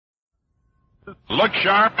Look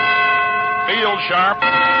sharp, feel sharp,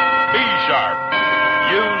 be sharp.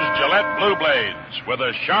 Use Gillette Blue Blades with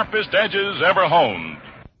the sharpest edges ever honed.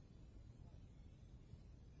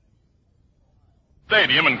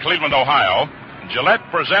 Stadium in Cleveland, Ohio, Gillette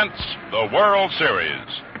presents the World Series.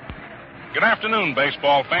 Good afternoon,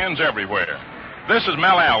 baseball fans everywhere. This is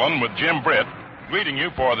Mel Allen with Jim Britt greeting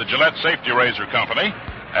you for the Gillette Safety Razor Company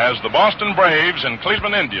as the Boston Braves and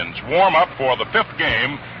Cleveland Indians warm up for the fifth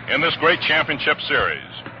game in this great championship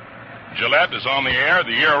series. Gillette is on the air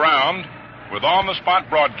the year round with on-the-spot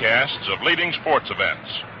broadcasts of leading sports events.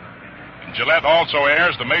 And Gillette also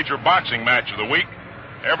airs the major boxing match of the week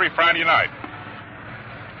every Friday night.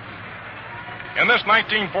 In this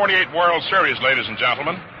 1948 World Series, ladies and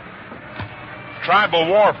gentlemen, tribal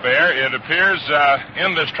warfare, it appears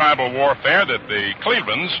in this tribal warfare that the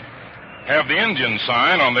Clevelands have the Indian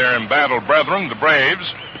sign on their embattled brethren, the Braves,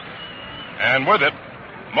 and with it,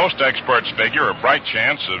 most experts figure a bright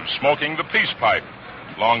chance of smoking the peace pipe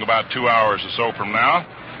long about 2 hours or so from now,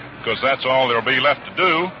 because that's all there'll be left to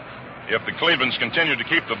do if the Clevelands continue to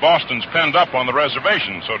keep the Bostons penned up on the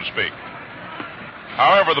reservation, so to speak.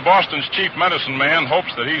 However, the Boston's chief medicine man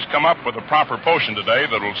hopes that he's come up with a proper potion today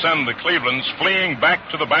that will send the Clevelands fleeing back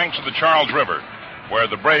to the banks of the Charles River, where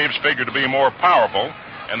the Braves figure to be more powerful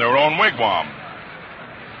in their own wigwam.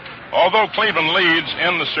 Although Cleveland leads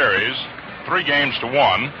in the series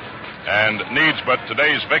 3-1 and needs but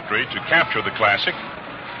today's victory to capture the Classic,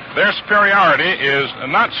 their superiority is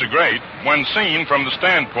not so great when seen from the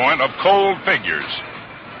standpoint of cold figures,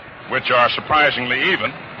 which are surprisingly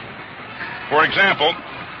even. For example,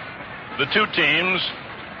 the two teams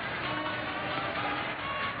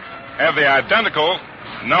have the identical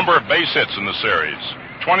number of base hits in the series,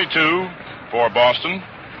 22 for Boston,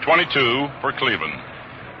 22 for Cleveland.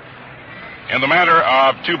 In the matter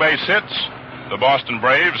of 2 base hits, the Boston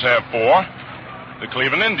Braves have 4, the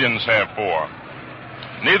Cleveland Indians have 4.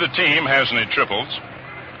 Neither team has any triples.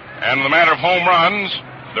 And in the matter of home runs,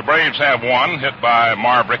 the Braves have 1 hit by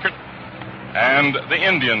Marv Rickert, and the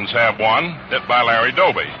Indians have 1 hit by Larry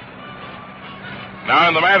Doby. Now,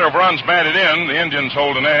 in the matter of runs batted in, the Indians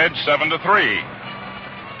hold an edge 7-3.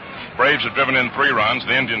 Braves have driven in 3 runs,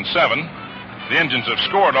 the Indians 7. The Indians have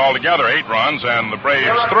scored altogether 8 runs, and the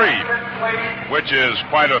Braves 3, which is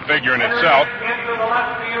quite a figure in itself.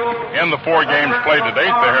 In the 4 games played to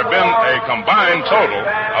date, there have been a combined total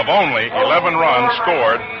of only 11 runs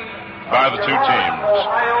scored by the two teams.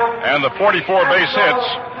 And the 44 base hits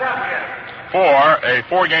for a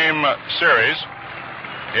 4-game series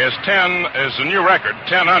is a new record,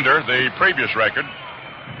 10 under the previous record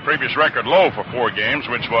low for 4 games,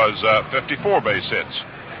 which was 54 base hits,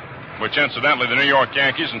 which incidentally the New York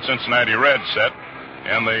Yankees and Cincinnati Reds set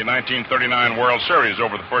in the 1939 World Series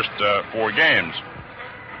over the first 4 games.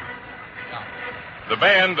 The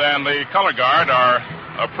band and the color guard are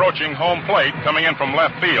approaching home plate, coming in from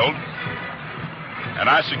left field. And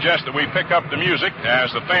I suggest that we pick up the music as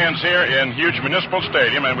the fans here in Huge Municipal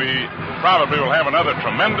Stadium, and we probably will have another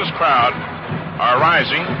tremendous crowd, are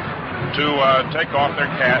rising to take off their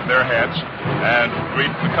hats and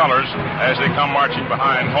greet the colors as they come marching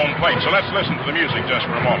behind home plate. So let's listen to the music just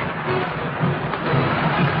for a moment.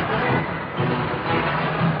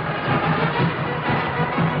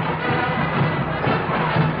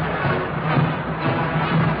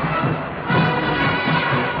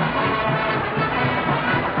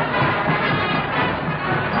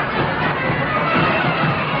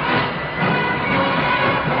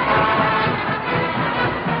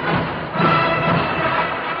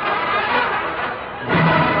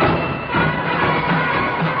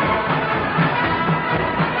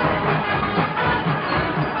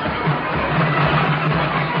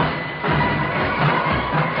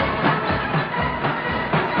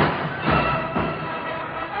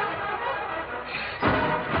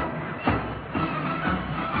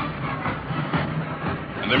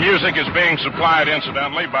 The music is being supplied,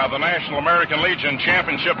 incidentally, by the National American Legion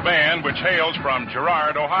Championship Band, which hails from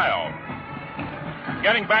Girard, Ohio.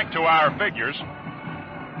 Getting back to our figures,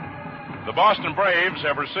 the Boston Braves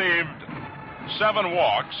have received 7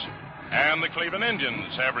 walks, and the Cleveland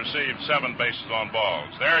Indians have received 7 bases on balls.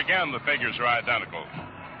 There again, the figures are identical.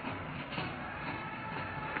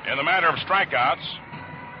 In the matter of strikeouts,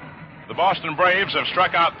 the Boston Braves have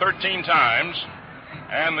struck out 13 times,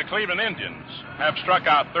 and the Cleveland Indians have struck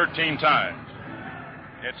out 13 times.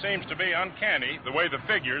 It seems to be uncanny the way the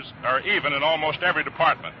figures are even in almost every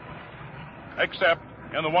department, except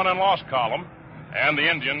in the won and lost column, and the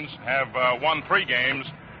Indians have won 3 games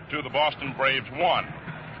to the Boston Braves 1.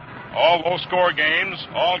 All low-score games,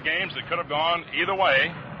 all games that could have gone either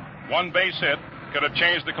way, 1 base hit, could have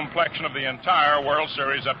changed the complexion of the entire World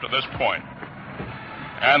Series up to this point.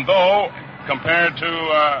 And though, compared to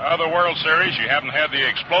other World Series, you haven't had the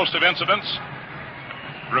explosive incidents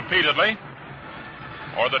repeatedly,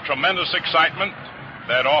 or the tremendous excitement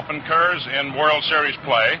that often occurs in World Series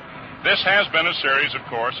play, this has been a series, of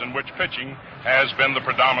course, in which pitching has been the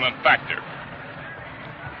predominant factor.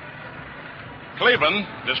 Cleveland,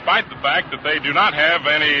 despite the fact that they do not have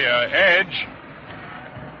any edge,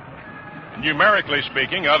 numerically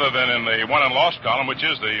speaking, other than in the won and lost column, which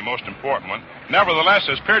is the most important one, nevertheless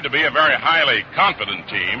has appeared to be a very highly confident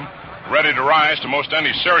team, ready to rise to most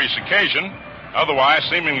any serious occasion, otherwise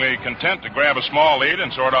seemingly content to grab a small lead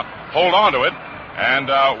and sort of hold on to it and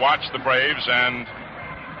watch the Braves and,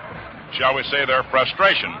 shall we say, their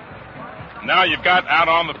frustration. Now you've got out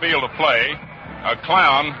on the field of play a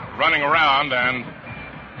clown running around, and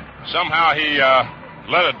somehow he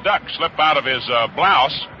let a duck slip out of his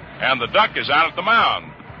blouse, and the duck is out at the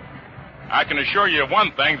mound. I can assure you of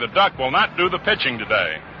one thing, the duck will not do the pitching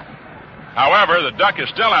today. However, the duck is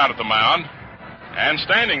still out at the mound, and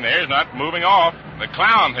standing there, is not moving off. The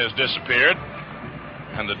clown has disappeared,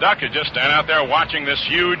 and the duck is just standing out there watching this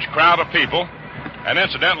huge crowd of people. And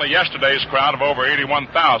incidentally, yesterday's crowd of over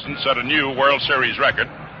 81,000 set a new World Series record.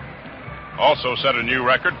 Also set a new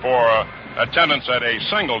record for attendance at a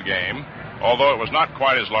single game, although it was not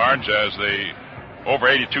quite as large as the over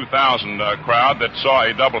 82,000 crowd that saw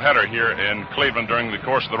a doubleheader here in Cleveland during the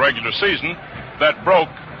course of the regular season that broke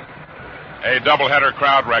a doubleheader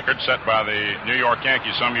crowd record set by the New York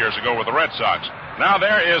Yankees some years ago with the Red Sox. Now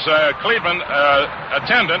there is a Cleveland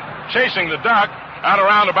attendant chasing the duck out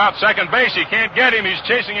around about second base. He can't get him. He's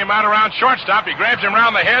chasing him out around shortstop. He grabs him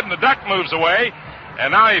around the head, and the duck moves away.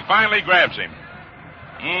 And now he finally grabs him.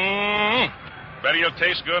 Bet he'll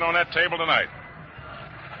taste good on that table tonight.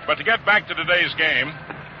 But to get back to today's game,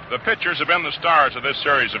 the pitchers have been the stars of this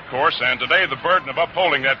series, of course, and today the burden of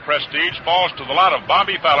upholding that prestige falls to the lot of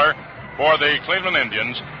Bobby Feller for the Cleveland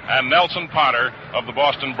Indians and Nelson Potter of the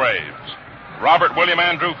Boston Braves. Robert William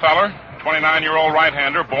Andrew Feller, 29-year-old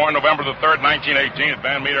right-hander, born November the 3rd, 1918 at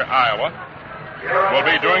Van Meter, Iowa, will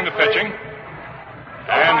be doing the pitching.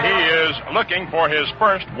 And he is looking for his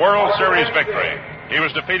first World Series victory. He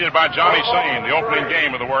was defeated by Johnny Sain, the opening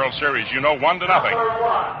game of the World Series, 1-0.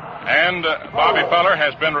 And Bobby Feller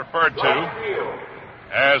has been referred to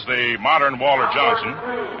as the modern Walter Johnson.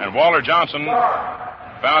 And Walter Johnson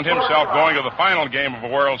found himself going to the final game of a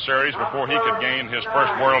World Series before he could gain his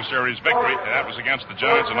first World Series victory, and that was against the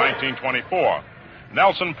Giants in 1924.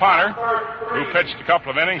 Nelson Potter, who pitched a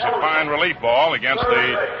couple of innings of fine relief ball against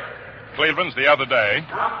the Cleveland's the other day,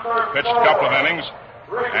 pitched a couple of innings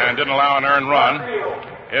and didn't allow an earned run,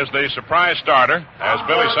 is the surprise starter, as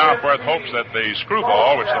Billy Southworth hopes that the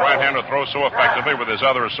screwball, which the right-hander throws so effectively with his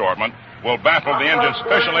other assortment, will baffle the Indians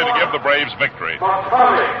sufficiently to give the Braves victory.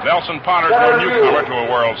 Nelson Potter's no newcomer to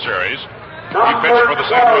a World Series. He pitched for the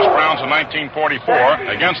St. Louis Browns in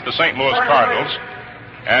 1944 against the St. Louis Cardinals,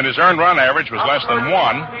 and his earned run average was less than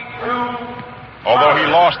 1. Although he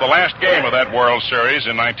lost the last game of that World Series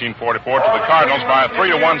in 1944 to the Cardinals by a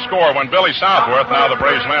 3-1 score when Billy Southworth, now the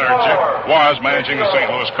Braves manager, was managing the St.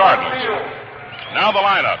 Louis Cardinals. Now the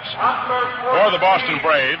lineups. For the Boston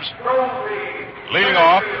Braves, leading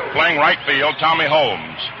off, playing right field, Tommy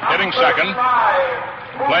Holmes. Hitting second,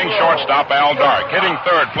 playing shortstop, Al Dark. Hitting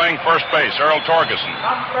third, playing first base, Earl Torgeson.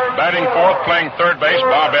 Batting fourth, playing third base,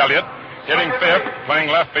 Bob Elliott. Hitting fifth, playing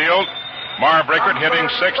left field, Marv Rickert. Hitting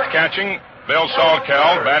sixth, catching, Bill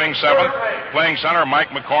Salkeld. Batting seventh, playing center, Mike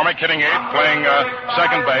McCormick. Hitting eighth, playing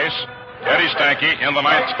second base, Eddie Stanky. In the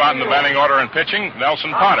ninth spot in the batting order and pitching,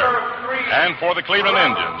 Nelson Potter. And for the Cleveland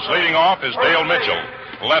Indians, leading off is Dale Mitchell.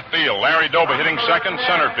 Left field, Larry Doba. Hitting second,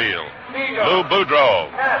 center field, Lou Boudreau.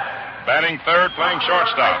 Batting third, playing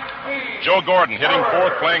shortstop, Joe Gordon. Hitting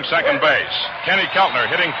fourth, playing second base, Kenny Keltner.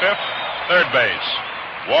 Hitting fifth, third base,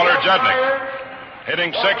 Walter Judnick.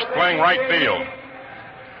 Hitting sixth, playing right field,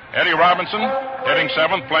 Eddie Robinson. Hitting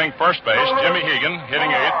seventh, playing first base, Jimmy Hegan.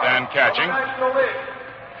 Hitting eighth and catching.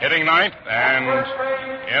 Hitting ninth, and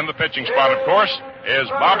in the pitching spot, of course, is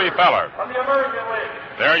Bobby Feller.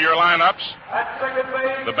 There are your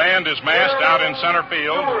lineups. The band is massed out in center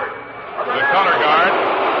field. The color guard.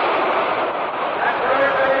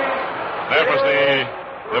 That was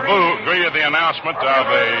the boo greeted the announcement of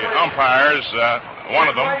the umpires, one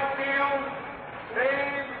of them.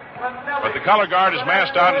 But the color guard is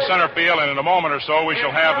massed out in center field, and in a moment or so we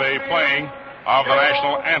shall have the playing of the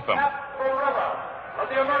national anthem.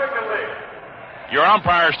 Your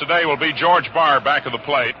umpires today will be George Barr back of the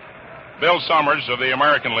plate, Bill Summers of the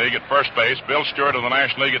American League at first base, Bill Stewart of the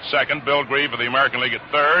National League at second, Bill Grieve of the American League at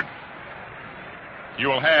third, you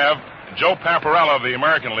will have Joe Paparella of the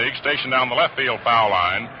American League stationed down the left field foul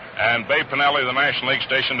line, and Babe Pinelli of the National League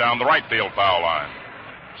stationed down the right field foul line.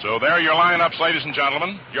 So there are your lineups, ladies and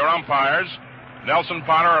gentlemen. Your umpires, Nelson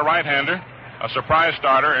Potter, a right-hander, a surprise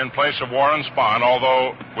starter in place of Warren Spahn,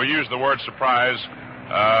 although we use the word surprise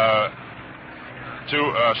to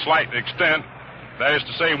a slight extent. That is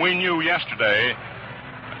to say, we knew yesterday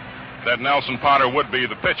that Nelson Potter would be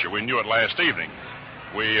the pitcher. We knew it last evening.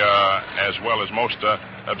 We, as well as most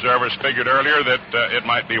observers, figured earlier that it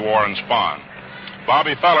might be Warren Spahn.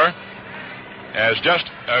 Bobby Feller has just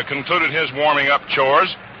concluded his warming-up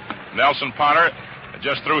chores. Nelson Potter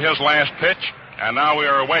just threw his last pitch, and now we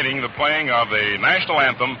are awaiting the playing of the national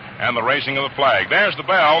anthem and the raising of the flag. There's the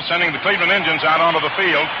bell sending the Cleveland Indians out onto the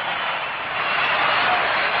field.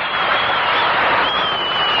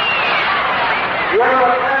 Your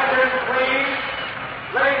attention, please.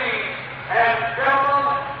 Ladies and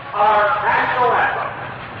gentlemen, our national anthem.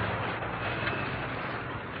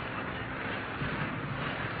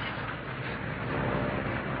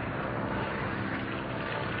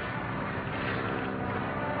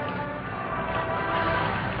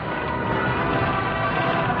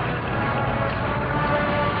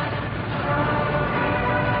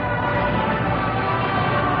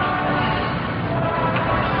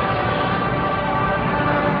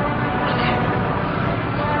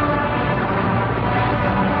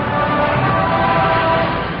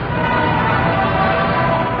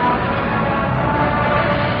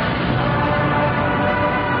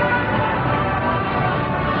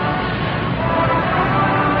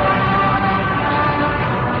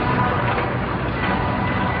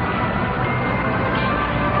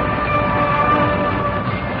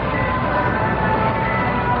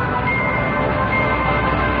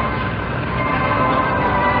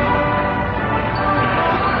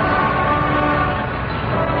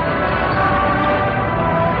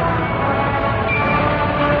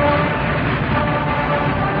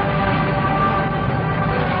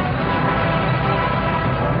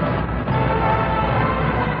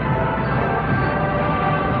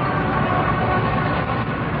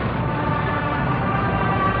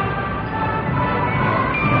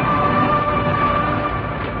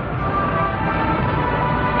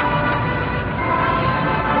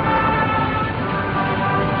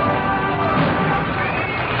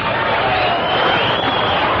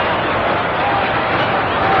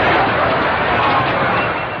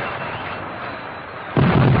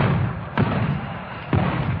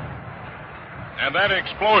 That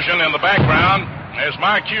explosion in the background is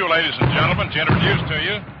my cue, ladies and gentlemen, to introduce to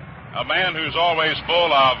you a man who's always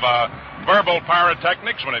full of verbal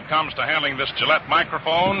pyrotechnics when it comes to handling this Gillette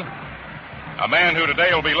microphone. A man who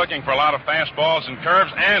today will be looking for a lot of fastballs and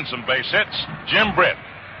curves and some base hits, Jim Britt.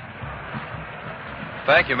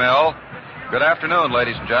 Thank you, Mel. Good afternoon,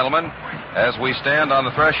 ladies and gentlemen, as we stand on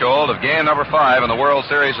the threshold of game number 5 in the World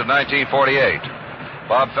Series of 1948.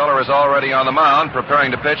 Bob Feller is already on the mound,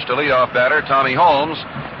 preparing to pitch to leadoff batter Tommy Holmes,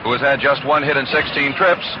 who has had just 1 hit in 16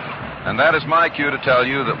 trips. And that is my cue to tell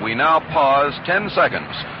you that we now pause 10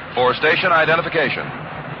 seconds for station identification.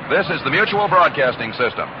 This is the Mutual Broadcasting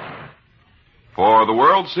System. For the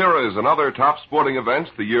World Series and other top sporting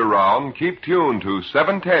events the year round, keep tuned to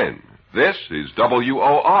 710. This is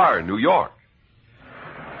WOR, New York.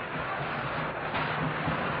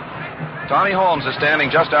 Tommy Holmes is standing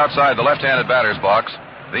just outside the left-handed batter's box.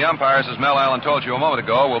 The umpires, as Mel Allen told you a moment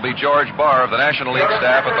ago, will be George Barr of the National League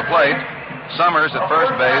staff at the plate, Summers at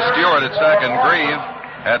first base, Stewart at second, Grieve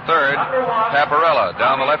at third, Paparella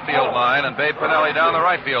down the left field line, and Babe Pinelli down the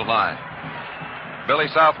right field line. Billy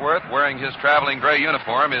Southworth, wearing his traveling gray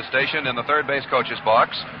uniform, is stationed in the third base coach's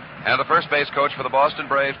box, and the first base coach for the Boston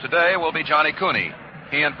Braves today will be Johnny Cooney.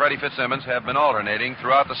 He and Freddie Fitzsimmons have been alternating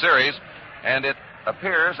throughout the series, and it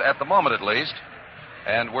appears, at the moment at least,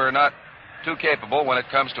 and we're not too capable when it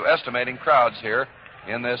comes to estimating crowds here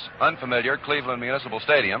in this unfamiliar Cleveland Municipal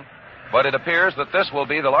Stadium, but it appears that this will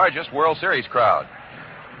be the largest World Series crowd.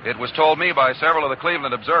 It was told me by several of the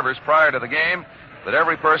Cleveland observers prior to the game that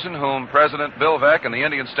every person whom President Bill Veeck and the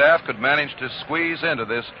Indian staff could manage to squeeze into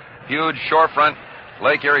this huge shorefront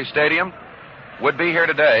Lake Erie Stadium would be here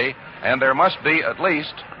today, and there must be at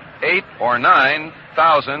least 8,000 or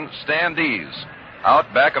 9,000 standees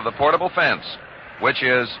out back of the portable fence, which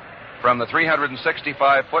is from the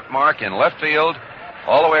 365-foot mark in left field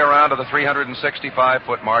all the way around to the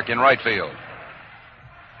 365-foot mark in right field.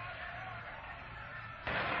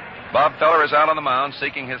 Bob Feller is out on the mound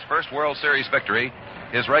seeking his first World Series victory.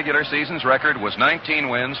 His regular season's record was 19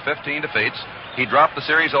 wins, 15 defeats. He dropped the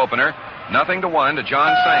series opener 0-1 to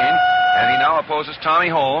John Sain, and he now opposes Tommy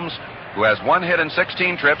Holmes, who has 1 hit in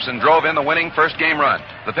 16 trips and drove in the winning first game run.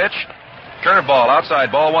 The pitch, curveball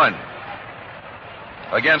outside, ball 1.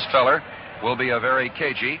 Against Feller will be a very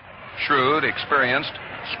cagey, shrewd, experienced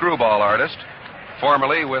screwball artist,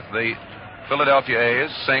 formerly with the Philadelphia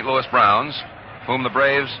A's, St. Louis Browns, whom the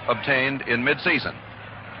Braves obtained in midseason.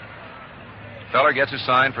 Feller gets his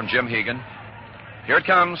sign from Jim Hegan. Here it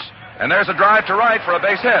comes, and there's a drive to right for a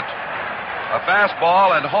base hit. A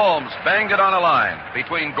fastball, and Holmes banged it on a line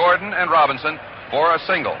between Gordon and Robinson for a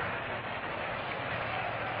single.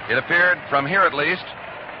 It appeared, from here at least,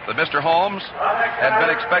 that Mr. Holmes had been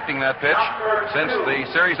expecting that pitch since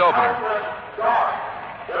the series opener.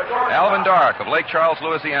 Alvin Dark of Lake Charles,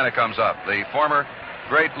 Louisiana, comes up. The former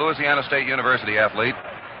great Louisiana State University athlete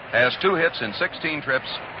has 2 hits in 16 trips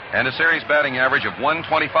and a series batting average of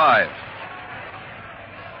 125.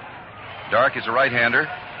 Dark is a right-hander.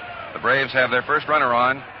 The Braves have their first runner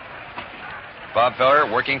on. Bob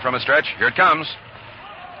Feller working from a stretch. Here it comes.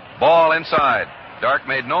 Ball inside. Dark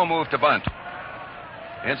made no move to bunt.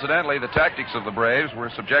 Incidentally, the tactics of the Braves were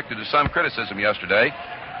subjected to some criticism yesterday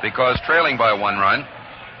because, trailing by 1 run,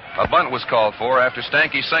 a bunt was called for after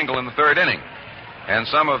Stanky's single in the 3rd inning. And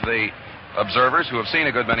some of the observers who have seen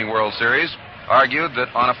a good many World Series argued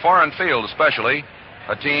that on a foreign field especially,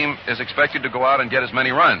 a team is expected to go out and get as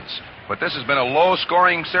many runs. But this has been a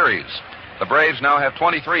low-scoring series. The Braves now have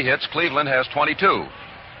 23 hits. Cleveland has 22.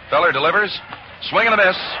 Feller delivers. Swing and a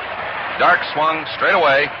miss. Dark swung straight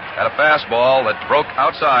away at a fastball that broke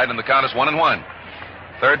outside, and the count is 1-1.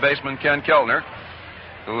 Third baseman Ken Keltner,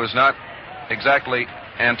 who is not exactly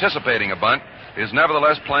anticipating a bunt, is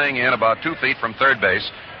nevertheless playing in about 2 feet from third base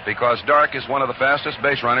because Dark is one of the fastest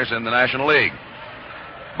base runners in the National League.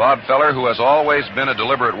 Bob Feller, who has always been a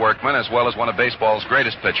deliberate workman as well as one of baseball's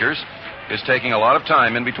greatest pitchers, is taking a lot of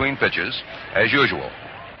time in between pitches, as usual.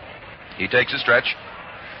 He takes a stretch,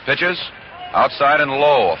 pitches, outside and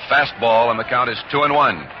low, a fastball, and the count is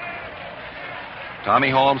 2-1. Tommy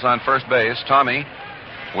Holmes on first base. Tommy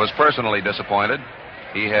was personally disappointed.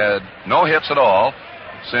 He had no hits at all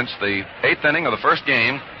since the 8th inning of the first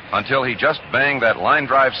game until he just banged that line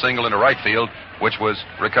drive single into right field, which was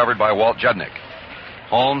recovered by Walt Judnick.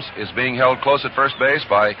 Holmes is being held close at first base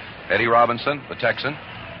by Eddie Robinson, the Texan.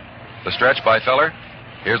 The stretch by Feller.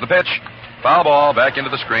 Here's the pitch. Foul ball back into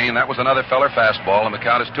the screen. That was another Feller fastball, and the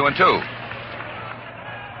count is 2-2.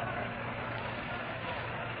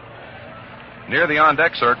 Near the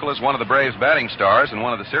on-deck circle is one of the Braves' batting stars and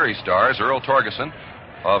one of the series stars, Earl Torgeson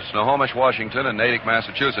of Snohomish, Washington, and Natick,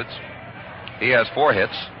 Massachusetts. He has 4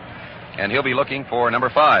 hits, and he'll be looking for number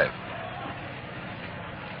 5.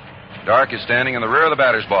 Dark is standing in the rear of the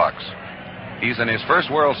batter's box. He's in his first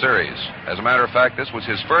World Series. As a matter of fact, this was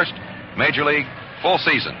his first Major League full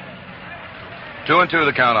season. 2-2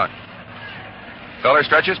 the count on. Feller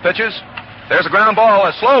stretches, pitches. There's a ground ball,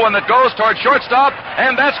 a slow one that goes toward shortstop,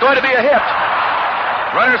 and that's going to be a hit.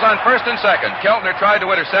 Runners on first and second. Keltner tried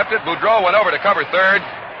to intercept it. Boudreau went over to cover third.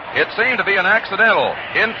 It seemed to be an accidental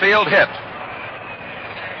infield hit.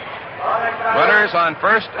 Runners on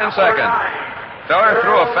first and second. Feller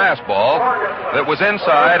threw a fastball that was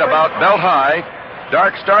inside about belt high.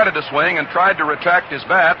 Dark started to swing and tried to retract his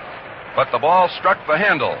bat, but the ball struck the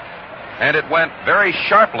handle, and it went very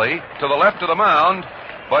sharply to the left of the mound,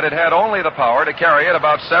 but it had only the power to carry it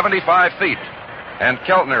about 75 feet. And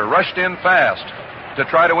Keltner rushed in fast to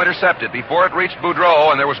try to intercept it before it reached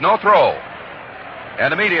Boudreau, and there was no throw.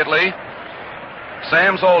 And immediately,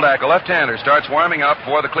 Sam Zoldak, a left-hander, starts warming up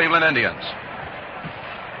for the Cleveland Indians.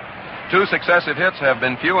 2 successive hits have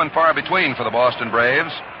been few and far between for the Boston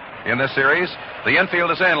Braves in this series. The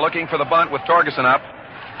infield is in, looking for the bunt with Torgeson up.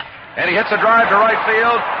 And he hits a drive to right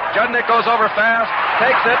field. Judnick goes over fast,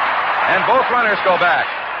 takes it, and both runners go back.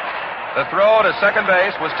 The throw to second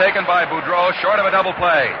base was taken by Boudreau, short of a double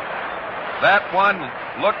play. That one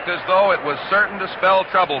looked as though it was certain to spell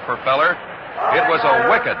trouble for Feller. It was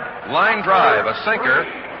a wicked line drive, a sinker,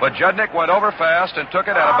 but Judnick went over fast and took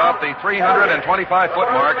it at about the 325-foot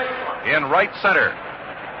mark in right center.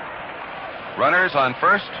 Runners on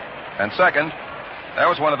first and second. That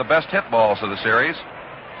was one of the best hit balls of the series.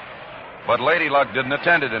 But Lady Luck didn't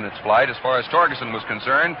attend it in its flight. As far as Torgeson was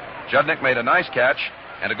concerned, Judnick made a nice catch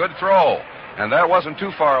and a good throw, and that wasn't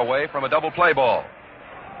too far away from a double play ball.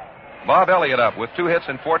 Bob Elliott up with 2 hits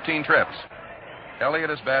and 14 trips. Elliott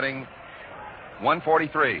is batting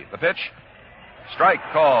 .143. The pitch, strike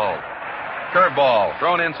called. Curveball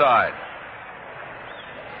thrown inside.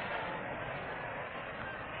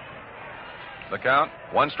 The count,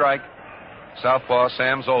 1 strike. Southpaw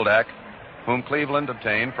Sam Zoldak, whom Cleveland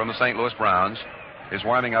obtained from the St. Louis Browns, is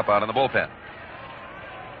warming up out in the bullpen.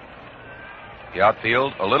 The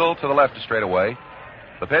outfield a little to the left of straightaway.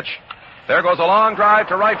 The pitch. There goes a long drive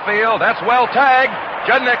to right field. That's well tagged.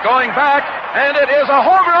 Judnick going back, and it is a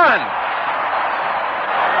home run.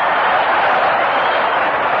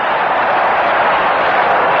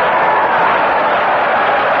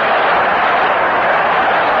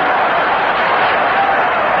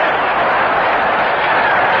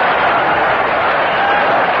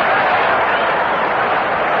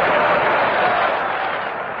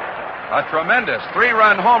 A tremendous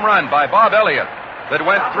 3-run home run by Bob Elliott that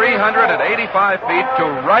went 385 feet to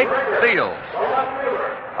right field.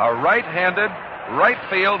 A right-handed, right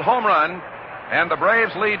field home run, and the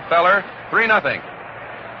Braves lead Feller 3-0.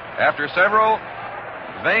 After several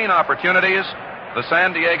vain opportunities, the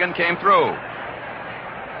San Diegan came through.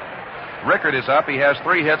 Rickard is up. He has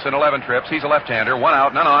 3 hits and 11 trips. He's a left-hander. 1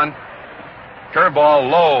 out, none on. Curveball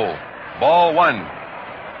low. Ball 1.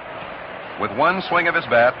 With one swing of his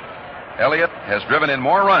bat, Elliott has driven in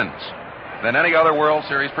more runs than any other World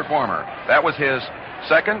Series performer. That was his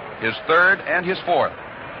second, his third, and his fourth.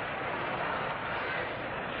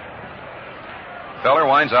 Feller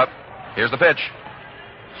winds up. Here's the pitch.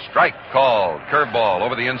 Strike called. Curveball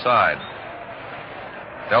over the inside.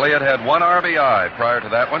 Elliott had 1 RBI prior to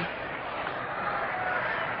that one.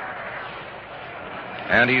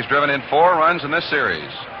 And he's driven in 4 runs in this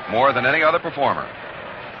series, more than any other performer.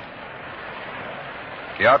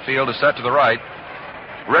 The outfield is set to the right.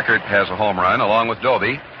 Rickard has a home run along with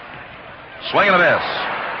Doby. Swing and a miss.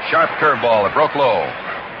 Sharp curveball that broke low.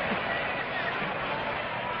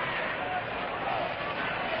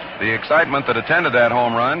 The excitement that attended that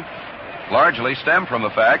home run largely stemmed from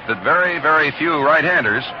the fact that very, very few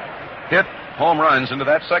right-handers hit home runs into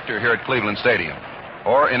that sector here at Cleveland Stadium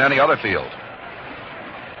or in any other field.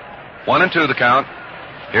 1-2 the count.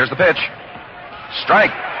 Here's the pitch.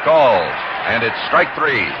 Strike called, and it's strike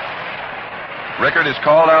 3. Rickard is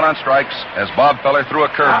called out on strikes as Bob Feller threw a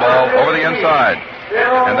curveball over the inside.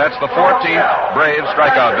 And that's the 14th Braves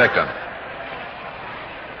strikeout victim.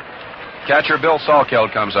 Catcher Bill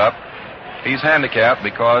Salkeld comes up. He's handicapped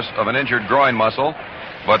because of an injured groin muscle,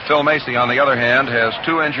 but Phil Macy, on the other hand, has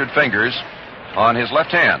 2 injured fingers on his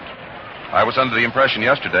left hand. I was under the impression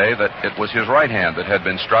yesterday that it was his right hand that had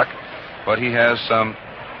been struck, but he has some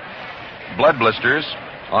blood blisters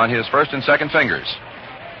on his first and second fingers.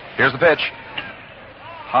 Here's the pitch.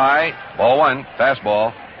 High, ball 1,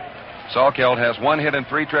 fastball. Salkeld has 1 hit and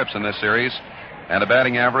 3 trips in this series and a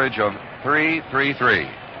batting average of .333.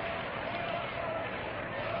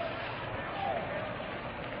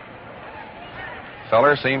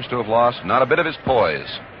 Feller seems to have lost not a bit of his poise.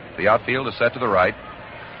 The outfield is set to the right.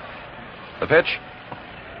 The pitch.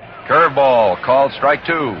 Curveball called strike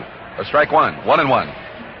 2. Strike 1. 1-1.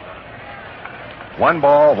 1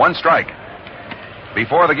 ball, 1 strike.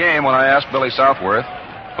 Before the game, when I asked Billy Southworth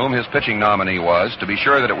whom his pitching nominee was, to be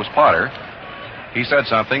sure that it was Potter, he said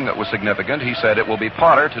something that was significant. He said it will be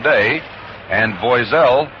Potter today and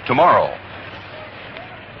Voiselle tomorrow.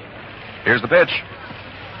 Here's the pitch.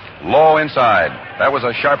 Low inside. That was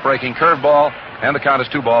a sharp breaking curveball, and the count is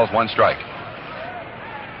 2 balls, 1 strike.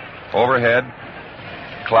 Overhead,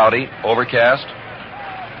 cloudy, overcast,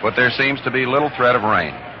 but there seems to be little threat of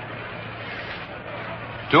rain.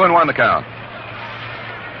 2-1 the count.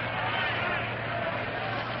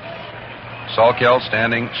 Salkeld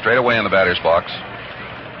standing straight away in the batter's box.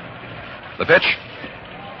 The pitch.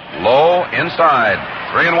 Low inside.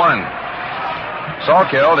 3-1.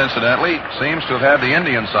 Salkeld, incidentally, seems to have had the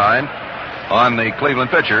Indian sign on the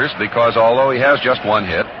Cleveland pitchers because although he has just 1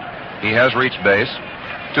 hit, he has reached base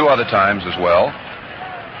 2 other times as well.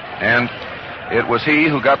 And it was he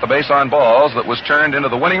who got the base on balls that was turned into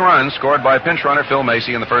the winning run scored by pinch runner Phil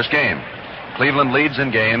Macy in the first game. Cleveland leads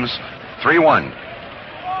in games 3-1.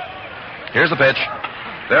 Here's the pitch.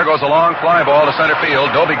 There goes a long fly ball to center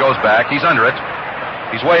field. Doby goes back. He's under it.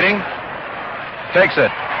 He's waiting. Takes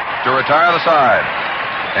it to retire the side.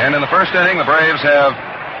 And in the first inning, the Braves have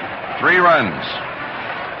 3 runs,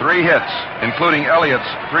 3 hits, including Elliott's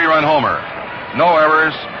 3-run homer. No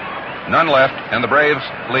errors, none left, and the Braves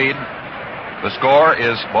lead. The score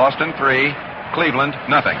is Boston 3, Cleveland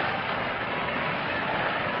nothing.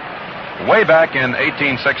 Way back in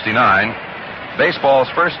 1869, baseball's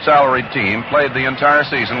first salaried team played the entire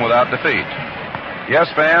season without defeat. Yes,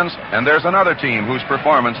 fans, and there's another team whose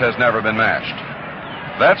performance has never been matched.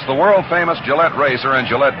 That's the world-famous Gillette Razor and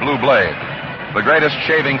Gillette Blue Blade, the greatest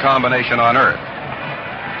shaving combination on earth.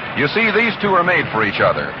 You see, these two are made for each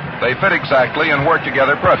other. They fit exactly and work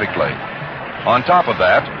together perfectly. On top of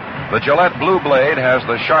that, the Gillette Blue Blade has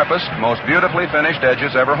the sharpest, most beautifully finished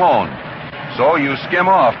edges ever honed. So you skim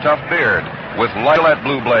off tough beard with Gillette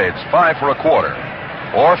blue blades, 5 for a quarter.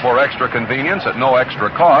 Or for extra convenience at no extra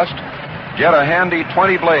cost, get a handy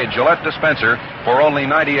 20-blade Gillette dispenser for only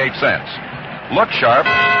 98 cents. Look sharp,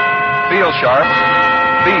 feel sharp,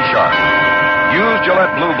 be sharp. Use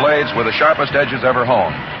Gillette blue blades with the sharpest edges ever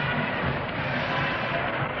honed.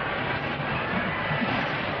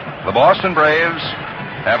 The Boston Braves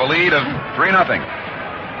have a lead of 3-0.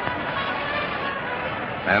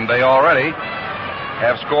 And they already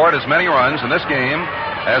have scored as many runs in this game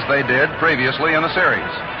as they did previously in the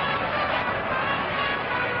series.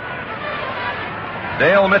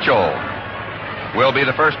 Dale Mitchell will be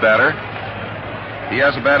the first batter. He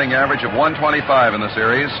has a batting average of 125 in the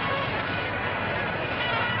series.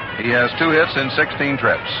 He has 2 hits in 16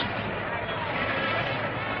 trips.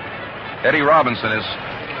 Eddie Robinson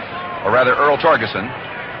Earl Torgeson,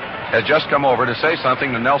 has just come over to say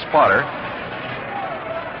something to Nels Potter.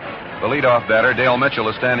 The leadoff batter, Dale Mitchell,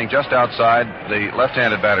 is standing just outside the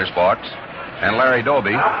left-handed batter's box. And Larry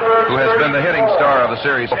Doby, who has been the hitting star of the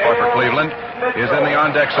series so far for Cleveland, is in the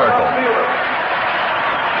on-deck circle.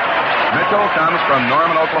 Mitchell comes from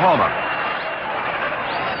Norman, Oklahoma.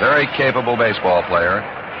 Very capable baseball player.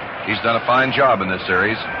 He's done a fine job in this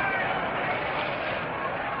series.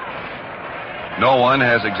 No one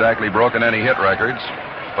has exactly broken any hit records,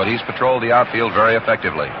 but he's patrolled the outfield very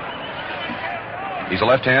effectively. He's a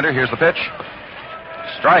left-hander. Here's the pitch.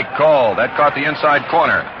 Strike called. That caught the inside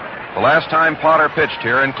corner. The last time Potter pitched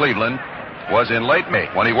here in Cleveland was in late May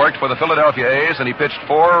when he worked for the Philadelphia A's and he pitched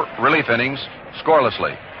 4 relief innings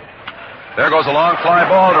scorelessly. There goes a long fly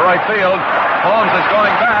ball to right field. Holmes is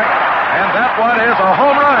going back, and that one is a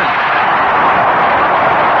home run.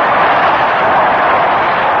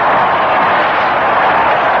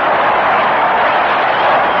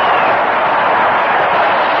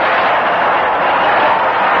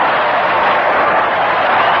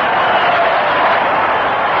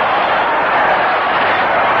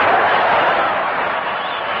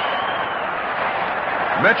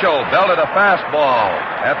 Mitchell belted a fastball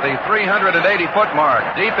at the 380-foot mark,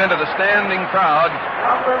 deep into the standing crowd.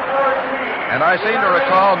 And I seem to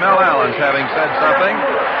recall Mel Allen's having said something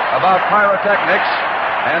about pyrotechnics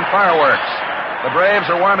and fireworks. The Braves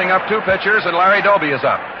are warming up 2 pitchers, and Larry Doby is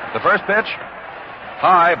up. The first pitch,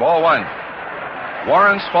 high, ball 1.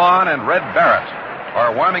 Warren Spahn and Red Barrett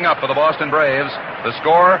are warming up for the Boston Braves. The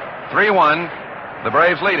score, 3-1, the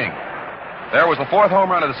Braves leading. There was the 4th home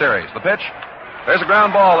run of the series. The pitch, there's a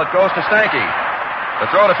ground ball that goes to Stanky. The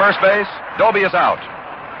throw to first base, Doby is out.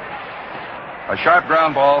 A sharp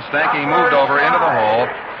ground ball, Stanky moved over into the hole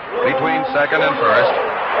between second and first.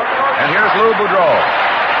 And here's Lou Boudreau.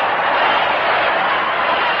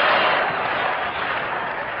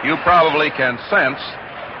 You probably can sense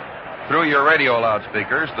through your radio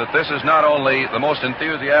loudspeakers that this is not only the most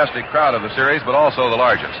enthusiastic crowd of the series, but also the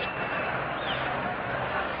largest.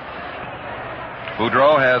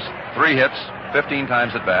 Boudreau has 3 hits, 15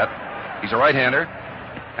 times at bat. He's a right-hander,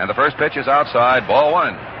 and the first pitch is outside, ball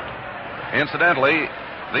 1. Incidentally,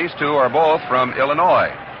 these 2 are both from Illinois.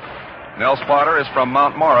 Nels Potter is from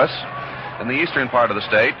Mount Morris in the eastern part of the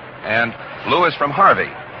state, and Lou is from Harvey.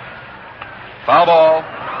 Foul ball.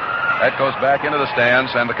 That goes back into the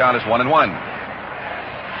stands, and the count is 1-1.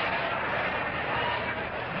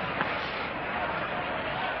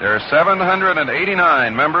 There are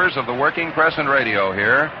 789 members of the working press and radio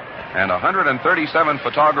here, and 137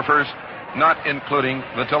 photographers, not including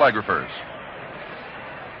the telegraphers.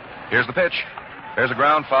 Here's the pitch. There's a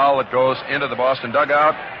ground foul that goes into the Boston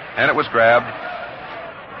dugout, and it was grabbed.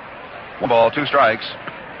 1 ball, 2 strikes.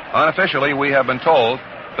 Unofficially, we have been told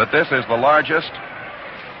that this is the largest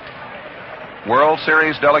World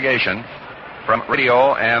Series delegation from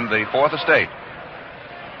radio and the Fourth Estate.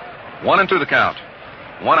 1-2 the count.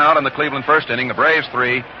 1 out in the Cleveland first inning. The Braves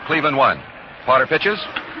 3, Cleveland 1. Potter pitches.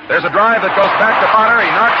 There's a drive that goes back to Potter.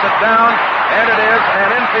 He knocks it down, and it is an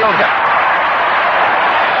infield hit.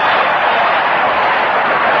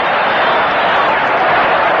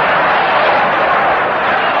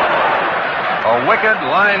 A wicked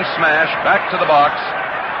line smash back to the box.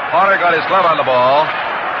 Potter got his glove on the ball,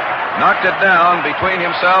 knocked it down between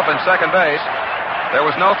himself and second base. There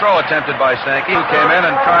was no throw attempted by Stanky, who came in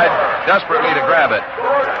and tried desperately to grab it.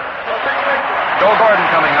 Joe Gordon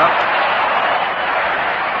coming up.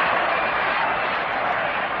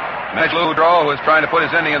 Lou Boudreau, who is trying to put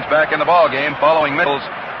his Indians back in the ball game following Mitchell's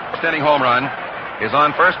first-inning home run, is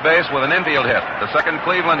on first base with an infield hit. The second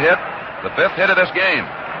Cleveland hit, the 5th hit of this game.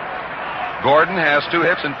 Gordon has 2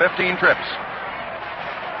 hits in 15 trips.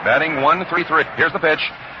 Batting 1-3-3. Here's the pitch.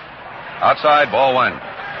 Outside, ball 1.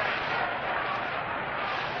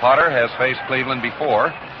 Potter has faced Cleveland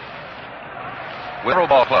before. with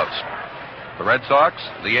ball clubs. The Red Sox,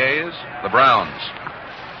 the A's, the Browns.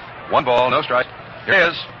 1 ball, no strike. Here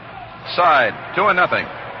it is. Side,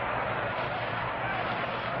 2-0.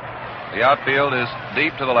 The outfield is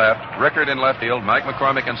deep to the left. Rickard in left field, Mike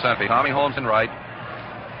McCormick in center field, Tommy Holmes in right.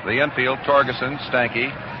 The infield, Torgerson,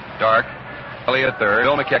 Stanky, Dark, Elliott third,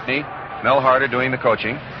 Bill McKechnie, Mel Harder doing the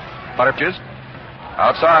coaching. Potter pitches.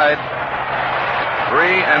 Outside.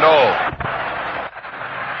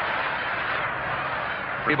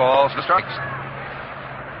 3-0. 3 balls, no strikes.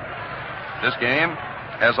 This game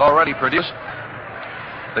has already produced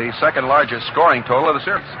the second largest scoring total of the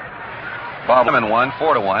series. Bob Lemon won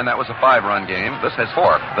 4-1. That was a 5-run game. This has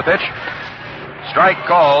 4. The pitch. Strike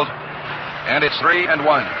called. And it's 3-1.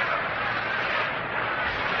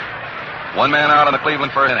 1 man out in the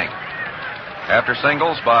Cleveland first inning. After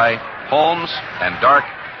singles by Holmes and Dark,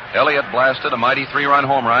 Elliott blasted a mighty 3-run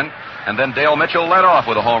home run. And then Dale Mitchell led off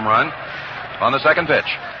with a home run on the second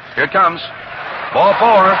pitch. Here it comes. Ball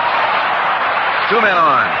 4. 2 men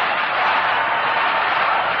on.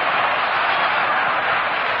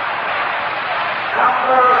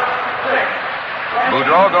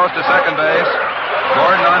 Boudreau goes to second base.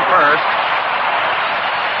 Gordon on first.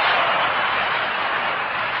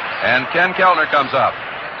 And Ken Keltner comes up.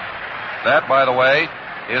 That, by the way,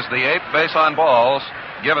 is the 8th base on balls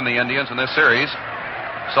given the Indians in this series.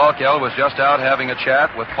 Salkeld was just out having a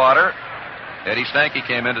chat with Potter. Eddie Stanky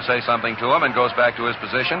came in to say something to him and goes back to his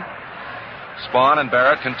position. Spahn and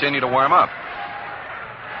Barrett continue to warm up.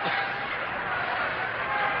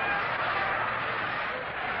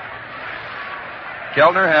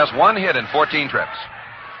 Keltner has 1 hit in 14 trips.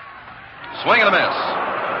 Swing and a miss.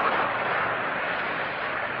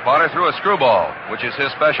 Potter threw a screwball, which is his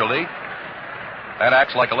specialty. That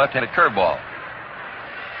acts like a left-handed curveball.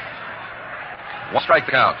 1 strike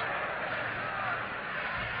to count.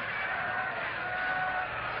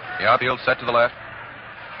 The outfield set to the left.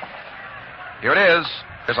 Here it is.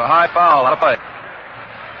 There's a high foul out of play.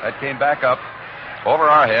 That came back up over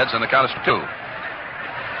our heads, and the count is 2.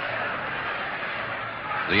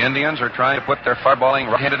 The Indians are trying to put their fireballing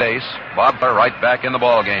right-handed ace, Bob Blair, right back in the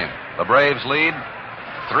ball game. The Braves lead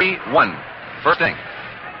 3-1. First inning.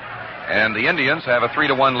 And the Indians have a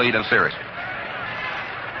 3-1 lead in the series.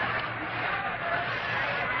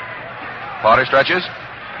 Potter stretches.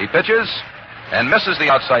 He pitches and misses the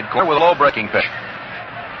outside corner with a low breaking pitch.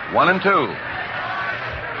 1-2.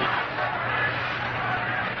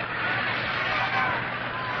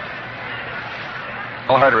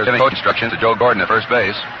 Mel Harder is giving coach instructions to Joe Gordon at first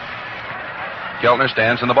base. Keltner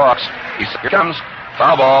stands in the box. Here comes.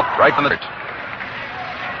 Foul ball right from the dirt.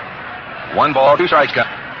 1 ball, 2 strikes.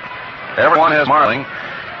 Everyone has marveling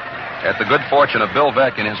at the good fortune of Bill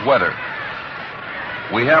Veeck in his weather.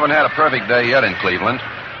 We haven't had a perfect day yet in Cleveland,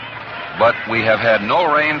 but we have had no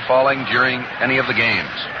rain falling during any of the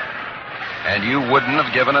games. And you wouldn't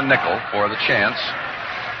have given a nickel for the chance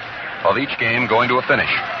of each game going to a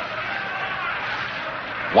finish.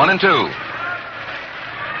 1-2.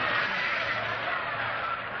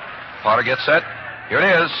 Potter gets set. Here it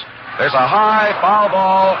is. There's a high foul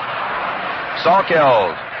ball.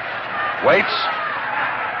 Salkeld waits,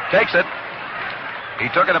 takes it. He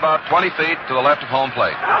took it about 20 feet to the left of home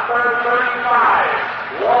plate. Number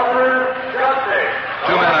 35, Walter Judnick.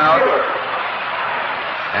 2 men out.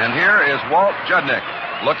 And here is Walt Judnick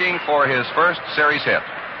looking for his first series hit.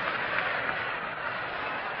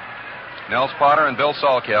 Nels Potter and Bill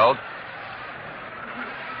Salkeld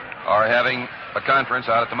are having a conference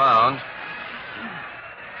out at the mound.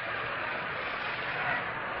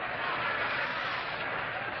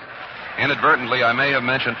 Inadvertently, I may have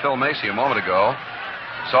mentioned Phil Macy a moment ago.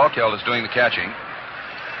 Salkeld is doing the catching.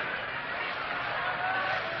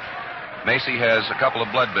 Macy has a couple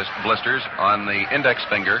of blood blisters on the index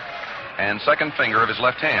finger and second finger of his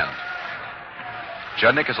left hand.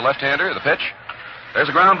 Judnick is a left-hander. The pitch. There's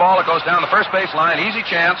a ground ball that goes down the first base line. Easy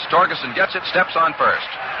chance. Torgerson gets it, steps on first.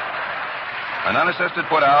 An unassisted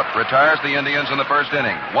put out retires the Indians in the first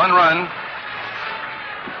inning. 1 run,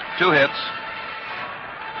 2 hits,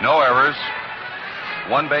 no errors,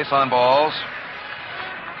 1 base on balls,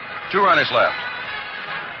 2 runners left.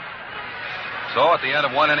 So at the end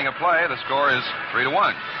of 1 inning of play, the score is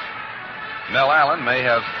 3-1. Mel Allen may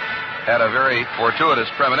have had a very fortuitous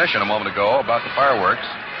premonition a moment ago about the fireworks.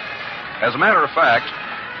 As a matter of fact,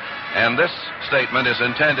 and this statement is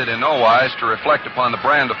intended in no wise to reflect upon the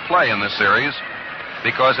brand of play in this series,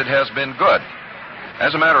 because it has been good.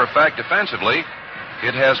 As a matter of fact, defensively,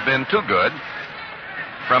 it has been too good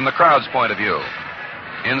from the crowd's point of view.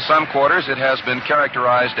 In some quarters, it has been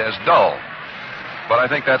characterized as dull. But I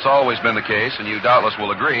think that's always been the case, and you doubtless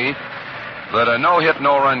will agree that a no-hit,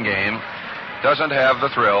 no-run game doesn't have the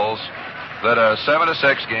thrills that a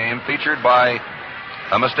 7-6 game featured by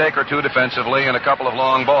a mistake or two defensively and a couple of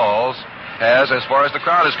long balls has as far as the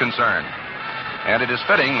crowd is concerned. And it is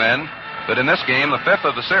fitting, then, that in this game, the fifth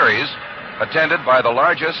of the series, attended by the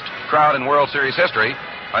largest crowd in World Series history,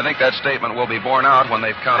 I think that statement will be borne out when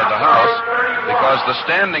they've counted the house, because the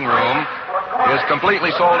standing room is completely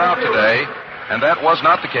sold out today, and that was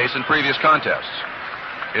not the case in previous contests.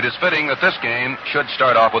 It is fitting that this game should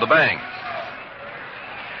start off with a bang.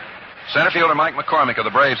 Center fielder Mike McCormick of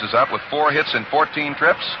the Braves is up with 4 hits in 14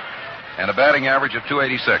 trips and a batting average of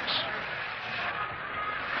 .286.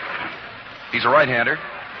 He's a right-hander.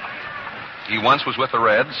 He once was with the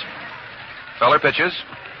Reds. Feller pitches.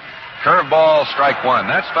 Curveball, strike one.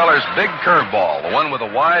 That's Feller's big curveball, the one with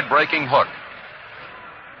a wide breaking hook.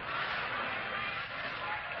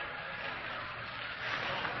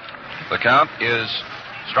 The count is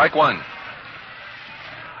strike one.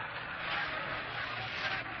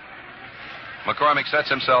 McCormick sets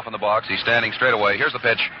himself in the box. He's standing straight away. Here's the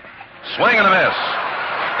pitch. Swing and a miss.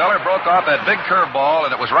 Feller broke off that big curveball,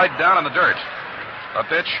 and it was right down in the dirt. A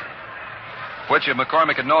pitch which, if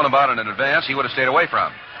McCormick had known about it in advance, he would have stayed away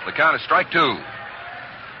from. The count is strike two.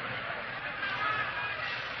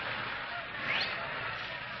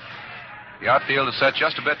 The outfield is set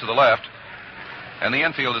just a bit to the left, and the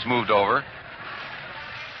infield is moved over.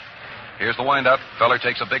 Here's the windup. Feller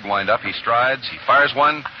takes a big windup. He strides. He fires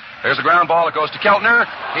one. There's a ground ball. It goes to Keltner.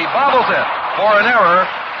 He bobbles it for an error.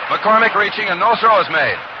 McCormick reaching, and no throw is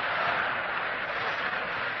made.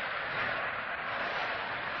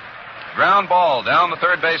 Ground ball down the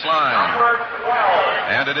third base line.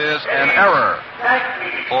 And it is an error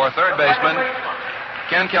for third baseman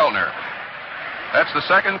Ken Keltner. That's the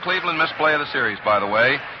second Cleveland misplay of the series, by the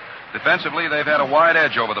way. Defensively, they've had a wide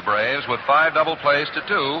edge over the Braves with 5 double plays to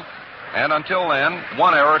 2, and until then,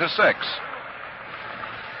 1 error to 6.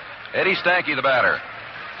 Eddie Stanky, the batter.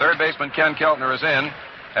 Third baseman Ken Keltner is in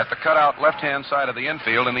at the cutout left-hand side of the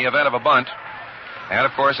infield in the event of a bunt. And,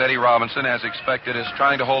 of course, Eddie Robinson, as expected, is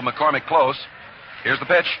trying to hold McCormick close. Here's the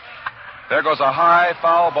pitch. There goes a high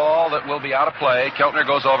foul ball that will be out of play. Keltner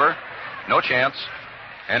goes over. No chance.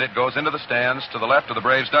 And it goes into the stands to the left of the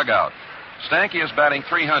Braves dugout. Stanky is batting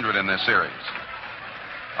 .300 in this series.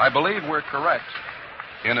 I believe we're correct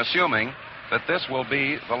in assuming that this will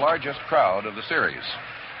be the largest crowd of the series.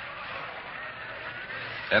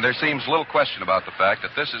 And there seems little question about the fact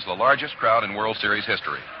that this is the largest crowd in World Series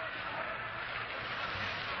history.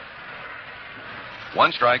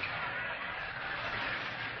 1 strike.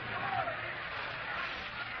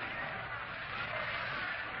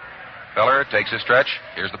 Feller takes his stretch.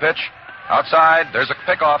 Here's the pitch. Outside, there's a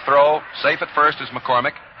pickoff throw. Safe at first is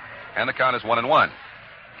McCormick, and the count is 1-1.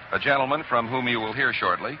 A gentleman from whom you will hear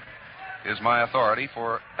shortly is my authority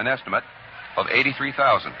for an estimate of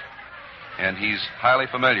 $83,000. And he's highly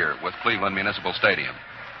familiar with Cleveland Municipal Stadium.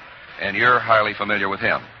 And you're highly familiar with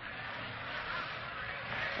him.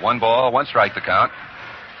 1 ball, 1 strike the count.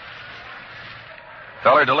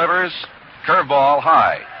 Feller delivers. Curveball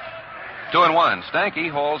high. 2-1. Stanky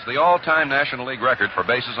holds the all-time National League record for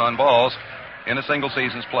bases on balls in a single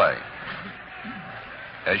season's play.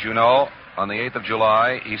 As you know, on the 8th of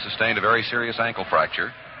July, he sustained a very serious ankle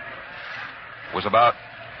fracture. Was about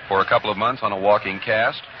for a couple of months on a walking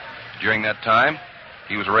cast. During that time,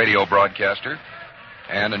 he was a radio broadcaster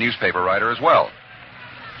and a newspaper writer as well.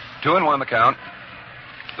 2-1 the count.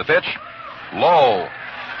 The pitch, low.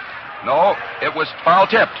 No, it was foul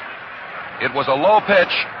tipped. It was a low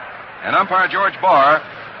pitch, and umpire George Barr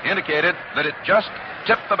indicated that it just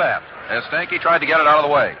tipped the bat as Stanky tried to get it out of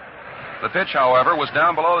the way. The pitch, however, was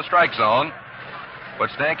down below the strike zone, but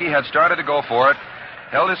Stanky had started to go for it,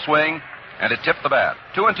 held his swing, and it tipped the bat.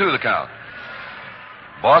 2-2 the count.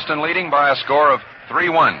 Boston leading by a score of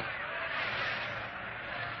 3-1.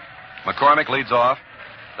 McCormick leads off.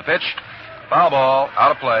 The pitch, foul ball,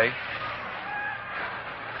 out of play.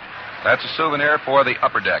 That's a souvenir for the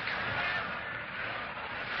upper deck.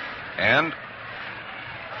 And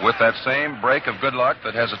with that same break of good luck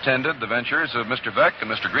that has attended the ventures of Mr. Veck and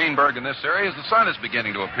Mr. Greenberg in this series, the sun is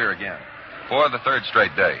beginning to appear again for the 3rd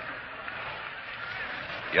straight day.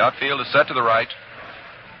 The outfield is set to the right.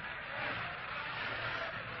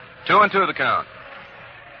 2-2 the count.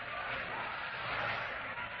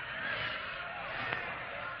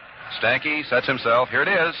 Stanky sets himself. Here it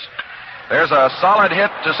is. There's a solid hit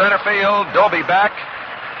to center field. Doby back.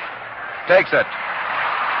 Takes it.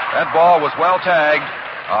 That ball was well tagged.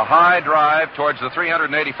 A high drive towards the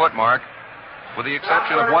 380-foot mark. with the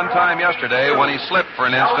exception of one time yesterday when he slipped for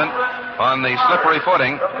an instant on the slippery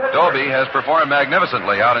footing. Doby has performed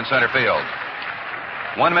magnificently out in center field.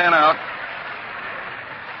 One man out.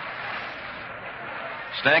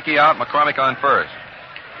 Stanky out, McCormick on first.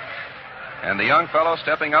 And the young fellow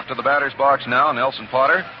stepping up to the batter's box now, Nelson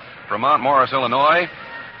Potter, from Mount Morris, Illinois,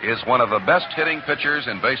 is one of the best hitting pitchers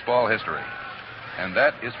in baseball history. And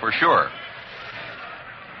that is for sure.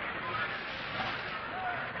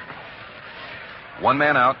 One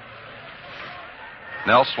man out.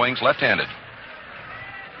 Nell swings left-handed.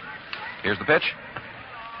 Here's the pitch.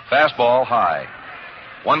 Fastball high.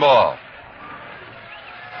 One ball.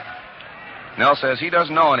 Nell says he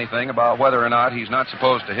doesn't know anything about whether or not he's not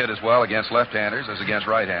supposed to hit as well against left-handers as against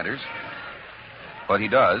right-handers. But he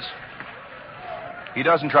does. He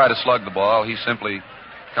doesn't try to slug the ball. He simply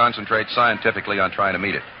concentrates scientifically on trying to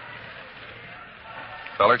meet it.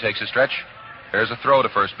 Feller takes his stretch. There's a throw to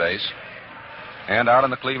first base. And out in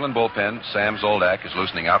the Cleveland bullpen, Sam Zoldak is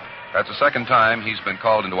loosening up. That's the second time he's been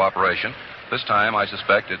called into operation. This time, I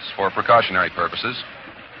suspect it's for precautionary purposes.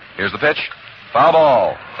 Here's the pitch. Foul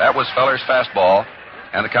ball. That was Feller's fastball,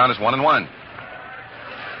 and the count is 1-1.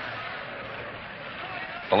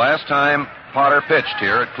 The last time Potter pitched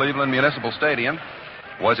here at Cleveland Municipal Stadium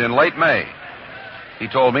was in late May. He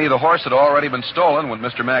told me the horse had already been stolen when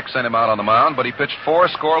Mr. Mack sent him out on the mound, but he pitched 4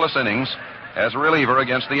 scoreless innings as a reliever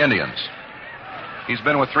against the Indians. He's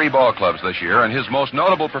been with 3 ball clubs this year, and his most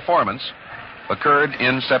notable performance occurred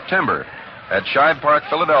in September at Shibe Park,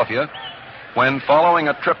 Philadelphia, when, following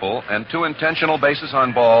a triple and 2 intentional bases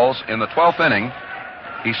on balls in the 12th inning,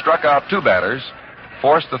 he struck out 2 batters,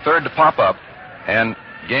 forced the third to pop up, and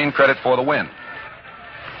gained credit for the win.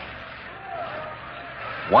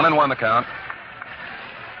 1-1 the count.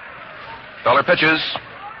 Feller pitches.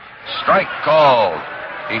 Strike called.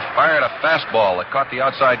 He fired a fastball that caught the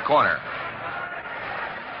outside corner.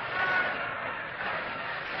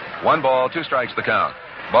 1 ball, 2 strikes the count.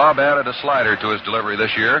 Bob added a slider to his delivery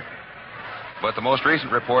this year, but the most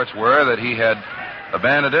recent reports were that he had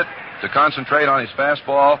abandoned it to concentrate on his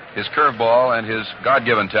fastball, his curveball, and his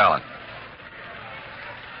God-given talent.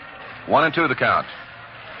 1-2 the count.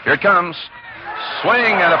 Here it comes.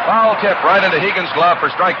 Swing and a foul tip right into Hegan's glove for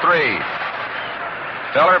strike 3.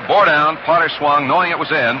 Feller bore down. Potter swung, knowing it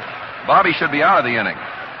was in. Bobby should be out of the inning,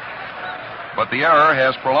 but the error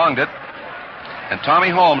has prolonged it. And Tommy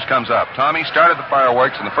Holmes comes up. Tommy started the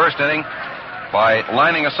fireworks in the first inning by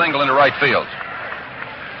lining a single into right field.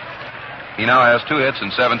 He now has 2 hits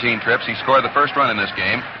and 17 trips. He scored the first run in this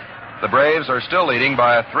game. The Braves are still leading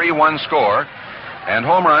by a 3-1 score, and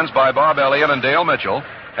home runs by Bob Elliott and Dale Mitchell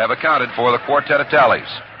have accounted for the quartet of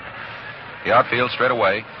tallies. The outfield straight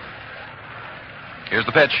away. Here's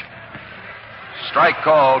the pitch. Strike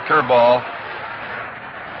called, curveball.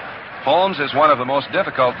 Holmes is one of the most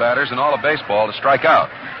difficult batters in all of baseball to strike out.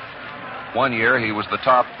 One year, he was the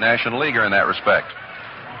top national leaguer in that respect.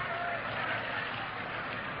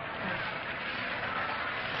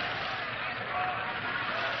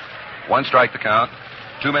 One strike the count.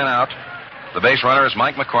 2 men out. The base runner is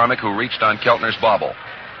Mike McCormick, who reached on Keltner's bobble.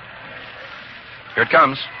 Here it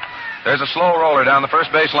comes. There's a slow roller down the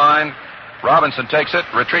first base line. Robinson takes it,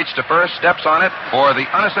 retreats to first, steps on it for the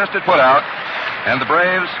unassisted putout, and the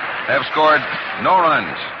Braves have scored no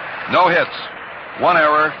runs, no hits, 1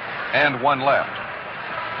 error, and 1 left.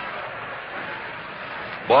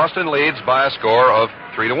 Boston leads by a score of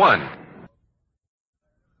 3-1.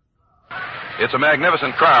 It's a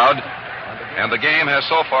magnificent crowd, and the game has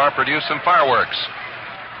so far produced some fireworks.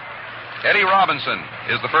 Eddie Robinson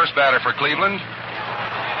is the first batter for Cleveland,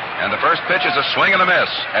 and the first pitch is a swing and a miss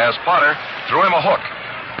as Potter threw him a hook.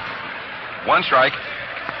 1 strike.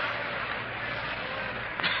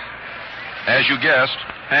 As you guessed,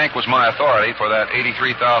 Hank was my authority for that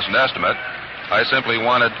 83,000 estimate. I simply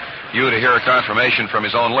wanted you to hear a confirmation from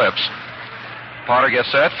his own lips. Potter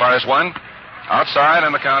gets set, fires 1, outside,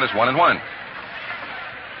 and the count is 1-1.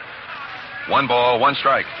 1 ball, 1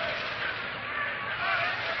 strike.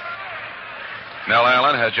 Mel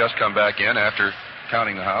Allen has just come back in after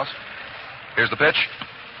counting the house. Here's the pitch.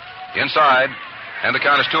 Inside, and the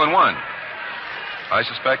count is 2-1. I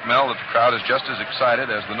suspect, Mel, that the crowd is just as excited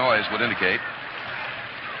as the noise would indicate.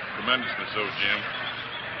 Tremendously so, Jim.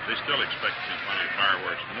 They still expect to see plenty of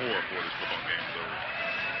fireworks more before this football game's over.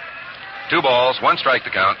 2 balls, 1 strike to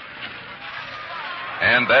count.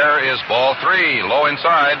 And there is ball 3, low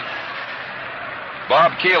inside.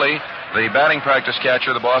 Bob Keeley, the batting practice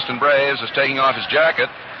catcher of the Boston Braves, is taking off his jacket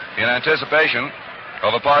in anticipation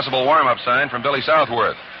of a possible warm-up sign from Billy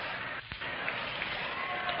Southworth.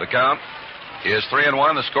 The count is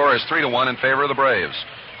 3-1. The score is 3-1 in favor of the Braves.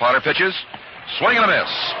 Potter pitches. Swing and a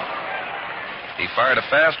miss. He fired a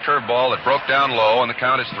fast curveball that broke down low, and the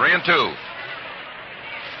count is 3-2.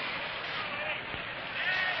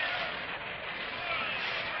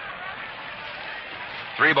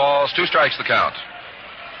 Three balls, 2 strikes the count.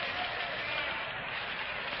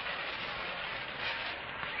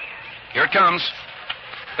 Here it comes.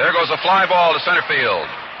 There goes a fly ball to center field.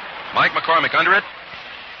 Mike McCormick under it.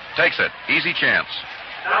 Takes it. Easy chance.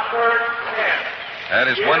 Number 10. That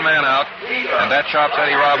is one man out, and that chops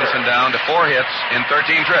Eddie Robinson down to 4 hits in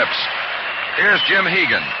 13 trips. Here's Jim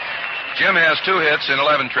Hegan. Jim has 2 hits in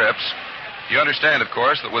 11 trips. You understand, of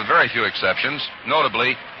course, that with very few exceptions,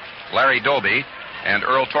 notably Larry Doby and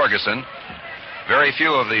Earl Torgeson, very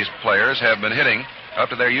few of these players have been hitting up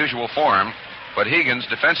to their usual form, but Hegan's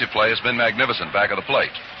defensive play has been magnificent back of the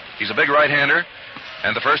plate. He's a big right-hander,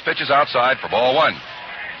 and the first pitch is outside for ball 1.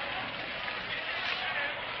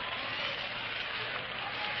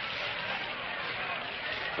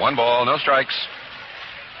 One ball, no strikes.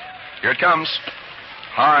 Here it comes.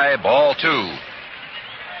 High, ball 2.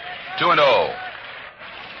 2-0.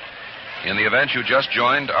 In the event you just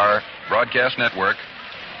joined our broadcast network,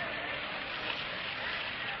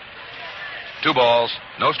 2 balls,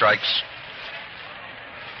 no strikes.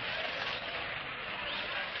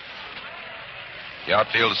 The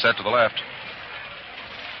outfield is set to the left.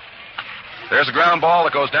 There's a ground ball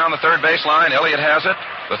that goes down the third baseline. Elliott has it.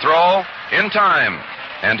 The throw in time.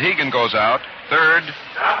 And Hegan goes out, third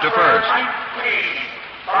to first. 19,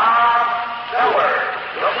 Bob Feller,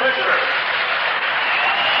 the pitcher.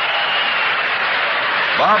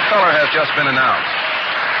 Bob Feller has just been announced.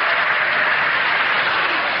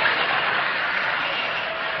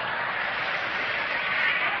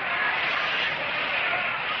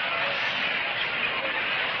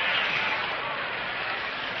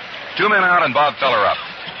 Two men out and Bob Feller up.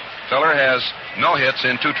 Feller has no hits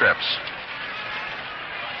in 2 trips.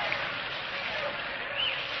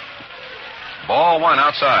 Ball 1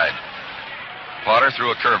 outside. Potter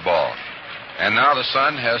threw a curveball. And now the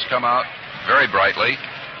sun has come out very brightly,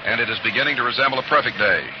 and it is beginning to resemble a perfect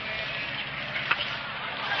day.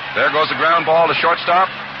 There goes a ground ball to shortstop.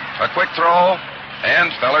 A quick throw,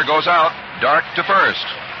 and Feller goes out, Dark to first.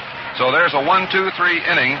 So there's a 1-2-3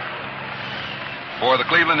 inning for the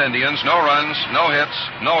Cleveland Indians. No runs, no hits,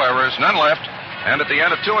 no errors, none left. And at the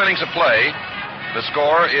end of 2 innings of play, the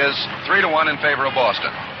score is 3-1 in favor of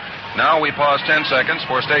Boston. Now we pause 10 seconds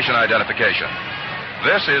for station identification.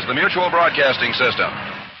 This is the Mutual Broadcasting System.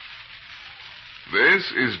 This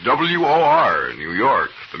is WOR, New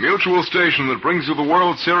York, the Mutual station that brings you the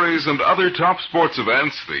World Series and other top sports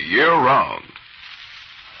events the year round.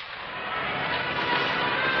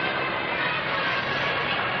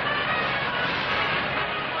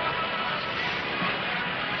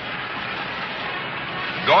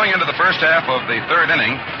 Going into the first half of the 3rd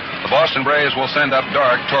inning, the Boston Braves will send up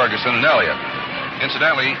Dark, Torgeson, and Elliott.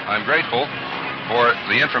 Incidentally, I'm grateful for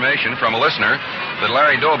the information from a listener that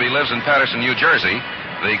Larry Doby lives in Paterson, New Jersey.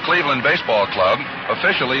 The Cleveland Baseball Club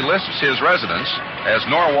officially lists his residence as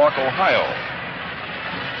Norwalk, Ohio.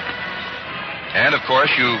 And, of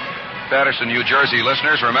course, you Paterson, New Jersey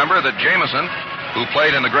listeners remember that Jameson, who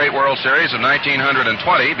played in the Great World Series of 1920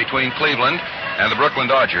 between Cleveland and the Brooklyn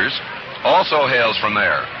Dodgers, also hails from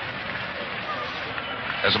there.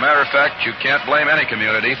 As a matter of fact, you can't blame any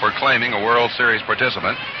community for claiming a World Series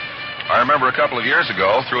participant. I remember a couple of years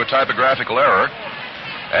ago, through a typographical error,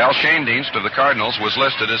 Al Schoendienst of the Cardinals was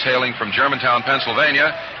listed as hailing from Germantown,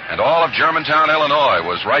 Pennsylvania, and all of Germantown, Illinois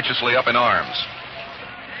was righteously up in arms.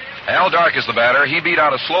 Al Dark is the batter. He beat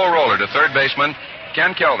out a slow roller to third baseman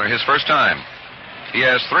Ken Keltner his first time. He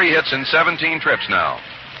has 3 hits in 17 trips now.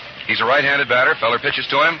 He's a right-handed batter. Feller pitches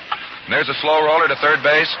to him. And there's a slow roller to third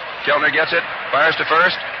base. Keltner gets it, fires to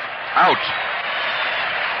first. Out.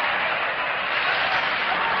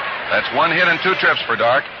 That's 1 hit and 2 trips for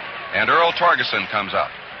Dark, and Earl Torgeson comes up.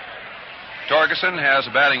 Torgeson has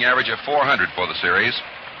a batting average of .400 for the series.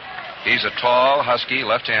 He's a tall, husky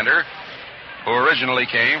left-hander who originally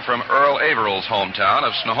came from Earl Averill's hometown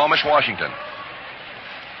of Snohomish, Washington.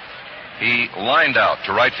 He lined out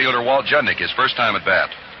to right fielder Walt Judnick his first time at bat.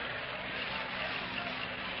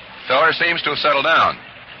 Feller seems to have settled down.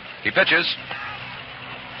 He pitches.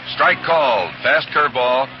 Strike called. Fast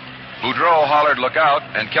curveball. Boudreau hollered, "Look out,"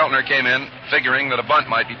 and Keltner came in, figuring that a bunt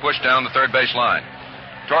might be pushed down the third base line.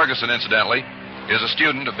 Torgeson, incidentally, is a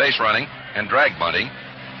student of base running and drag bunting.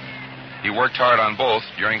 He worked hard on both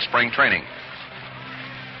during spring training.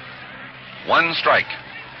 1 strike.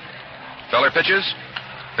 Feller pitches.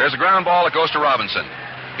 There's a ground ball that goes to Robinson.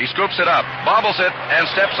 He scoops it up, bobbles it, and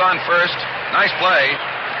steps on first. Nice play.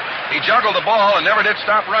 He juggled the ball and never did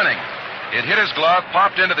stop running. It hit his glove,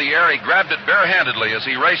 popped into the air. He grabbed it barehandedly as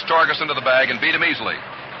he raced Torgerson to the bag and beat him easily.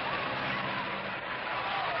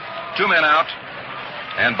 2 men out,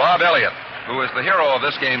 and Bob Elliott, who is the hero of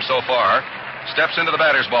this game so far, steps into the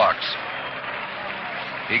batter's box.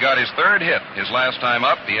 He got his third hit his last time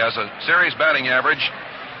up. He has a series batting average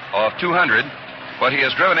of 200, but he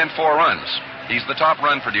has driven in 4 runs. He's the top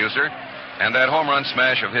run producer, and that home run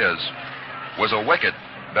smash of his was a wicket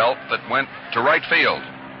belt that went to right field.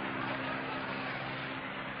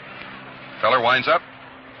 Feller winds up.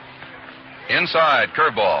 Inside,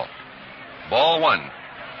 curveball. Ball 1.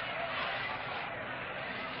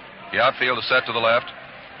 The outfield is set to the left.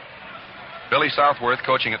 Billy Southworth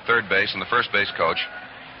coaching at third base, and the first base coach,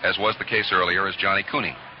 as was the case earlier, is Johnny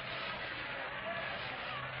Cooney.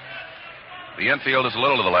 The infield is a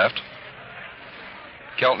little to the left.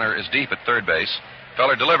 Keltner is deep at third base.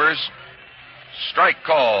 Feller delivers. Strike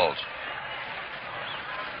called.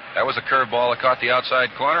 That was a curveball that caught the outside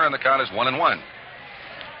corner, and the count is 1-1.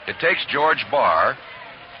 It takes George Barr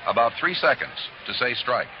about 3 seconds to say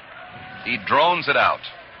strike. He drones it out,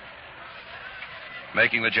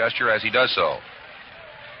 making the gesture as he does so.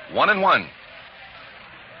 1-1.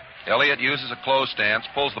 Elliott uses a closed stance,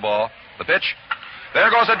 pulls the ball. The pitch.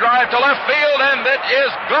 There goes a drive to left field, and it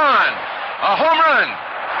is gone. A home run.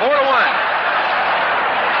 4-1.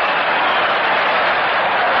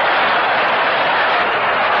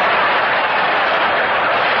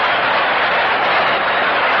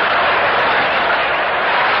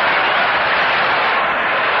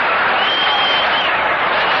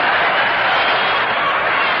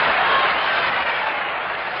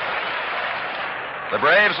 The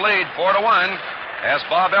Braves lead 4-1 as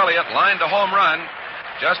Bob Elliott lined a home run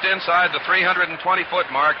just inside the 320-foot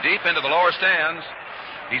mark, deep into the lower stands.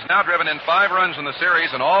 He's now driven in 5 runs in the series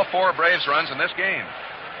and all 4 Braves runs in this game.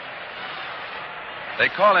 They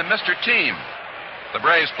call him Mr. Team, the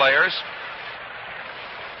Braves players.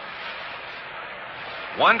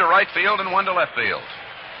 1 to right field and 1 to left field.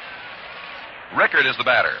 Rickard is the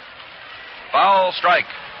batter. Foul, strike.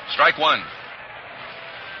 Strike 1.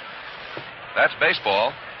 That's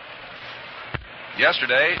baseball.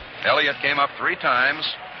 Yesterday, Elliott came up 3 times,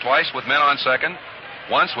 twice with men on second,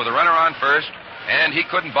 once with a runner on first, and he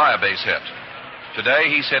couldn't buy a base hit.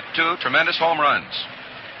 Today, he's hit 2 tremendous home runs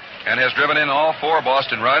and has driven in all 4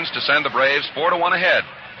 Boston runs to send the Braves 4-1 ahead.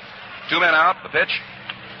 2 men out, the pitch.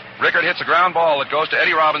 Rickard hits a ground ball that goes to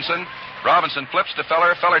Eddie Robinson. Robinson flips to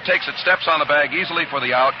Feller. Feller takes it, steps on the bag easily for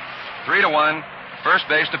the out. 3-1, first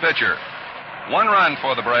base to pitcher. 1 run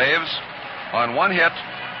for the Braves on 1 hit,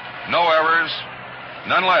 no errors,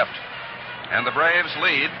 none left. And the Braves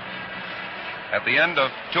lead at the end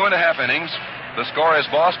of 2.5 innings. The score is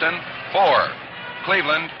Boston 4,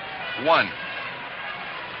 Cleveland 1.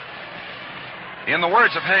 In the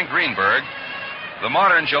words of Hank Greenberg, the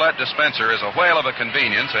modern Gillette dispenser is a whale of a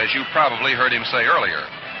convenience, as you probably heard him say earlier.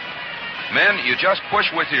 Men, you just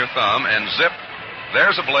push with your thumb and zip,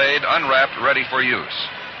 there's a blade unwrapped, ready for use.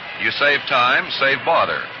 You save time, save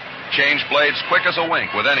bother. Change blades quick as a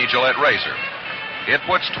wink with any Gillette razor. It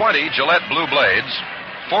puts 20 Gillette blue blades,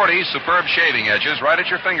 40 superb shaving edges right at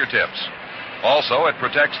your fingertips. Also, it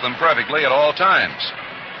protects them perfectly at all times.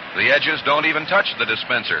 The edges don't even touch the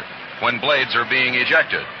dispenser when blades are being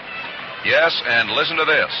ejected. Yes, and listen to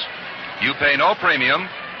this. You pay no premium,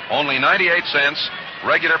 only 98 cents,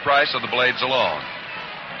 regular price of the blades alone.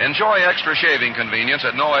 Enjoy extra shaving convenience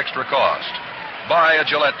at no extra cost. Buy a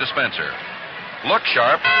Gillette dispenser. Look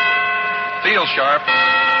sharp, feel sharp,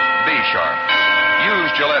 be sharp.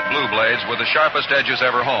 Use Gillette blue blades with the sharpest edges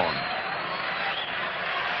ever honed.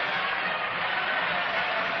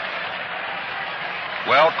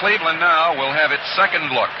 Well, Cleveland now will have its second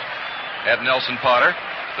look at Nelson Potter.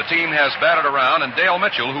 The team has batted around, and Dale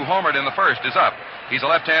Mitchell, who homered in the first, is up. He's a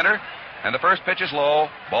left-hander, and the first pitch is low,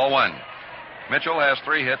 ball 1. Mitchell has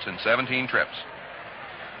 3 hits and 17 trips.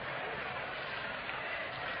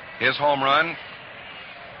 His home run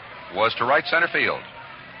was to right center field.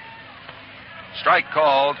 Strike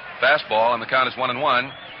called, fastball, and the count is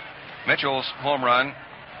 1-1. Mitchell's home run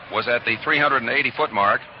was at the 380-foot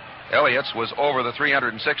mark. Elliott's was over the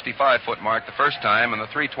 365-foot mark the first time, and the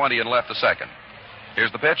 320 and left the second.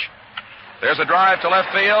 Here's the pitch. There's a drive to left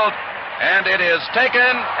field, and it is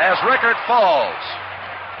taken as Rickard falls.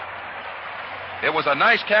 It was a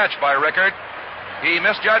nice catch by Rickard. He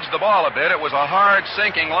misjudged the ball a bit. It was a hard,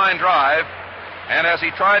 sinking line drive. And as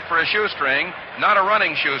he tried for a shoestring, not a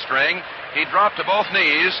running shoestring, he dropped to both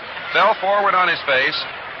knees, fell forward on his face,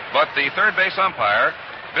 but the third base umpire,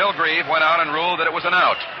 Bill Grieve, went out and ruled that it was an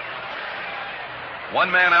out.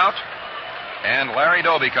 1 man out, and Larry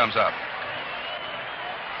Doby comes up.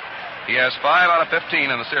 He has 5 out of 15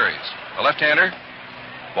 in the series. The left-hander,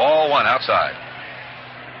 ball 1 outside.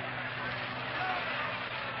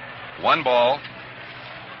 1 ball.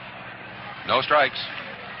 No strikes.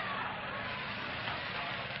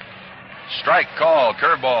 Strike called.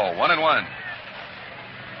 Curveball. 1-1.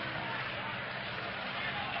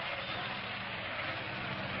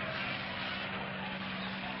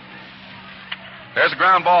 There's a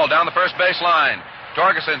ground ball down the first base line.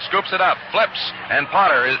 Torgeson scoops it up, flips, and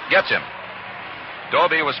Potter gets him.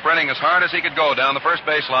 Doby was sprinting as hard as he could go down the first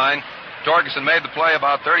base line. Torgeson made the play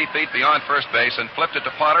about 30 feet beyond first base and flipped it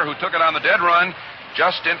to Potter, who took it on the dead run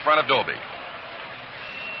just in front of Doby.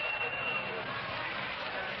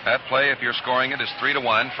 That play, if you're scoring it, is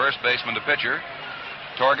 3-1. First baseman to pitcher.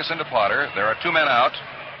 Torgeson to Potter. There are 2 men out.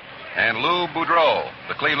 And Lou Boudreau,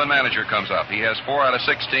 the Cleveland manager, comes up. He has 4 out of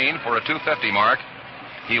 16 for a .250 mark.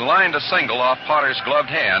 He lined a single off Potter's gloved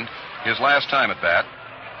hand his last time at bat.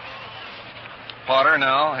 Potter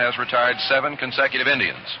now has retired 7 consecutive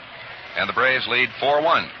Indians, and the Braves lead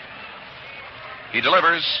 4-1. He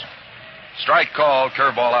delivers. Strike called.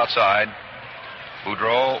 Curveball outside.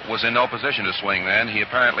 Boudreau was in no position to swing then. He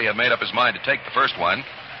apparently had made up his mind to take the first one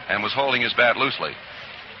and was holding his bat loosely.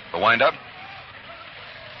 The windup.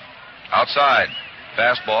 Outside.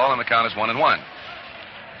 Fastball, and the count is 1-1.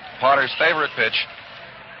 Potter's favorite pitch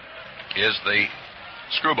is the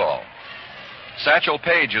screwball. Satchel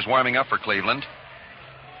Paige is warming up for Cleveland.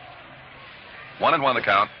 1-1 the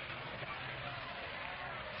count.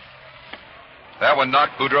 That one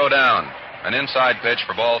knocked Boudreau down. An inside pitch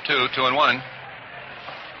for ball 2, 2-1.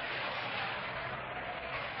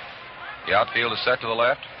 The outfield is set to the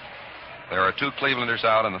left. There are 2 Clevelanders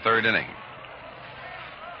out in the 3rd inning.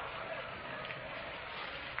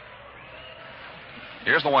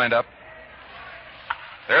 Here's the windup.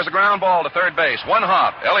 There's a ground ball to third base. 1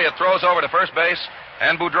 hop. Elliott throws over to first base,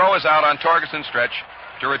 and Boudreau is out on Torgeson's stretch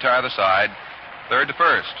to retire the side. 3rd to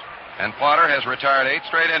 1st. And Potter has retired 8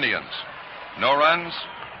 straight Indians. No runs,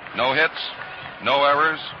 no hits, no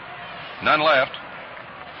errors, none left.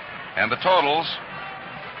 And the totals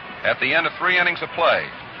at the end of 3 innings of play.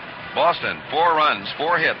 Boston, 4 runs,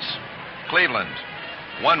 4 hits. Cleveland,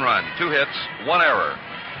 1 run, 2 hits, 1 error.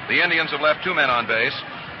 The Indians have left 2 men on base,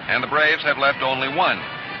 and the Braves have left only 1.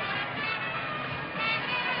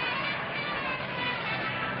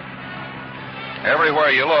 Everywhere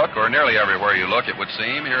you look, or nearly everywhere you look, it would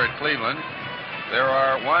seem, here at Cleveland, there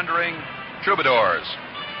are wandering troubadours,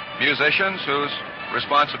 musicians whose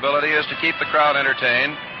responsibility is to keep the crowd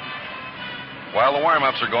entertained while the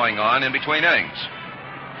warm-ups are going on in between innings.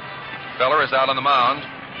 Feller is out on the mound,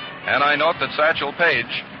 and I note that Satchel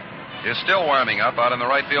Paige is still warming up out in the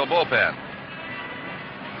right field bullpen.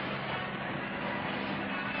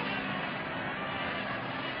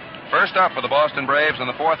 First up for the Boston Braves in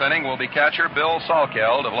the 4th inning will be catcher Bill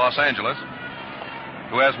Salkeld of Los Angeles,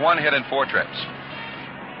 who has 1 hit in 4 trips.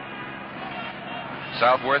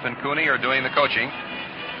 Southworth and Cooney are doing the coaching.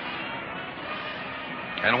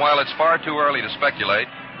 And while it's far too early to speculate,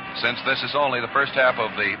 since this is only the first half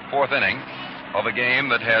of the 4th inning of a game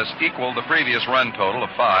that has equaled the previous run total of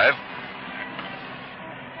 5,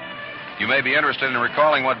 you may be interested in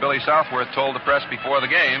recalling what Billy Southworth told the press before the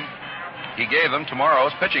game. He gave them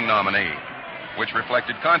tomorrow's pitching nominee, which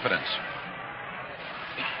reflected confidence.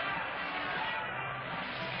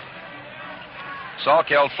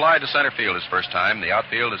 Salkeld fly to center field his first time. The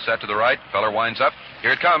outfield is set to the right. Feller winds up.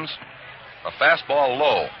 Here it comes. A fastball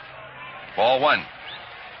low. Ball 1.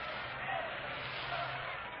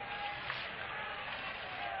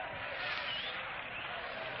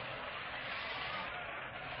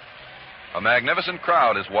 A magnificent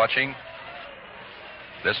crowd is watching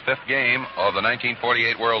this 5th game of the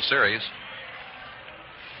 1948 World Series.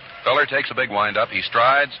 Feller takes a big windup. He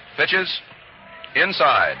strides, pitches,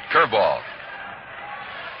 inside, curveball.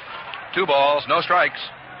 2 balls, no strikes.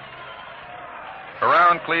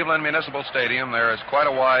 Around Cleveland Municipal Stadium, there is quite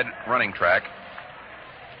a wide running track.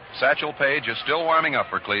 Satchel Paige is still warming up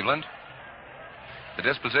for Cleveland. The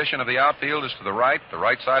disposition of the outfield is to the right. The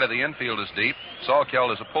right side of the infield is deep.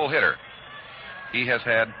 Salkeld is a pull hitter. He has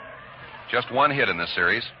had just 1 hit in this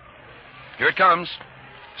series. Here it comes.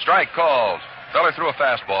 Strike called. Feller threw a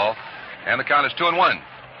fastball, and the count is 2-1.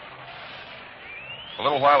 A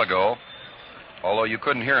little while ago, although you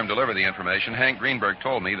couldn't hear him deliver the information, Hank Greenberg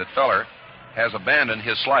told me that Feller has abandoned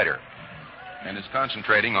his slider and is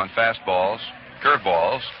concentrating on fastballs,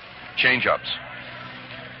 curveballs, changeups.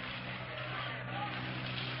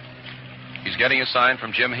 He's getting a sign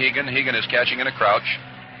from Jim Hegan. Hegan is catching in a crouch.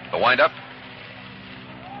 The windup.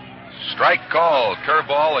 Strike called.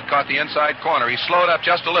 Curveball that caught the inside corner. He slowed up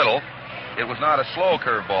just a little. It was not a slow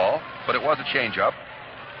curveball. but it was a changeup,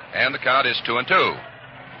 and the count is 2-2.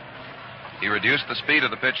 He reduced the speed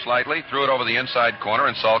of the pitch slightly, threw it over the inside corner,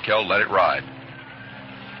 and Salkeld let it ride.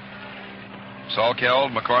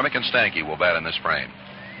 Salkeld, McCormick, and Stanky will bat in this frame.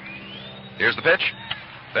 Here's the pitch.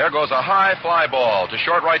 There goes a high fly ball to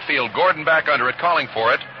short right field. Gordon back under it, calling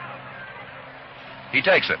for it. He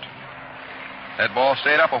takes it. That ball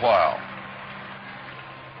stayed up a while.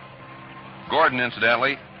 Gordon,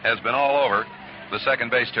 incidentally, has been all over the second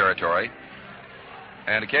base territory.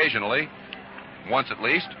 And occasionally, once at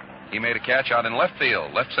least, he made a catch out in left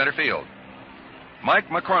field, left center field. Mike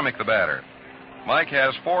McCormick, the batter. Mike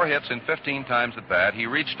has 4 hits in 15 times at bat. He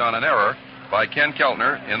reached on an error by Ken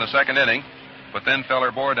Keltner in the second inning, but then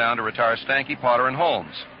Feller bore down to retire Stanky, Potter, and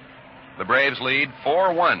Holmes. The Braves lead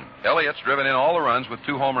 4-1. Elliott's driven in all the runs with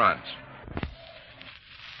 2 home runs.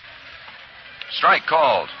 Strike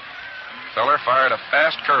called. Feller fired a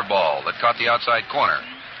fast curveball that caught the outside corner.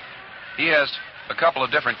 He has a couple of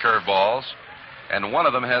different curveballs, and one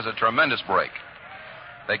of them has a tremendous break.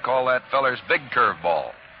 They call that Feller's big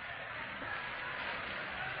curveball.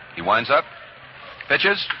 He winds up,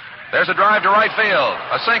 pitches. There's a drive to right field.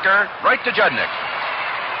 A sinker right to Judnick.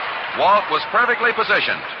 Walt was perfectly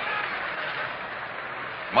positioned.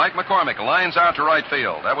 Mike McCormick lines out to right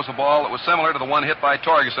field. That was a ball that was similar to the one hit by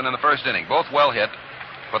Torgeson in the first inning. Both well hit,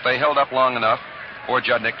 but they held up long enough for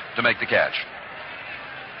Judnick to make the catch.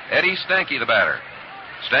 Eddie Stanky, the batter.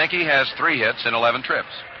 Stanky has 3 hits in 11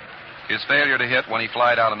 trips. His failure to hit when he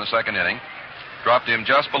flied out in the second inning dropped him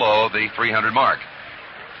just below the 300 mark.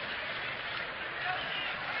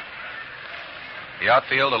 The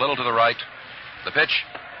outfield a little to the right. The pitch.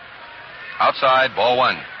 Outside, ball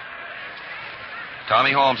 1.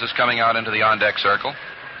 Tommy Holmes is coming out into the on-deck circle.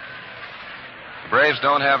 The Braves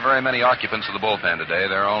don't have very many occupants of the bullpen today.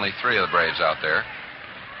 There are only 3 of the Braves out there.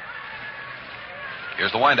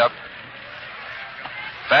 Here's the windup.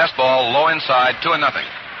 Fastball low inside, 2-0.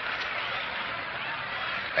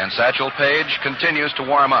 And Satchel Paige continues to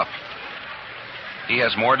warm up. He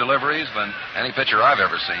has more deliveries than any pitcher I've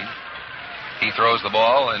ever seen. He throws the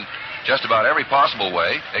ball in just about every possible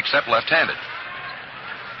way except left-handed.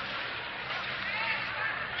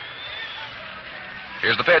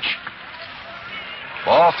 Here's the pitch.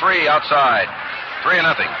 Ball 3 outside. 3-0.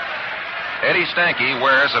 Eddie Stanky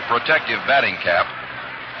wears a protective batting cap,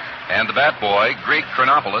 and the bat boy, Greek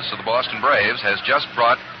Chronopoulos of the Boston Braves, has just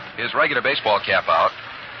brought his regular baseball cap out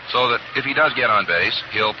so that if he does get on base,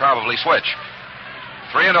 he'll probably switch.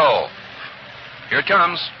 3-0. Here it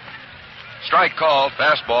comes. Strike called,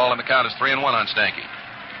 fastball, and the count is 3-1 on Stanky.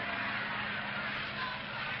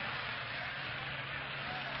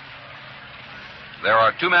 There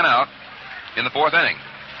are 2 men out in the 4th inning.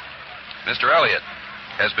 Mr. Elliott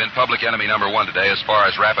has been public enemy number 1 today as far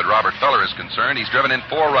as Rapid Robert Feller is concerned. He's driven in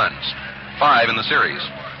 4 runs, 5 in the series.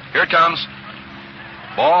 Here it comes.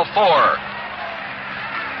 Ball 4.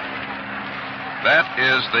 That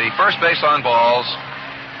is the first base on balls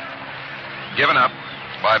given up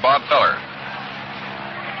by Bob Feller.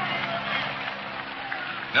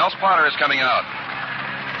 Nels Potter is coming out.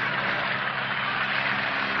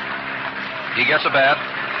 He gets a bat.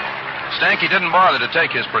 Stanky didn't bother to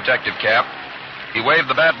take his protective cap. He waved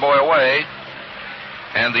the bat boy away,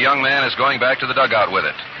 and the young man is going back to the dugout with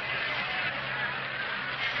it.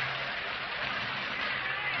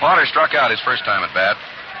 Potter struck out his first time at bat.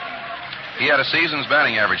 He had a season's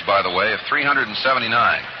batting average, by the way, of 379.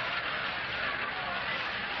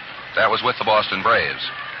 That was with the Boston Braves,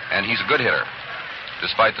 and he's a good hitter,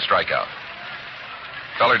 despite the strikeout.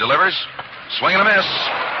 Feller delivers. Swing and a miss.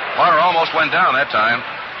 Potter almost went down that time.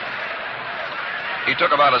 He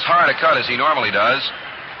took about as hard a cut as he normally does.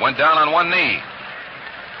 Went down on one knee.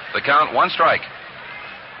 The count, 1 strike.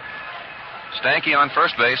 Stanky on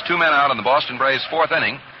first base, 2 men out in the Boston Braves' 4th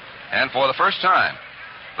inning. And for the first time,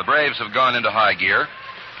 the Braves have gone into high gear,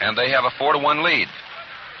 and they have a 4-1 lead.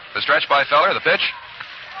 The stretch by Feller, the pitch.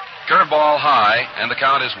 Curveball high, and the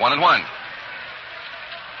count is 1-1.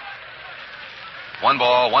 1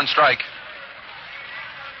 ball, 1 strike.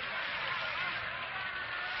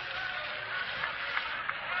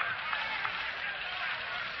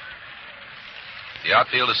 The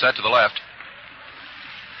outfield is set to the left.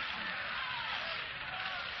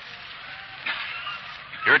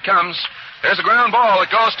 Here it comes. There's a ground ball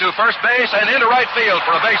that goes to first base and into right field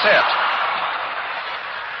for a base hit.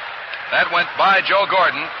 That went by Joe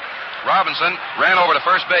Gordon. Robinson ran over to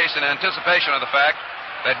first base in anticipation of the fact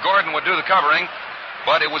that Gordon would do the covering,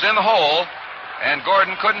 but it was in the hole, and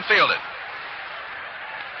Gordon couldn't field it.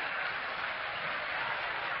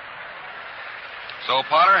 So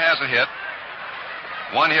Potter has a hit.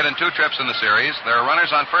 1 hit and 2 trips in the series. There are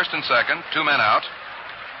runners on first and second, 2 men out.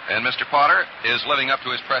 And Mr. Potter is living up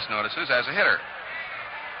to his press notices as a hitter.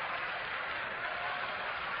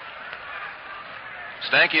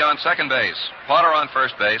 Stanky on second base, Potter on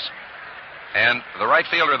first base, and the right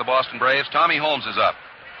fielder of the Boston Braves, Tommy Holmes, is up.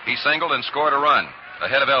 He singled and scored a run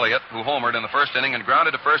ahead of Elliott, who homered in the first inning and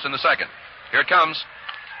grounded to first in the second. Here it comes.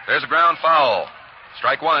 There's a ground foul.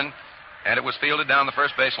 Strike one, and it was fielded down the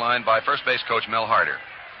first base line by first base coach Mel Harder,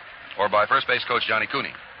 or by first base coach Johnny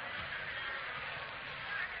Cooney.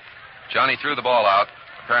 Johnny threw the ball out.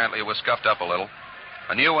 Apparently it was scuffed up a little.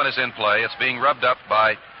 A new one is in play. It's being rubbed up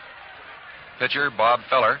by pitcher Bob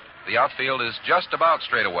Feller. The outfield is just about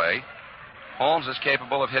straight away. Holmes is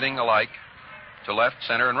capable of hitting alike to left,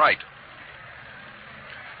 center, and right.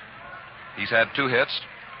 He's had 2 hits.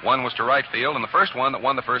 One was to right field, and the first one that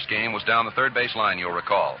won the first game was down the third base line, you'll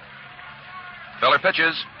recall. Feller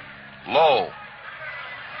pitches low.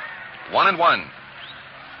 1-1.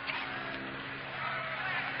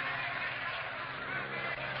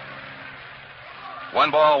 One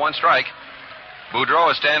ball, 1 strike. Boudreau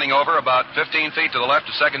is standing over about 15 feet to the left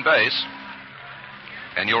of second base.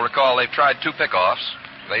 And you'll recall they've tried 2 pickoffs.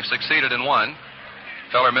 They've succeeded in 1.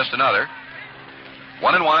 Feller missed another.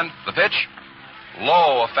 1-1. The pitch,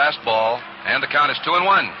 low, a fastball, and the count is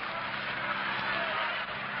 2-1.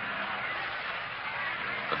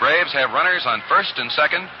 The Braves have runners on first and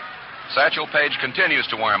second. Satchel Paige continues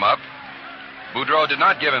to warm up. Boudreau did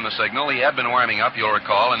not give him the signal. He had been warming up, you'll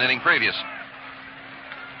recall, an inning previous.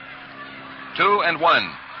 2-1.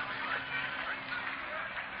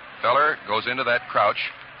 Feller goes into that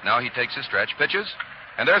crouch. Now he takes his stretch, pitches,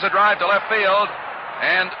 and there's a drive to left field,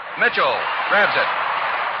 and Mitchell grabs it.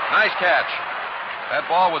 Nice catch.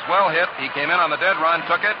 That ball was well hit. He came in on the dead run,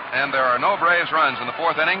 took it, and there are no Braves runs in the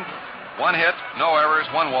 4th inning. 1 hit, no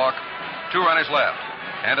errors, 1 walk, 2 runners left.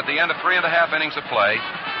 And at the end of 3.5 innings of play,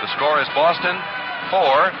 the score is Boston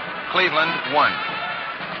 4, Cleveland 1.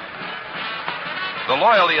 The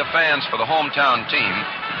loyalty of fans for the hometown team,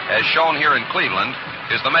 as shown here in Cleveland,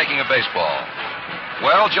 is the making of baseball.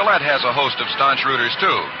 Well, Gillette has a host of staunch rooters,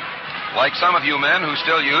 too. Like some of you men who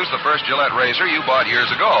still use the first Gillette razor you bought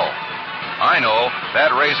years ago. I know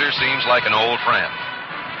that razor seems like an old friend.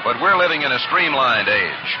 But we're living in a streamlined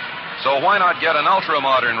age. So why not get an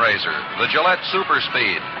ultra-modern razor, the Gillette Super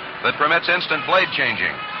Speed, that permits instant blade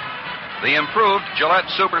changing? The improved Gillette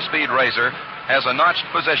Super Speed razor has a notched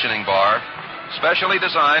positioning bar, specially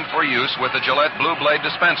designed for use with the Gillette Blue Blade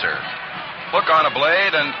dispenser. Hook on a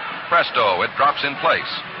blade and presto, it drops in place.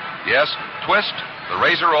 Yes, twist, the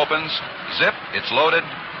razor opens, zip, it's loaded,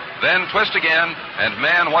 then twist again, and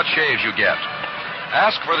man, what shaves you get.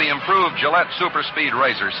 Ask for the improved Gillette Super Speed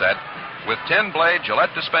razor set with 10-blade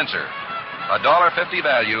Gillette dispenser. $1.50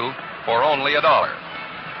 value for only $1.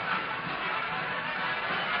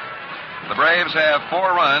 The Braves have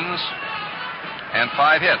 4 runs and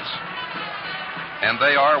 5 hits. And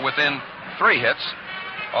they are within 3 hits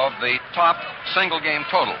of the top single-game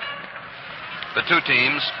total. The 2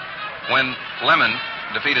 teams, when Lemon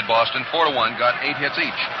defeated Boston 4-1, got 8 hits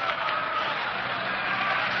each.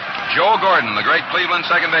 Joe Gordon, the great Cleveland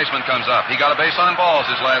second baseman, comes up. He got a base on balls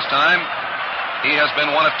his last time. He has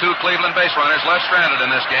been one of 2 Cleveland base runners left stranded in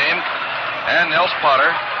this game. And Nels Potter,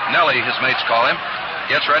 Nellie, his mates call him,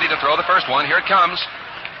 gets ready to throw the first one. Here it comes.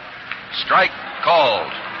 Strike called.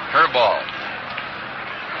 Curveball.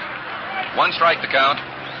 1 strike to count.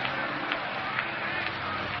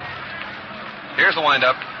 Here's the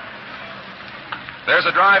windup. There's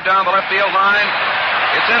a drive down the left field line.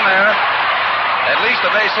 It's in there. At least a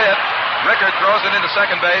base hit. Rickard throws it into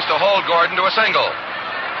second base to hold Gordon to a single.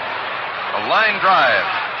 A line drive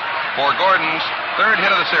for Gordon's 3rd hit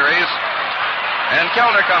of the series. And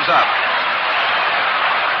Kellner comes up.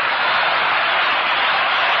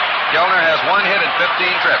 Kellner has 1 hit and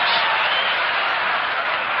 15 trips.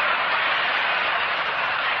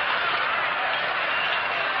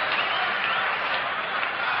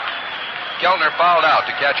 Keltner fouled out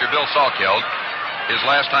to catcher Bill Salkeld his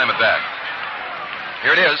last time at bat.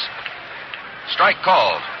 Here it is. Strike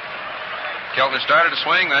called. Keltner started to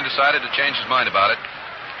swing, then decided to change his mind about it.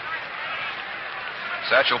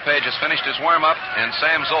 Satchel Paige has finished his warm-up, and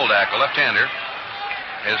Sam Zoldak, a left-hander,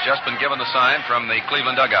 has just been given the sign from the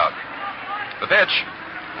Cleveland dugout. The pitch,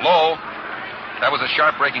 low. That was a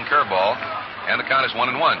sharp breaking curveball, and the count is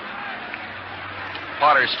 1-1.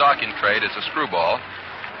 Potter's stalking trade is a screwball,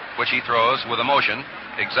 which he throws with a motion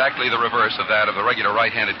exactly the reverse of that of the regular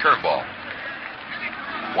right-handed curveball.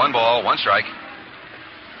 1 ball, 1 strike.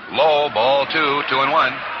 Low, ball 2,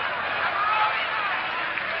 2-1.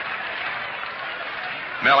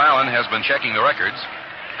 Mel Allen has been checking the records.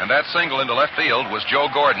 And that single into left field was Joe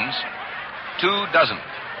Gordon's 2,000th,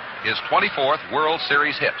 his 24th World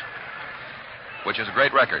Series hit, which is a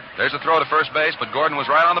great record. There's a throw to first base, but Gordon was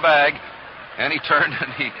right on the bag, and he turned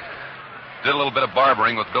and he did a little bit of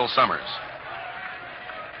barbering with Bill Summers.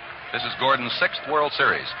 This is Gordon's 6th World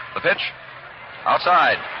Series. The pitch,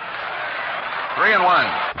 outside. 3-1.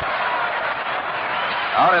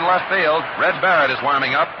 Out in left field, Red Barrett is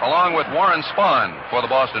warming up, along with Warren Spahn for the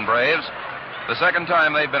Boston Braves, the second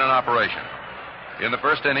time they've been in operation. In the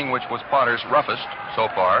first inning, which was Potter's roughest so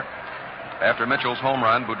far, after Mitchell's home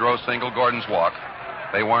run, Boudreau's single, Gordon's walk,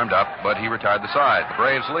 they warmed up, but he retired the side. The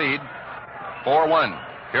Braves lead 4-1.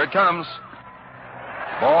 Here it comes.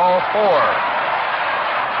 Ball 4.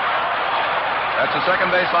 That's the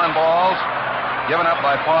second base on balls, given up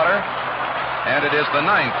by Potter, and it is the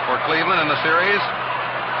 9th for Cleveland in the series.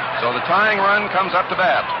 So the tying run comes up to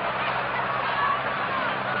bat.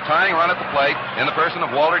 The tying run at the plate in the person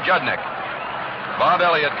of Walter Judnick. Bob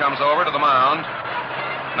Elliott comes over to the mound.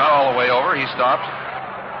 Not all the way over. He stopped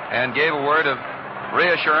and gave a word of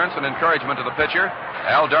reassurance and encouragement to the pitcher.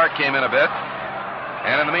 Al Dark came in a bit.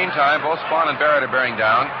 And in the meantime, both Spahn and Barrett are bearing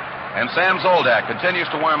down. And Sam Zoldak continues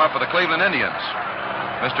to warm up for the Cleveland Indians.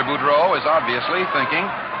 Mr. Boudreau is obviously thinking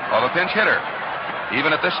of a pinch hitter,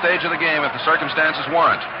 even at this stage of the game if the circumstances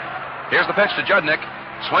warrant. Here's the pitch to Judnick.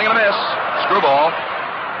 Swing and a miss. Screwball.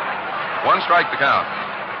 1 strike to count.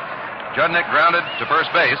 Judnick grounded to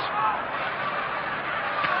first base.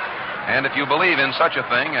 And if you believe in such a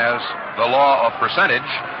thing as the law of percentage,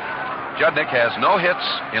 Judnick has no hits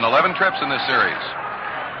in 11 trips in this series.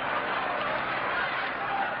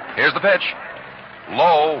 Here's the pitch.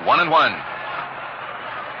 Low, 1-1.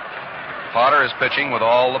 Potter is pitching with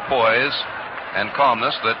all the poise and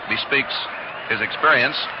calmness that bespeaks his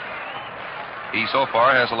experience. He so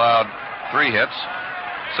far has allowed 3 hits,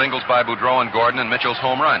 singles by Boudreau and Gordon, and Mitchell's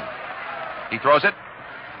home run. He throws it,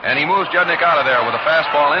 and he moves Judnick out of there with a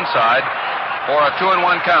fastball inside for a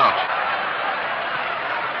 2-1 count.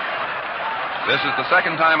 This is the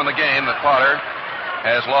second time in the game that Potter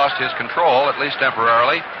has lost his control, at least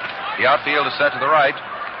temporarily. The outfield is set to the right,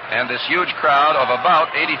 and this huge crowd of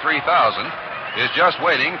about 83,000 is just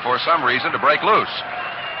waiting for some reason to break loose.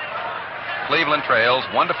 Cleveland trails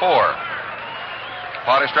 1-4.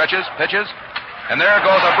 Potter stretches, pitches, and there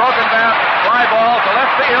goes a broken bat, fly ball to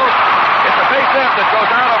left field. It's a base hit that goes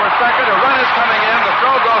out over second. A run is coming in. The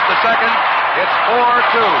throw goes to second. It's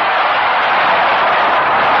 4-2.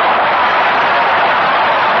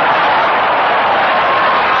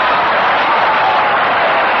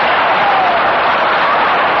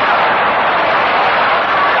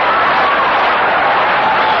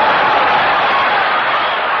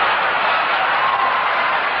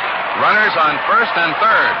 Runners on first and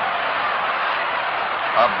third.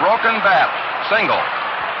 A broken bat, single,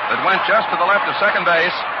 that went just to the left of second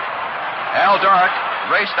base. Al Dark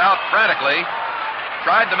raced out frantically,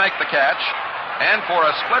 tried to make the catch, and for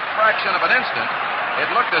a split fraction of an instant,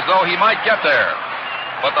 it looked as though he might get there.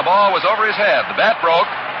 But the ball was over his head. The bat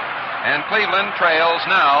broke, and Cleveland trails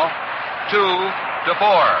now 2-4.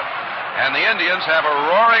 And the Indians have a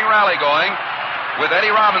roaring rally going with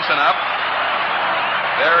Eddie Robinson up.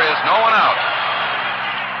 There is no one out.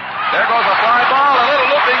 There goes a fly ball, a little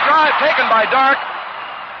looping drive taken by Dark.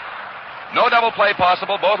 No double play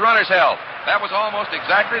possible. Both runners held. That was almost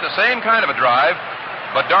exactly the same kind of a drive,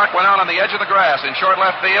 but Dark went out on the edge of the grass in short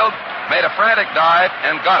left field, made a frantic dive,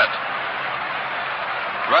 and got it.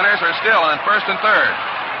 Runners are still on first and third.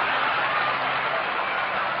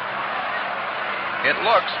 It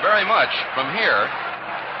looks very much from here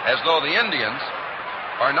as though the Indians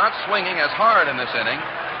are not swinging as hard in this inning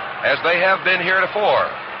as they have been heretofore.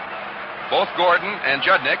 Both Gordon and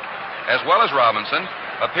Judnick, as well as Robinson,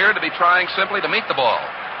 appear to be trying simply to meet the ball.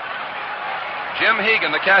 Jim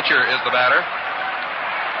Hegan, the catcher, is the batter.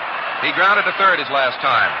 He grounded to third his last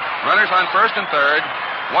time. Runners on first and third.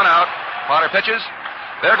 1 out. Potter pitches.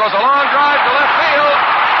 There goes a long drive to left field.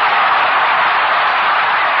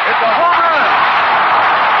 It's a home run.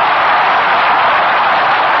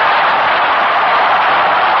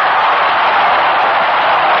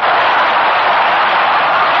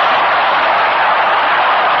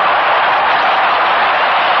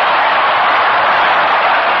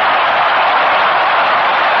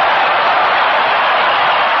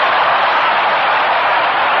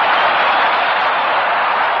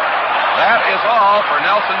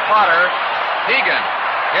 Potter. Hegan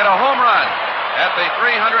hit a home run at the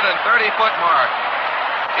 330-foot mark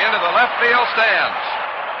into the left field stands.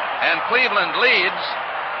 And Cleveland leads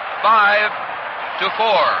 5-4.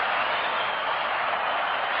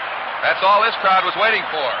 That's all this crowd was waiting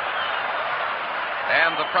for.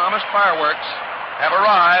 And the promised fireworks have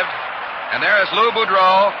arrived. And there is Lou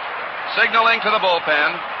Boudreau signaling to the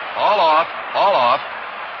bullpen. All off, all off.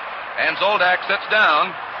 And Zoldak sits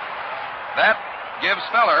down. That gives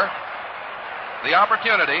Feller the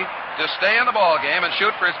opportunity to stay in the ball game and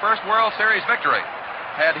shoot for his first World Series victory.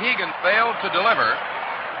 Had Hegan failed to deliver,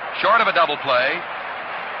 short of a double play,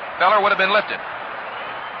 Feller would have been lifted.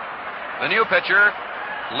 The new pitcher,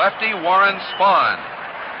 lefty Warren Spahn.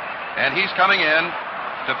 And he's coming in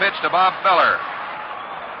to pitch to Bob Feller.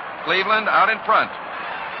 Cleveland out in front.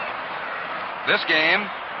 This game,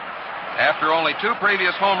 after only 2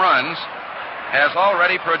 previous home runs, has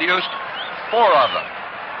already produced 4 of them.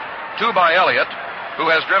 2 by Elliott, who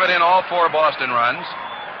has driven in all 4 Boston runs.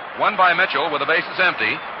 1 by Mitchell with the bases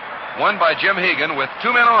empty. 1 by Jim Hegan with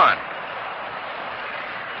 2 men on.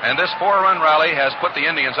 And this 4-run rally has put the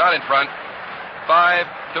Indians out in front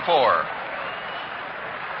 5-4.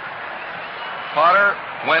 Potter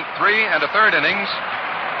went 3 1/3 innings,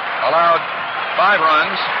 allowed 5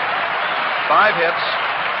 runs, 5 hits,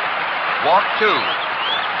 walked 2,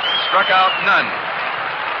 struck out none.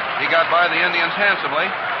 He got by the Indians handsomely.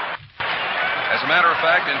 As a matter of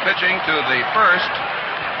fact, in pitching to the first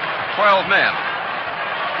 12 men,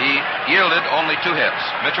 he yielded only 2 hits,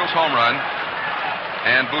 Mitchell's home run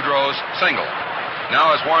and Boudreau's single.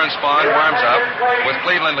 Now as Warren Spahn warms up with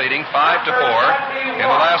Cleveland leading 5-4 in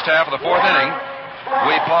the last half of the 4th inning,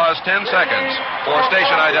 we pause 10 seconds for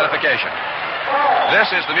station identification. This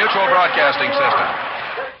is the Mutual Broadcasting System.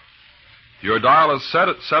 Your dial is set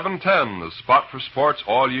at 710, the spot for sports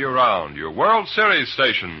all year round. Your World Series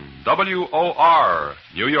station, WOR,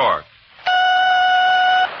 New York.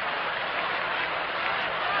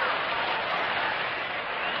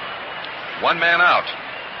 One man out.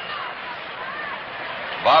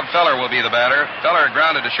 Bob Feller will be the batter. Feller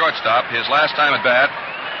grounded to shortstop his last time at bat.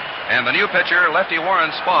 And the new pitcher, lefty Warren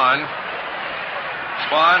Spahn.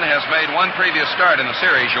 Spahn has made 1 previous start in the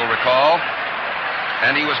series, you'll recall.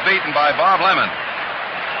 And he was beaten by Bob Lemon.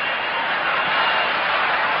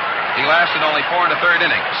 He lasted only 4 1/3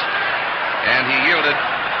 innings. And he yielded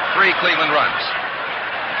 3 Cleveland runs.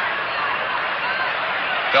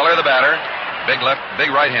 Feller the batter. Big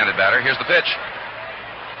right-handed batter. Here's the pitch.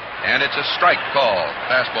 And it's a strike call.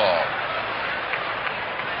 Fastball.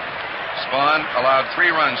 Spahn allowed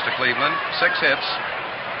 3 runs to Cleveland, 6 hits.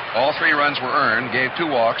 All 3 runs were earned, gave 2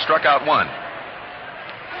 walks, struck out 1.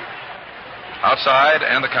 Outside,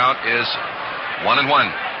 and the count is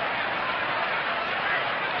 1-1.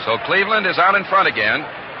 So Cleveland is out in front again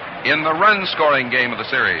in the run-scoring game of the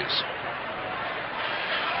series.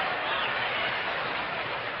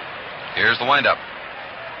 Here's the windup.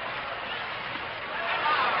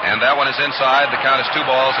 And that one is inside. The count is 2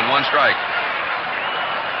 balls and 1 strike.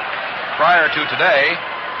 Prior to today,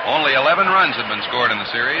 only 11 runs had been scored in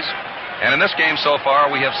the series. And in this game so far,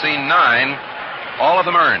 we have seen 9, all of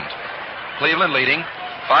them earned. Cleveland leading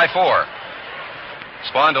 5-4.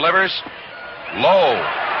 Spahn delivers. Low.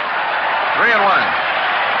 3-1.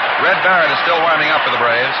 Red Barrett is still warming up for the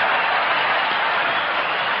Braves.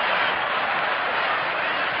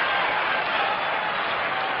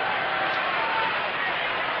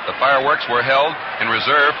 The fireworks were held in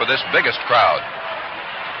reserve for this biggest crowd.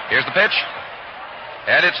 Here's the pitch.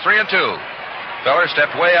 And it's 3-2. Feller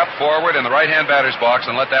stepped way up forward in the right-hand batter's box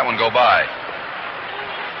and let that one go by.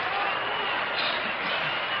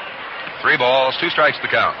 3 balls, 2 strikes to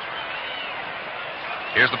count.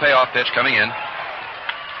 Here's the payoff pitch coming in.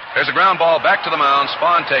 There's a ground ball back to the mound.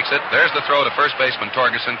 Spahn takes it. There's the throw to first baseman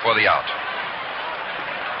Torgerson for the out.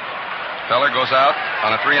 Feller goes out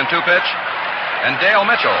on a 3-2 pitch. And Dale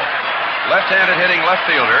Mitchell, left-handed hitting left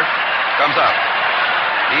fielder, comes up.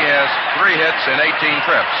 He has 3 hits in 18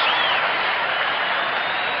 trips.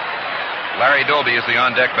 Larry Doby is the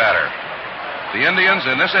on-deck batter. The Indians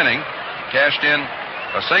in this inning cashed in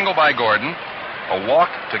a single by Gordon, a walk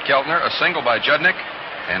to Keltner, a single by Judnick,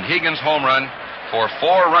 and Hegan's home run for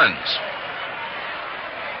 4 runs.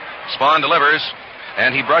 Spahn delivers,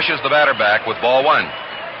 and he brushes the batter back with ball 1.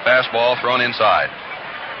 Fastball thrown inside.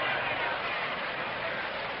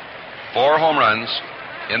 4 home runs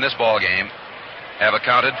in this ball game have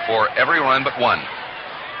accounted for every run but 1.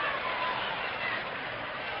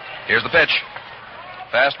 Here's the pitch.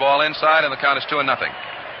 Fastball inside, and the count is 2-0.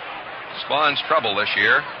 Spahn's trouble this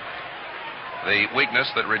year, the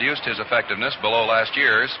weakness that reduced his effectiveness below last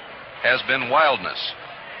year's, has been wildness.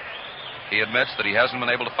 He admits that he hasn't been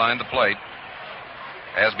able to find the plate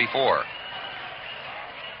as before.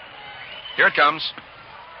 Here it comes.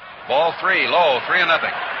 Ball 3, low,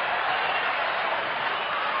 3-0.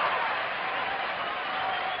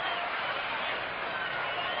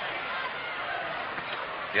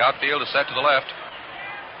 The outfield is set to the left,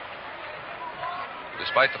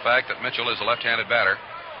 despite the fact that Mitchell is a left-handed batter.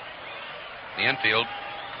 The infield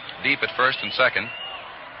deep at first and second.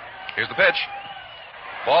 Here's the pitch.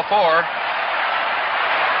 Ball 4.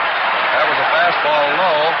 That was a fastball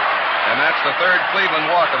low, and that's the 3rd Cleveland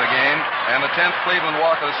walk of the game and the 10th Cleveland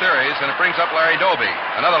walk of the series, and it brings up Larry Doby,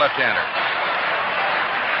 another left-hander.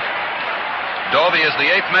 Doby is the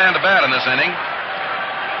 8th man to bat in this inning.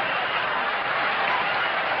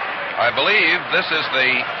 I believe this is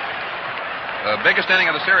the biggest inning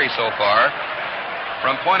of the series so far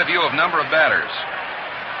from point of view of number of batters.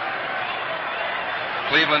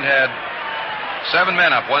 Cleveland had 7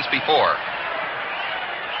 men up once before.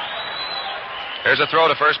 There's a throw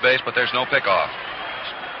to first base, but there's no pickoff.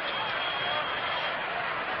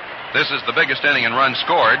 This is the biggest inning in runs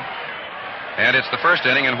scored, and it's the first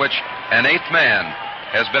inning in which an 8th man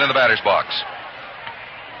has been in the batter's box.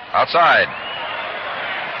 Outside.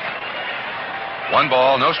 1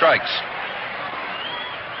 ball, no strikes.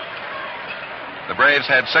 The Braves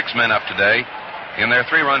had 6 men up today in their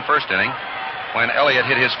 3-run first inning when Elliott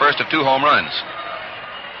hit his first of 2 home runs.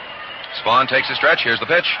 Spahn takes a stretch. Here's the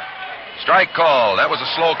pitch. Strike call. That was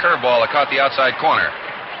a slow curveball that caught the outside corner.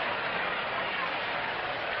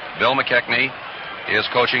 Bill McKechnie is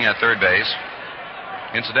coaching at third base.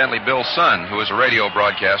 Incidentally, Bill's son, who is a radio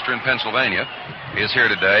broadcaster in Pennsylvania, is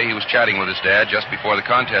here today. He was chatting with his dad just before the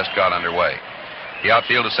contest got underway. The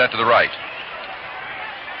outfield is set to the right.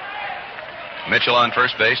 Mitchell on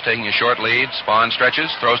first base, taking a short lead. Spahn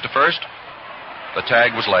stretches, throws to first. The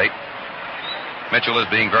tag was late. Mitchell is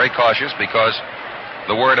being very cautious because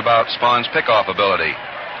the word about Spahn's pickoff ability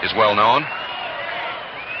is well known.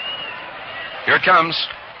 Here it comes.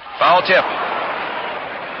 Foul tip.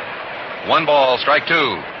 1 ball, strike 2.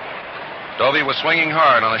 Doby was swinging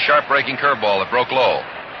hard on a sharp breaking curveball that broke low.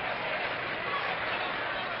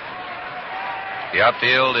 The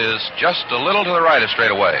outfield is just a little to the right of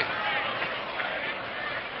straightaway.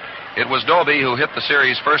 It was Doby who hit the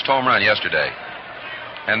series' first home run yesterday.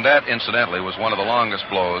 And that, incidentally, was one of the longest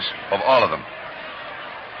blows of all of them.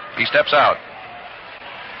 He steps out,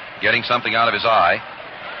 getting something out of his eye.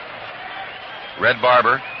 Red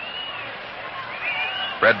Barrett,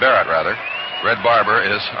 rather. Red Barber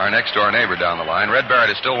is our next-door neighbor down the line. Red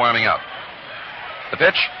Barrett is still warming up. The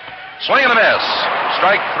pitch, swing and a miss.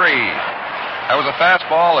 Strike 3. That was a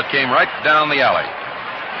fastball that came right down the alley.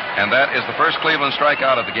 And that is the first Cleveland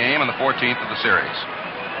strikeout of the game and the 14th of the series.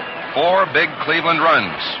 4 big Cleveland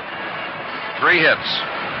runs. 3 hits.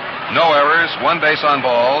 No errors. 1 base on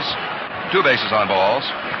balls. 2 bases on balls.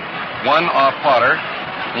 1 off Potter.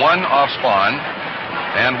 1 off Spahn.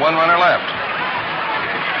 And 1 runner left.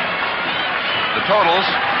 The totals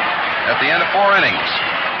at the end of 4 innings.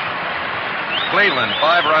 Cleveland,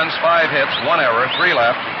 5 runs, 5 hits, 1 error, 3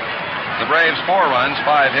 left. The Braves, 4 runs,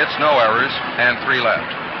 5 hits, no errors, and 3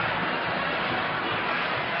 left.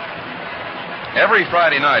 Every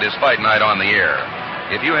Friday night is fight night on the air.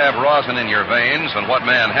 If you have rosin in your veins, and what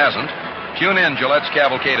man hasn't, tune in Gillette's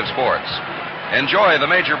Cavalcade of Sports. Enjoy the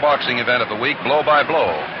major boxing event of the week, blow by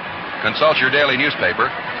blow. Consult your daily newspaper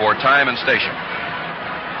for time and station.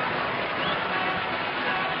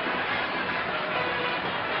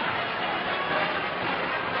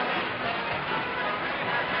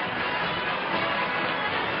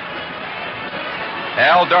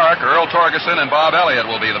 Al Dark, Earl Torgeson, and Bob Elliott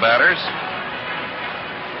will be the batters.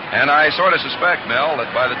 And I sort of suspect, Mel,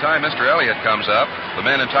 that by the time Mr. Elliott comes up, the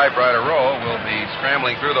men in typewriter row will be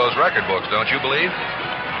scrambling through those record books, don't you believe?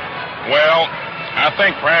 Well, I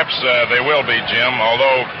think perhaps they will be, Jim,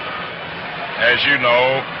 although, as you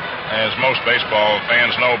know, as most baseball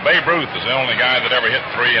fans know, Babe Ruth is the only guy that ever hit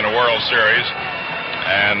 3 in a World Series,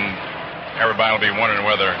 and everybody will be wondering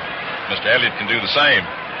whether Mr. Elliott can do the same.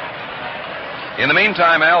 In the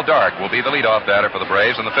meantime, Al Dark will be the leadoff batter for the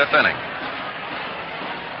Braves in the 5th inning.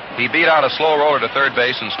 He beat out a slow roller to third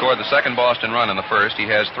base and scored the second Boston run in the first. He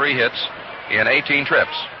has 3 hits in 18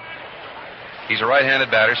 trips. He's a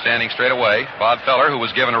right-handed batter standing straight away. Bob Feller, who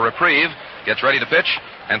was given a reprieve, gets ready to pitch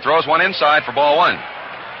and throws one inside for ball 1.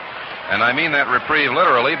 And I mean that reprieve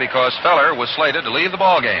literally because Feller was slated to leave the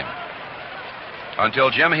ball game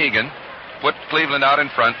until Jim Hegan put Cleveland out in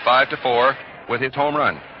front 5-4 with his home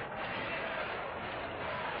run.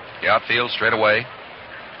 The outfield straight away.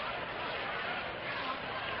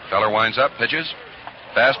 Feller winds up, pitches.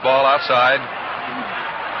 Fastball outside.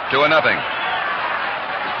 2-0.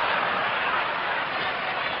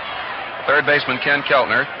 Third baseman Ken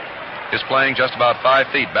Keltner is playing just about 5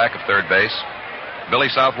 feet back of third base. Billy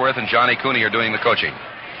Southworth and Johnny Cooney are doing the coaching.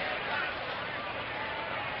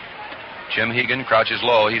 Jim Hegan crouches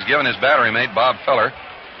low. He's given his battery mate, Bob Feller,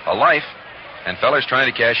 a life, and Feller's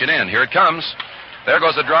trying to cash it in. Here it comes. There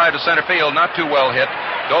goes a drive to center field, not too well hit.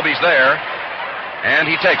 Doby's there, and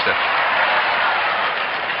he takes it.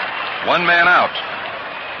 One man out.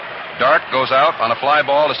 Dark goes out on a fly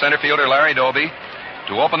ball to center fielder Larry Doby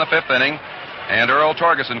to open the fifth inning, and Earl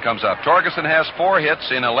Torgeson comes up. Torgeson has 4 hits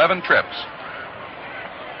in 11 trips.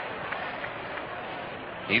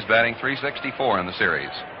 He's batting .364 in the series.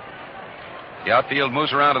 The outfield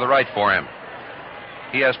moves around to the right for him.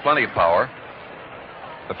 He has plenty of power.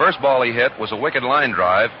 The first ball he hit was a wicked line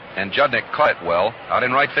drive, and Judnick caught it well out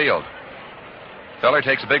in right field. Feller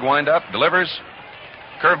takes a big windup, delivers.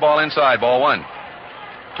 Curveball inside, ball 1.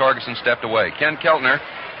 Torgeson stepped away. Ken Keltner,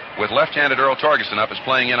 with left-handed Earl Torgeson up, is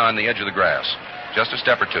playing in on the edge of the grass. Just a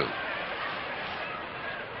step or two.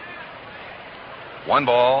 1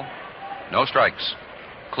 ball, no strikes.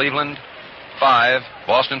 Cleveland, 5.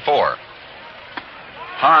 Boston, 4.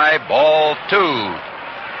 High, ball 2.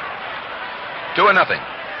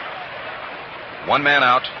 2-0. 1 man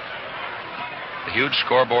out. The huge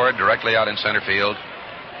scoreboard directly out in center field.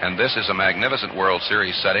 And this is a magnificent World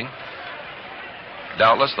Series setting.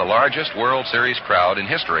 Doubtless the largest World Series crowd in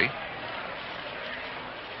history.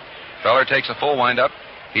 Feller takes a full windup.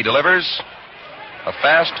 He delivers a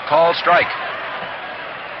fast called strike.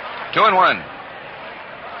 2-1.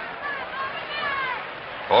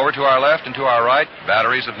 Over to our left and to our right,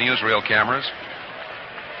 batteries of newsreel cameras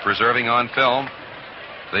preserving on film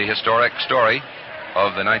the historic story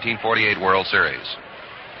of the 1948 World Series.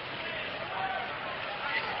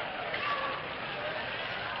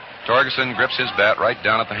 Torgeson grips his bat right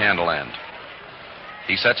down at the handle end.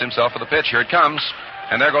 He sets himself for the pitch. Here it comes.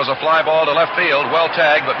 And there goes a fly ball to left field. Well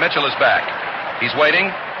tagged, but Mitchell is back. He's waiting.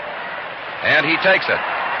 And he takes it.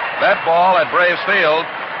 That ball at Braves Field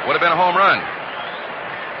would have been a home run.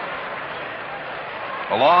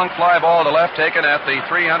 A long fly ball to left taken at the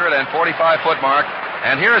 345-foot mark.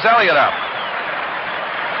 And here's Elliott up.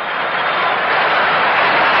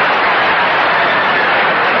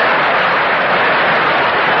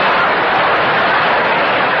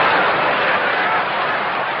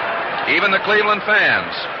 Even the Cleveland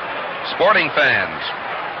fans, sporting fans,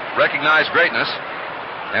 recognize greatness,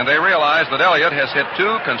 and they realize that Elliott has hit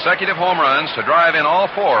 2 consecutive home runs to drive in all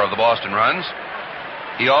 4 of the Boston runs.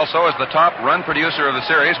 He also is the top run producer of the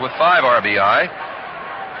series with 5 RBI.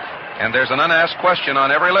 And there's an unasked question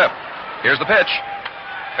on every lip. Here's the pitch.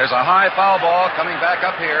 There's a high foul ball coming back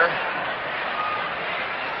up here.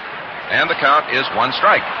 And the count is 1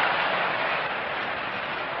 strike.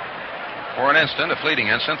 For an instant, a fleeting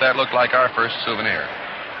instant, that looked like our first souvenir.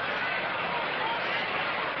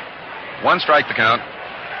 1 strike the count.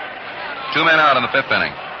 2 men out in the 5th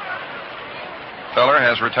inning. Feller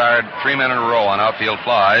has retired 3 men in a row on outfield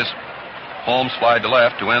flies. Holmes flied to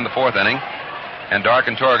left to end the 4th inning. And Dark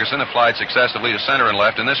and Torgeson have flied successively to center and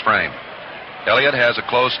left in this frame. Elliott has a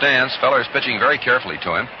closed stance. Feller is pitching very carefully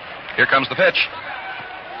to him. Here comes the pitch.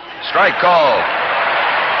 Strike called.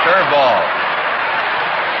 Curveball.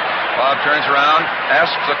 Bob turns around,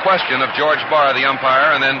 asks a question of George Barr, the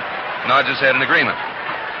umpire, and then nods his head in agreement.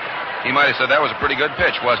 He might have said that was a pretty good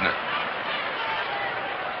pitch, wasn't it?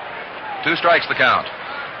 2 strikes the count.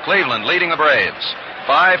 Cleveland leading the Braves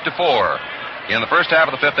 5-4 in the first half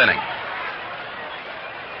of the 5th inning.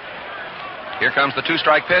 Here comes the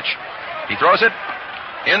 2-strike pitch. He throws it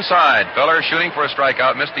inside. Feller shooting for a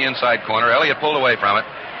strikeout, missed the inside corner. Elliott pulled away from it,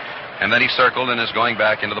 and then he circled and is going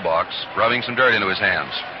back into the box, rubbing some dirt into his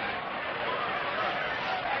hands.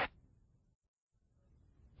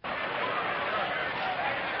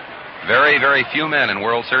 Very, very few men in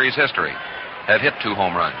World Series history have hit 2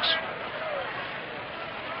 home runs.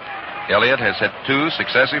 Elliott has hit 2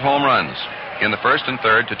 successive home runs in the 1st and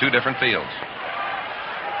 3rd to 2 different fields.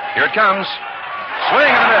 Here it comes.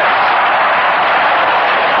 Swing and a miss.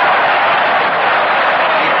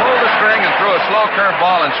 He pulled the string and threw a slow curve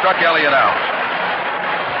ball and struck Elliott out.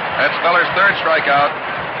 That's Feller's 3rd strikeout.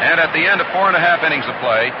 And at the end of 4.5 innings of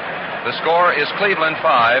play, the score is Cleveland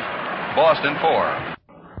 5, Boston 4.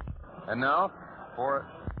 And now, for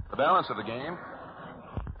the balance of the game,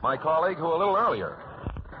 my colleague who a little earlier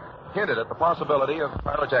hinted at the possibility of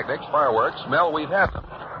pyrotechnics, fireworks. Mel, we've had them.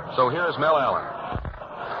 So here's Mel Allen.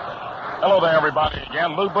 Hello there, everybody.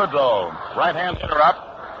 Again, Lou Boudreau. Right-hand hitter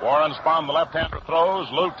up. Warren Spahn, the left-hander, throws.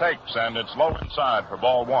 Lou takes, and it's low inside for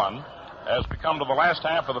ball 1 as we come to the last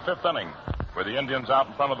half of the 5th inning, with the Indians out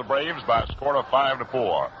in front of the Braves by a score of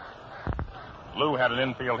 5-4. Lou had an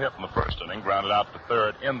infield hit in the 1st inning, grounded out to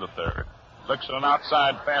 3rd in the 3rd. Looks at an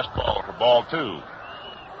outside fastball for ball 2.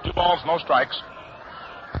 2 balls, no strikes.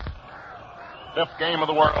 5th game of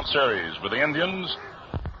the World Series with the Indians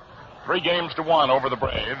 3-1 over the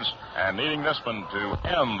Braves, and needing this one to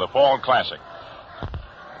end the Fall Classic.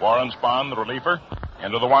 Warren Spahn, the reliever.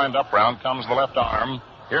 Into the wind-up round comes the left arm.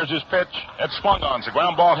 Here's his pitch. It's swung on. It's a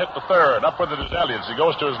ground ball hit to third. Up with it is Elliott. As he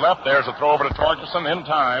goes to his left, there's a throw over to Torkelson in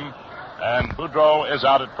time. And Boudreau is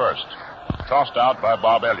out at first. Tossed out by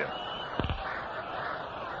Bob Elliott.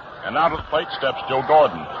 And now to the plate steps Joe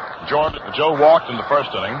Gordon. Joe walked in the first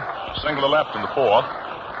inning. Single to left in the fourth.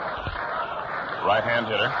 Right-hand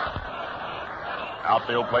hitter.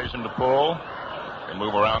 Outfield plays him to pull. They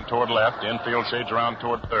move around toward left. Infield shades around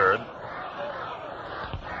toward third.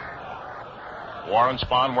 Warren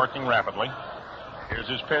Spahn working rapidly. Here's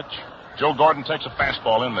his pitch. Joe Gordon takes a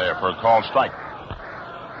fastball in there for a called strike.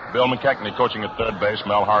 Bill McKechnie coaching at third base.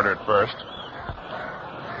 Mel Harder at first.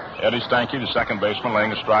 Eddie Stanky, the second baseman,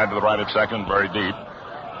 laying a stride to the right at second, very deep.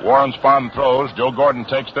 Warren Spahn throws. Joe Gordon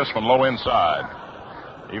takes this one low inside.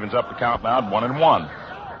 Evens up the count now at 1-1.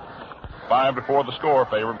 5-4 the score,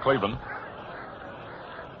 favor of Cleveland.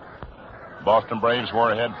 Boston Braves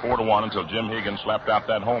were ahead 4-1 until Jim Higgins slapped out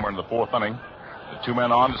that homer in the fourth inning. The two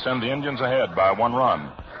men on to send the Indians ahead by 1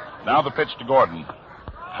 run. Now the pitch to Gordon.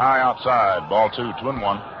 High outside, ball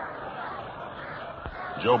 2-1.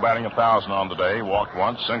 Joe batting 1,000 on the day. Walked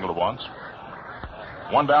once, singled once.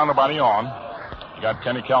 One down, nobody on. You got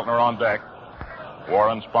Kenny Keltner on deck.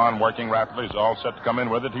 Warren Spahn working rapidly. He's all set to come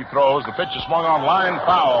in with it. He throws. The pitch is swung on line,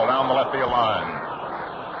 foul down the left field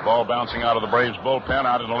line. Ball bouncing out of the Braves bullpen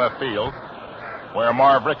out in the left field, where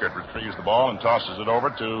Marv Rickert retrieves the ball and tosses it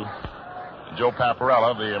over to Joe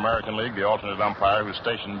Paparella, the American League, the alternate umpire who's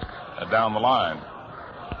stationed down the line.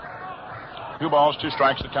 2 balls, 2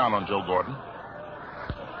 strikes to count on Joe Gordon.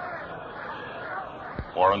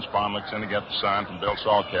 Warren Spahn looks in to get the sign from Bill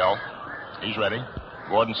Salkeld. He's ready.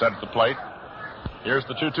 Gordon set at the plate. Here's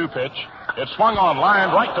the 2-2 pitch. It's swung on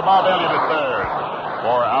line right to Bob Elliott at third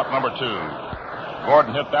for out number 2.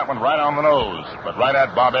 Gordon hit that one right on the nose, but right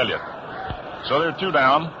at Bob Elliott. So they're 2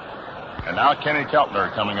 down, and now Kenny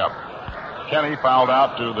Keltner coming up. Kenny fouled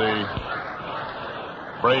out to the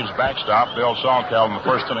Braves backstop, Bill Salkeld, in the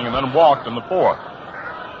first inning, and then walked in the fourth.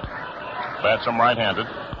 Bats him right-handed.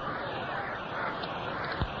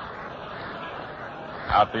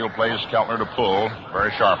 Outfield plays Keltner to pull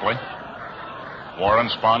very sharply. Warren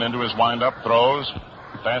Spahn into his windup, throws.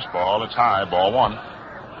 Fastball, it's high, ball 1.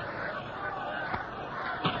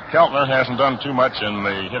 Keltner hasn't done too much in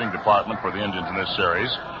the hitting department for the Indians in this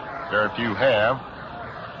series. Very few have.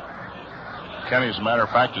 Kenny, as a matter of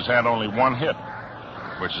fact, has had only 1 hit,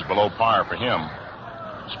 which is below par for him.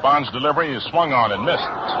 Spahn's delivery is swung on and missed.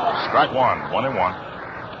 Strike 1, 1-1.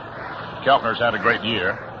 Keltner's had a great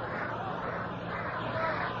year.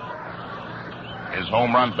 His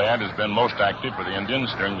home run bat has been most active for the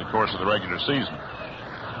Indians during the course of the regular season.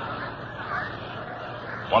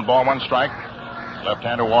 1 ball, 1 strike.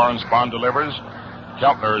 Left-hander Warren Spahn delivers.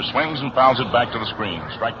 Keltner swings and fouls it back to the screen.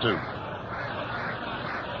 Strike 2.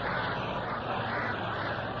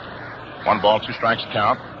 1 ball, 2 strikes to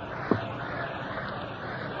count.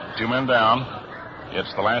 2 men down.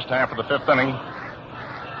 It's the last half of the 5th inning.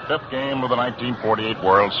 5th game of the 1948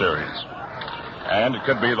 World Series. And it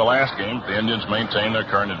could be the last game if the Indians maintain their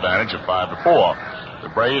current advantage of 5-4. The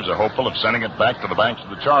Braves are hopeful of sending it back to the banks of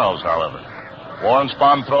the Charles, however. Warren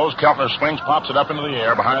Spahn throws. Keltner swings, pops it up into the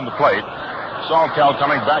air behind the plate. Salkeld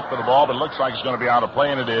coming back for the ball, but it looks like it's going to be out of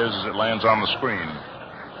play, and it is as it lands on the screen.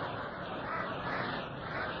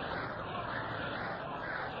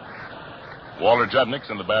 Walter Judnick's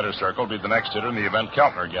in the batter's circle. Will be the next hitter in the event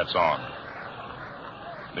Keltner gets on.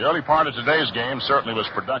 The early part of today's game certainly was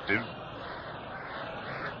productive.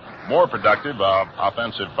 More productive of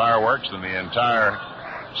offensive fireworks than the entire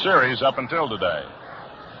series up until today.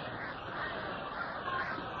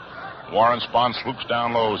 Warren Spahn swoops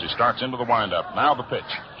down low as he starts into the windup. Now the pitch.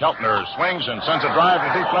 Keltner swings and sends a drive to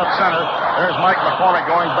deep left center. There's Mike McCormick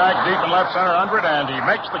going back deep in left center under it, and he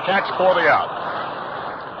makes the catch for the out.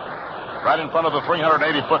 Right in front of the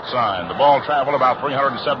 380-foot sign. The ball traveled about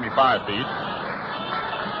 375 feet.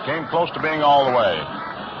 Came close to being all the way.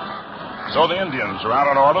 So the Indians are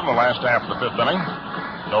out on order in the last half of the 5th inning.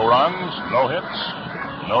 No runs, no hits,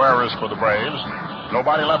 no errors for the Braves.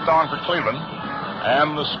 Nobody left on for Cleveland.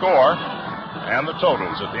 And the score and the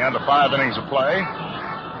totals at the end of 5 innings of play.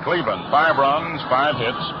 Cleveland, 5 runs, 5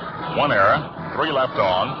 hits, 1 error, 3 left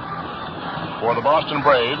on. For the Boston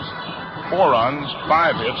Braves, 4 runs,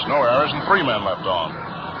 5 hits, no errors, and 3 men left on.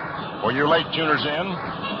 For your late tuners in,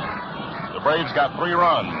 the Braves got 3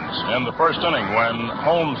 runs in the first inning when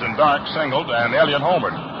Holmes and Dark singled and Elliott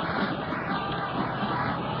homered.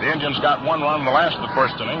 The Indians got 1 run in the last of the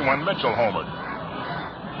first inning when Mitchell homered.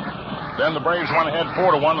 Then the Braves went ahead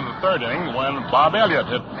 4-1 in the third inning when Bob Elliott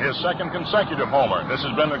hit his second consecutive homer. This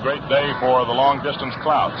has been a great day for the long-distance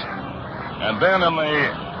Clouts. And then in the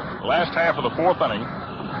last half of the fourth inning,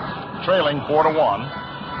 trailing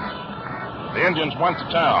 4-1, the Indians went to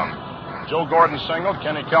town. Joe Gordon singled,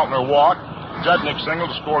 Kenny Keltner walked, Judnick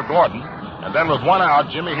singled to score Gordon, and then with one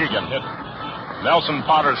out, Jimmy Hegan hit Nelson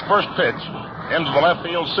Potter's first pitch into the left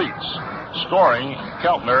field seats, scoring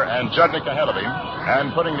Keltner and Judnick ahead of him,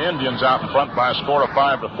 and putting the Indians out in front by a score of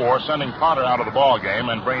 5-4, sending Potter out of the ball game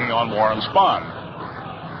and bringing on Warren Spahn.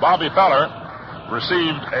 Bobby Feller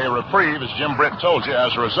received a reprieve, as Jim Britt told you,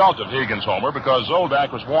 as a result of Hegan's homer, because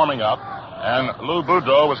Zoldak was warming up, and Lou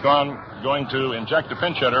Boudreau was going to inject a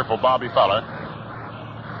pinch hitter for Bobby Feller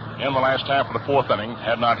in the last half of the fourth inning,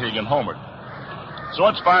 had not Hegan homered. So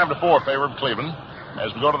it's 5-4 favor of Cleveland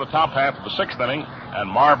as we go to the top half of the sixth inning, and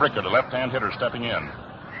Marv Rickert, a left-hand hitter, stepping in.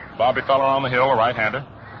 Bobby Feller on the hill, a right-hander.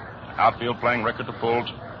 Outfield playing Rickert to pull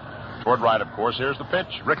toward right, of course. Here's the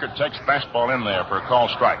pitch. Rickert takes fastball in there for a call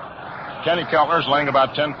strike. Kenny Keltner's laying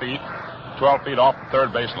about 10 feet, 12 feet off the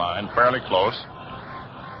third baseline, fairly close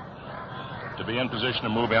to be in position to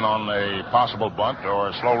move in on a possible bunt or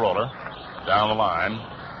a slow roller down the line.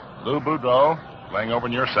 Lou Boudreau laying over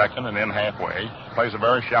near second and in halfway. Plays a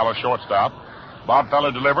very shallow shortstop. Bob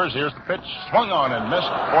Feller delivers. Here's the pitch. Swung on and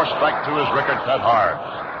missed. For strike two as Rickert cut hard.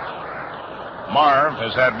 Marv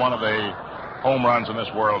has had one of the home runs in this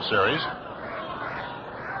World Series.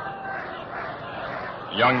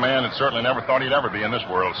 A young man that certainly never thought he'd ever be in this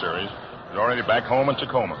World Series. He's already back home in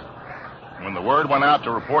Tacoma. When the word went out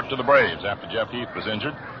to report to the Braves after Jeff Heath was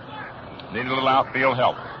injured, needed a little outfield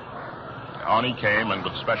help. On he came, and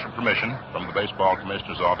with special permission from the baseball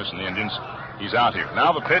commissioner's office and the Indians, he's out here.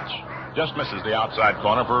 Now the pitch just misses the outside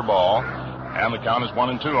corner for a ball, and the count is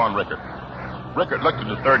 1-2 on Rickert. Rickert looked at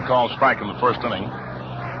the third call strike in the first inning,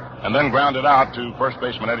 and then grounded out to first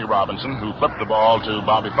baseman Eddie Robinson, who flipped the ball to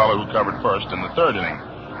Bobby Feller, who covered first in the third inning.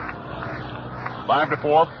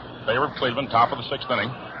 5-4, favor of Cleveland, top of the sixth inning.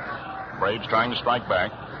 Braves trying to strike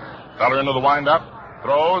back. Feller into the windup,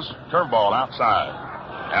 throws, curveball outside.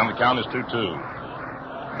 And the count is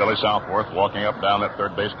 2-2. Billy Southworth walking up down that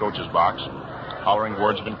third base coach's box, hollering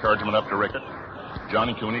words of encouragement up to Rickert.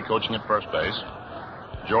 Johnny Cooney coaching at first base.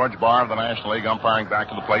 George Barr of the National League umpiring back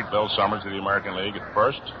to the plate. Bill Summers of the American League at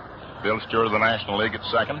first. Bill Stewart of the National League at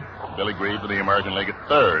second. Billy Grieve of the American League at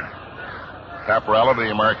third. Paparella of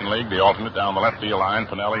the American League, the alternate down the left field line.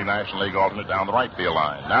 Finelli, National League alternate down the right field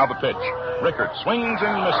line. Now the pitch. Rickert swings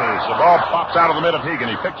and misses. The ball pops out of the mid of Hegan.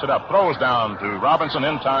 He picks it up, throws down to Robinson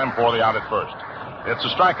in time for the out at first. It's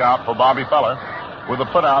a strikeout for Bobby Feller, with a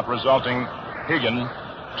putout resulting Hegan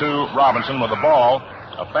to Robinson with a ball,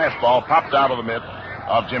 a fastball popped out of the mid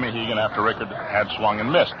of Jimmy Hegan after Rickert had swung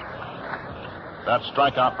and missed. That's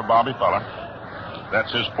strikeout for Bobby Feller.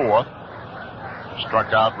 That's his fourth.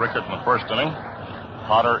 Struck out Rickert in the first inning,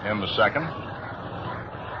 Potter in the second,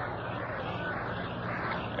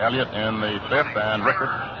 Elliott in the fifth, and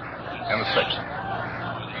Rickert in the sixth.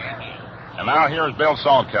 And now here's Bill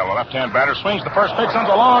Salkeld, the left-hand batter, swings the first pitch,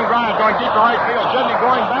 sends a long drive going deep to right field. Judney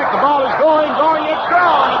going back, the ball is going, it's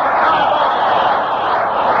gone. It's a tie ball.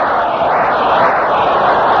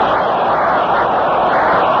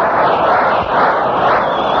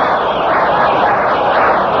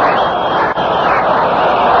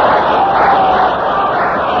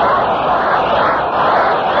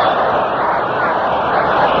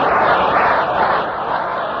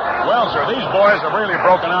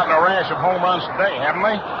 Broken out in a rash of home runs today, haven't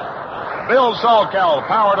they? Bill Salkeld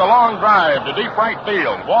powered a long drive to deep right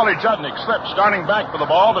field. Wally Judnick slipped, starting back for the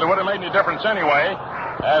ball, but it wouldn't have made any difference anyway,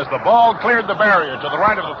 as the ball cleared the barrier to the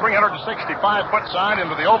right of the 365-foot side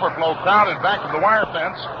into the overflow crowd and back of the wire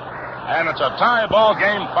fence, and it's a tie ball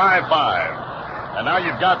game, 5-5. And now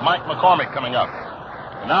you've got Mike McCormick coming up.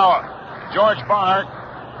 And now George Barr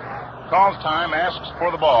calls time, asks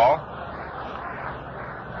for the ball,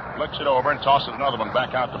 flicks it over and tosses another one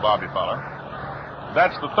back out to Bobby Feller.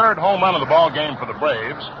 That's the third home run of the ball game for the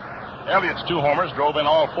Braves. Elliott's two homers drove in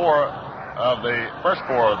all four of the first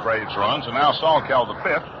four Braves runs, and now Salkeld the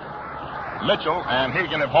fifth. Mitchell and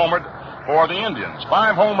Hegan have homered for the Indians.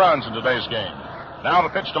 5 home runs in today's game. Now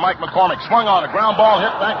the pitch to Mike McCormick. Swung on, a ground ball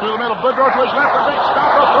hit back through the middle. Boudreau to his left, a big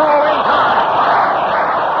stop, a throw in time.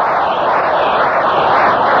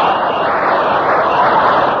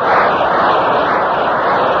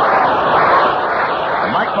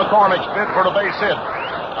 McCormick's bid for the base hit.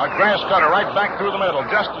 A grass cutter right back through the middle,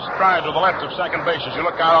 just astride to the left of second base as you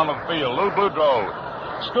look out onto the field. Lou Boudreau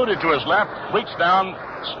scooted to his left, reached down,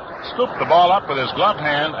 scooped the ball up with his gloved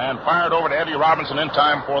hand, and fired over to Eddie Robinson in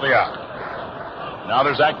time for the out. Now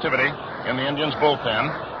there's activity in the Indians' bullpen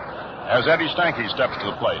as Eddie Stanky steps to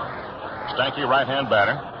the plate. Stanky, right-hand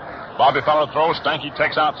batter. Bobby Feller throws. Stanky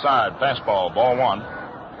takes outside. Fastball, ball one.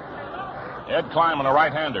 Ed Kleiman, a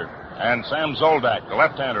right-hander. And Sam Zoldak, the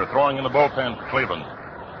left-hander, throwing in the bullpen for Cleveland.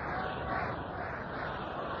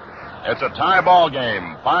 It's a tie ball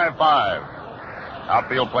game, 5-5.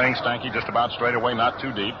 Outfield playing Stanky just about straight away, not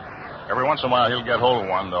too deep. Every once in a while he'll get hold of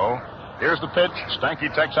one, though. Here's the pitch. Stanky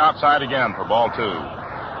takes outside again for ball two.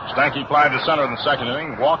 Stanky plied to center in the second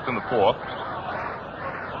inning, walked in the fourth.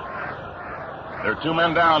 There are two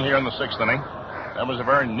men down here in the sixth inning. That was a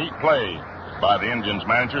very neat play by the Indians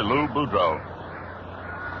manager, Lou Boudreau.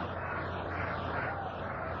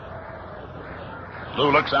 Lou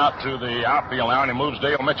looks out to the outfield now, and he moves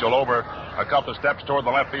Dale Mitchell over a couple of steps toward the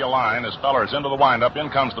left field line as Feller's into the windup. In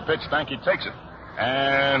comes the pitch. Stanky takes it.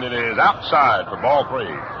 And it is outside for ball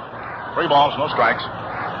three. 3 balls, no strikes.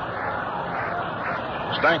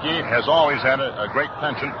 Stanky has always had a great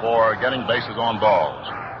penchant for getting bases on balls.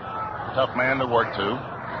 Tough man to work to.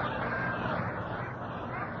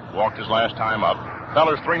 Walked his last time up.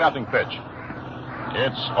 Feller's 3-0 pitch.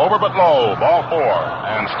 It's over but low, ball 4,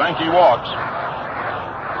 and Stanky walks.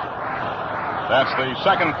 That's the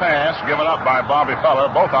second pass given up by Bobby Feller,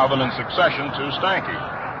 both of them in succession to Stanky.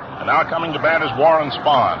 And now coming to bat is Warren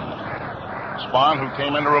Spahn. Spahn, who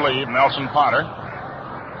came in to relieve Nelson Potter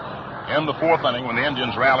in the fourth inning when the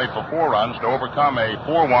Indians rallied for 4 runs to overcome a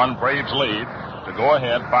 4-1 Braves lead to go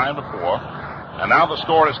ahead 5-4. And now the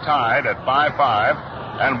score is tied at 5-5,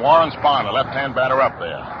 and Warren Spahn, a left-hand batter, up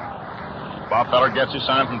there. Bob Feller gets his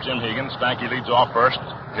sign from Jim Hegan. Stanky leads off first.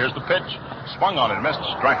 Here's the pitch. Swung on it, missed.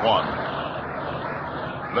 Strike one.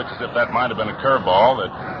 Looks as if that might have been a curveball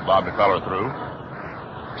that Bobby Feller threw.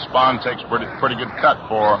 Spahn takes pretty good cut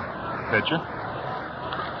for pitcher.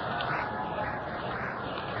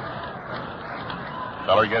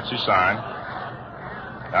 Feller gets his sign.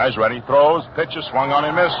 Guy's ready. Throws. Pitches. Swung on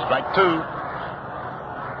and missed. Strike 2.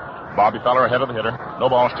 Bobby Feller ahead of the hitter. No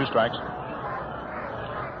balls, 2 strikes.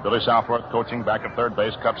 Billy Southworth, coaching back at third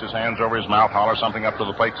base, cups his hands over his mouth, hollers something up to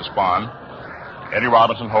the plate to Spahn. Eddie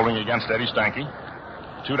Robinson holding against Eddie Stanky.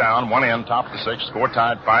 2 down, 1 in, top of the 6th. Score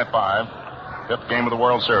tied 5-5. 5th game of the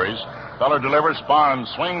World Series. Feller delivers. Spahn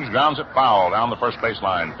swings, grounds it foul down the first base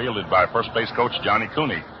line. Fielded by first base coach Johnny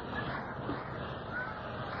Cooney.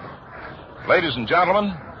 Ladies and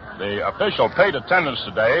gentlemen, the official paid attendance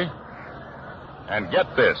today. And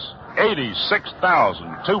get this,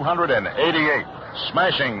 86,288.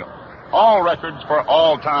 Smashing all records for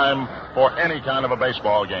all time for any kind of a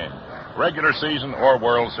baseball game. Regular season or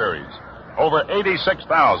World Series. Over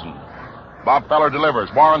 86,000. Bob Feller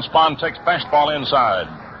delivers. Warren Spahn takes fastball inside.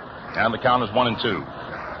 And the count is 1-2.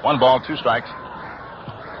 1 ball, 2 strikes.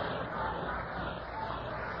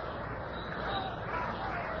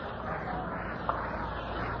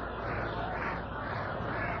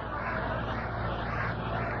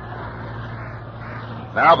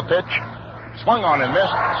 Now the pitch. Swung on and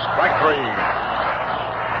missed. Strike 3.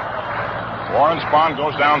 Warren Spahn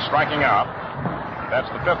goes down striking out. That's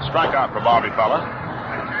the 5th strikeout for Bobby Feller.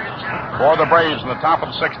 For the Braves in the top of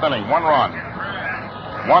the 6th inning. 1 run.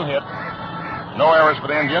 1 hit. No errors for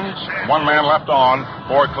the Indians. 1 man left on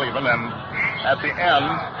for Cleveland. And at the end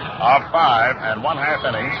of 5 1/2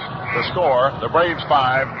 innings, the score, the Braves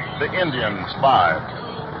 5, the Indians 5.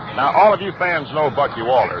 Now, all of you fans know Bucky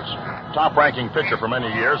Walters, top-ranking pitcher for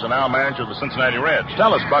many years and now manager of the Cincinnati Reds.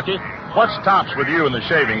 Tell us, Bucky, what's tops with you in the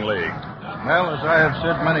shaving league? Well, as I have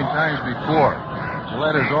said many times before,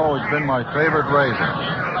 Gillette has always been my favorite razor.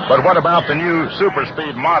 But what about the new Super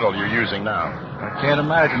Speed model you're using now? I can't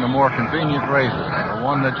imagine a more convenient razor, the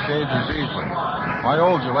one that shaves as easily. My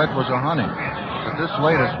old Gillette was a honey, but this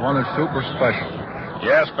latest one is super special.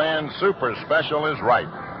 Yes, fans, super special is right.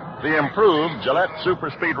 The improved Gillette Super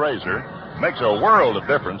Speed razor makes a world of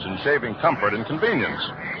difference in shaving comfort and convenience.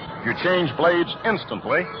 You change blades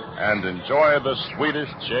instantly and enjoy the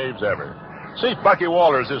sweetest shaves ever. See if Bucky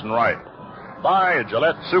Walters isn't right. Buy a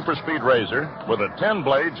Gillette Super Speed razor with a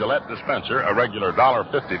 10-blade Gillette dispenser, a regular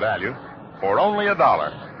 $1.50 value, for only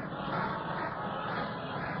 $1.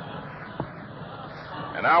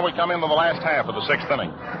 And now we come into the last half of the 6th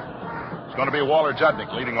inning. It's going to be Walter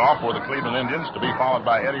Judnick leading off for the Cleveland Indians, to be followed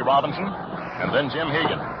by Eddie Robinson and then Jim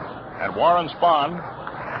Hegan. And Warren Spahn,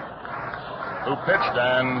 who pitched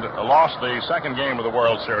and lost the second game of the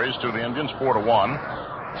World Series to the Indians 4-1.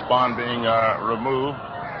 Spahn being removed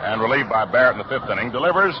and relieved by Barrett in the 5th inning,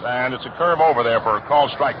 delivers, and it's a curve over there for a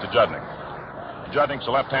called strike to Judnick. Judnick's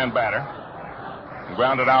a left-hand batter.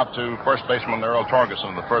 Grounded out to first baseman Earl Torgeson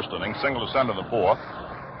in the 1st inning. Single to center in the 4th.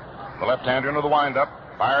 The left-hander into the windup.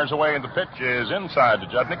 Fires away, and the pitch is inside to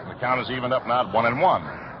Judnick. The count is evened up now at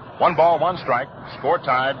 1-1. 1 ball, 1 strike. Score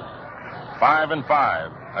tied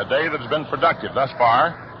 5-5. A day that has been productive thus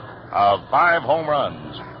far of 5 home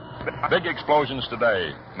runs. Big explosions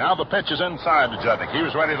today. Now the pitch is inside to Judnick. He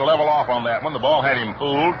was ready to level off on that one. The ball had him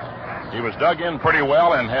fooled. He was dug in pretty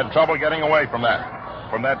well and had trouble getting away from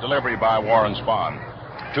that delivery by Warren Spahn.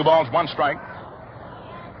 2 balls, 1 strike.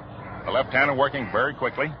 The left-hander working very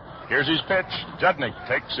quickly. Here's his pitch. Judnick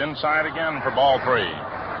takes inside again for ball 3.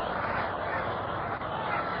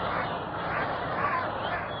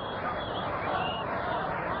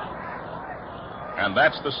 And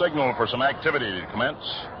that's the signal for some activity to commence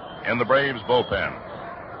in the Braves bullpen.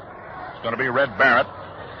 It's going to be Red Barrett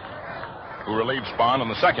who relieves Spahn in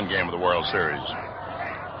the second game of the World Series.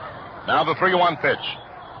 Now the 3-1 pitch.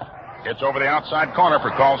 It's over the outside corner for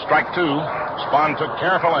call strike 2. Spahn took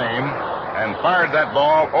careful aim and fired that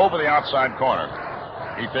ball over the outside corner.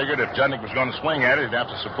 He figured if Judnick was going to swing at it, he'd have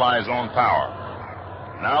to supply his own power.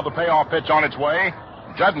 Now the payoff pitch on its way.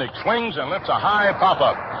 Judnick swings and lifts a high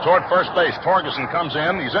pop-up toward first base. Torgeson comes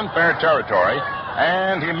in. He's in fair territory,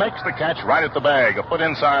 and he makes the catch right at the bag, a foot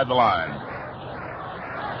inside the line.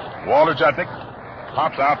 Walter Judnick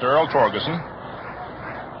pops out to Earl Torgeson.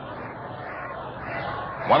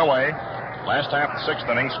 1 away. Last half of the 6th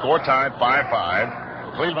inning. Score tied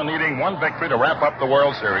 5-5. Cleveland needing 1 victory to wrap up the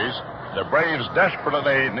World Series. The Braves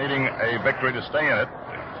desperately needing a victory to stay in it,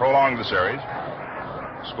 prolong the series.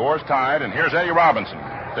 Scores tied, and here's Eddie Robinson.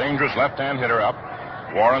 Dangerous left-hand hitter up.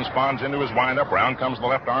 Warren Spahn's into his windup. Round comes the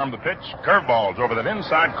left arm. The pitch. Curveballs over that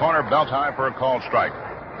inside corner, belt high for a called strike.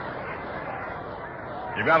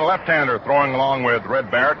 You've got a left-hander throwing along with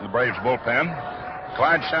Red Barrett in the Braves bullpen.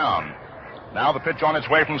 Clyde Shawn. Now the pitch on its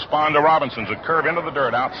way from Spahn to Robinson's. A curve into the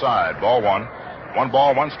dirt outside. Ball 1. 1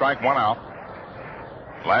 ball, 1 strike, 1 out.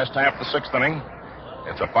 Last half of the 6th inning.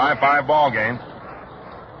 It's a 5-5 ball game,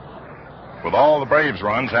 with all the Braves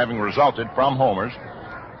runs having resulted from homers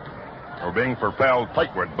or being propelled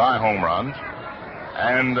plateward by home runs,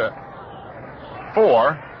 and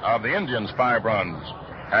 4 of the Indians' 5 runs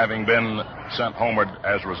having been sent homeward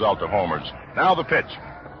as a result of homers. Now the pitch.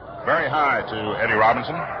 Very high to Eddie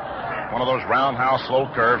Robinson. One of those roundhouse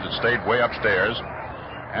slow curves that stayed way upstairs.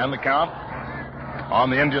 And the count on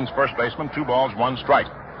the Indians' first baseman, 2 balls, 1 strike.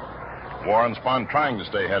 Warren Spahn trying to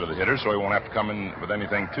stay ahead of the hitter so he won't have to come in with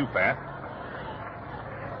anything too fat.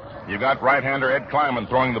 You've got right-hander Ed Kleiman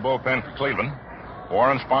throwing the bullpen for Cleveland.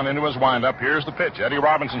 Warren Spahn into his windup. Here's the pitch. Eddie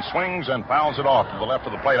Robinson swings and fouls it off to the left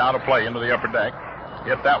of the plate, out of play, into the upper deck.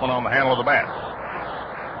 Hit that one on the handle of the bat.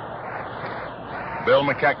 Bill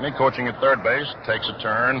McKechnie, coaching at third base, takes a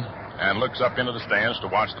turn and looks up into the stands to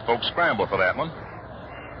watch the folks scramble for that one.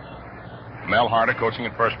 Mel Harder coaching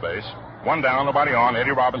at first base. 1 down, nobody on.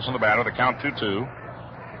 Eddie Robinson, the batter. The count 2-2.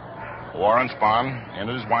 Warren Spahn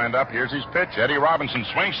into his windup. Here's his pitch. Eddie Robinson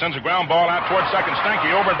swings, sends a ground ball out towards second.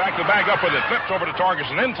 Stanky over, back to the bag, up with it. Flips over to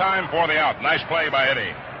Torgeson in time for the out. Nice play by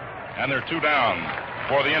Eddie. And they're 2 down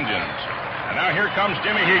for the Indians. And now here comes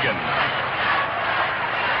Jimmy Hegan.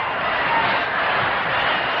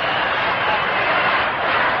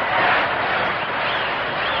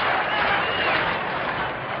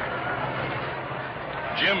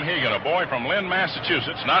 Jim Hegan, a boy from Lynn,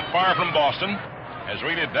 Massachusetts, not far from Boston, has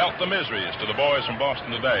really dealt the miseries to the boys from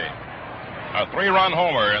Boston today. A 3-run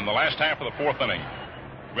homer in the last half of the 4th inning.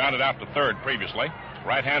 Grounded out to third previously.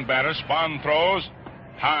 Right-hand batter, Spahn throws.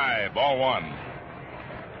 High, ball 1.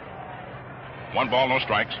 1 ball, no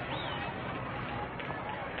strikes.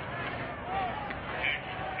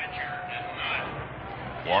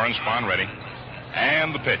 Warren Spahn ready.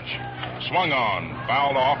 And the pitch. Swung on,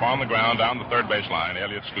 fouled off on the ground down the third base line.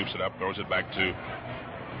 Elliott scoops it up, throws it back to...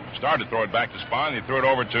 Started to throw it back to Spahn. He threw it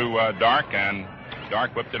over to Dark, and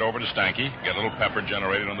Dark whipped it over to Stanky. Get a little pepper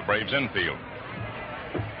generated on the Braves infield.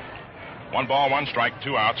 1 ball, 1 strike,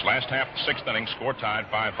 2 outs. Last half of the 6th inning, score tied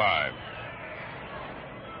 5-5.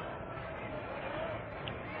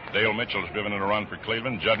 Dale Mitchell's driven in a run for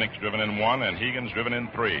Cleveland. Judnick's driven in 1, and Hegan's driven in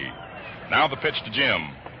 3. Now the pitch to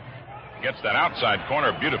Jim. Gets that outside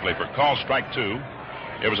corner beautifully for call strike 2.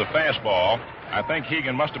 It was a fastball. I think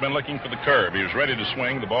Hegan must have been looking for the curve. He was ready to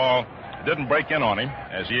swing. The ball didn't break in on him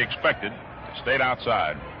as he expected. It stayed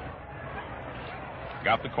outside.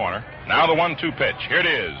 Got the corner. Now the 1-2 pitch. Here it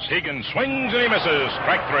is. Hegan swings and he misses.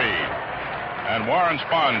 Strike 3. And Warren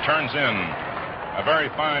Spahn turns in a very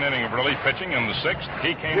fine inning of relief pitching in the 6th.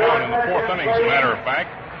 He came on in the 4th inning, as a matter of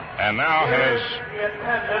fact, and now has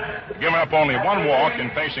given up only 1 walk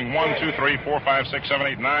in facing 1, 2, 3, 4, 5, 6, 7,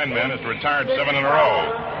 8, 9 men. Has retired 7 in a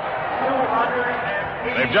row.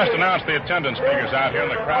 They've just announced the attendance figures out here,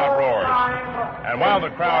 and the crowd roars. And while the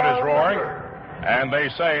crowd is roaring, and they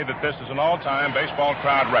say that this is an all-time baseball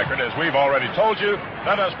crowd record, as we've already told you,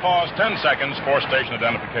 let us pause 10 seconds for station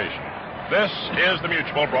identification. This is the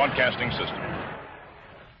Mutual Broadcasting System.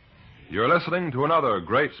 You're listening to another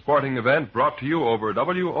great sporting event brought to you over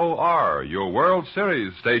WOR, your World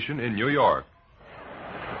Series station in New York.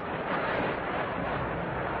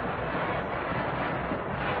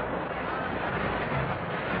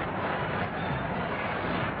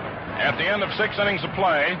 At the end of 6 innings of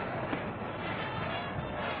play,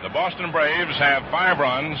 the Boston Braves have 5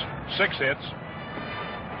 runs, 6 hits,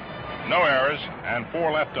 no errors, and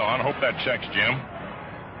 4 left on. Hope that checks, Jim.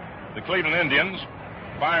 The Cleveland Indians,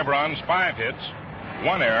 5 runs, 5 hits,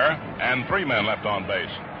 1 error, and 3 men left on base.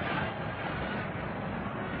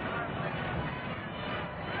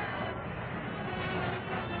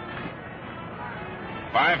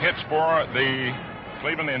 Five hits for the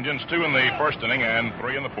Cleveland Indians, 2 in the first inning and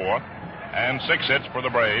 3 in the fourth, and 6 hits for the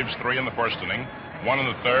Braves, 3 in the first inning, 1 in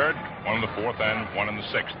the third, 1 in the fourth, and 1 in the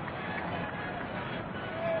sixth.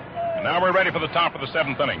 And now we're ready for the top of the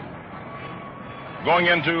 7th inning. Going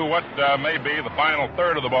into what may be the final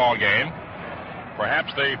third of the ball game,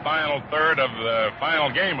 perhaps the final third of the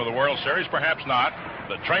final game of the World Series, perhaps not.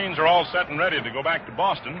 The trains are all set and ready to go back to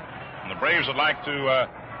Boston, and the Braves would like to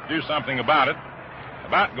do something about it.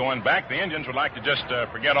 About going back, the Indians would like to just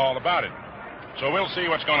forget all about it. So we'll see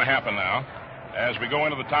what's going to happen now as we go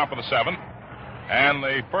into the top of the 7th. And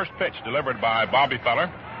the first pitch delivered by Bobby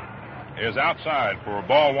Feller is outside for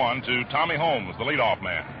ball 1 to Tommy Holmes, the leadoff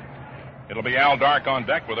man. It'll be Al Dark on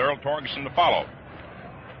deck with Earl Torgeson to follow.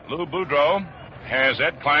 Lou Boudreau has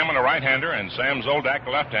Ed Kleiman, a right-hander, and Sam Zoldak, a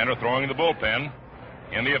left-hander, throwing the bullpen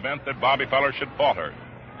in the event that Bobby Feller should falter.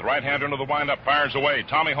 The right-hander into the windup fires away.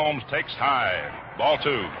 Tommy Holmes takes high. Ball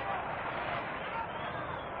 2.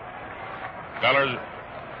 Feller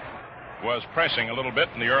was pressing a little bit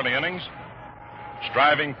in the early innings,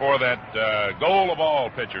 striving for that goal of all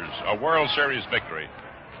pitchers, a World Series victory.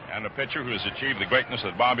 And a pitcher who has achieved the greatness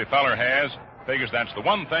that Bobby Feller has figures that's the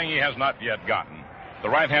one thing he has not yet gotten. The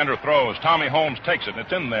right-hander throws. Tommy Holmes takes it, and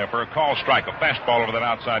it's in there for a call strike, a fastball over that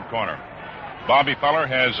outside corner. Bobby Feller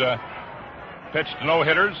has pitched no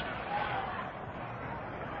hitters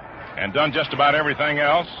and done just about everything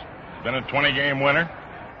else. He's been a 20-game winner.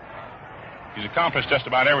 He's accomplished just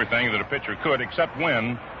about everything that a pitcher could except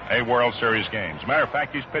win a World Series game. As a matter of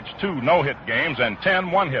fact, he's pitched 2 no-hit games and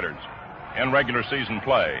 10 one-hitters in regular season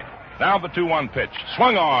play. Now the 2-1 pitch.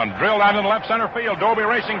 Swung on, drilled out in the left center field. Doby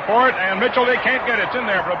racing for it, and Mitchell, they can't get it. It's in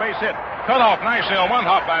there for a base hit. Cut off nicely on one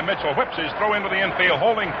hop by Mitchell. Whips his throw into the infield.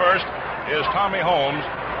 Holding first is Tommy Holmes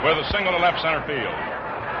with a single to left center field.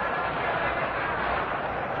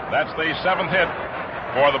 That's the 7th hit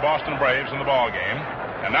for the Boston Braves in the ball game.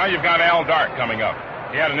 And now you've got Al Dark coming up.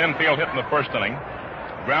 He had an infield hit in the first inning,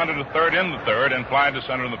 grounded to third in the third, and flied to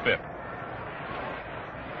center in the 5th.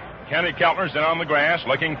 Kenny Keltner's in on the grass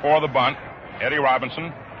looking for the bunt. Eddie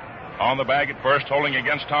Robinson on the bag at first, holding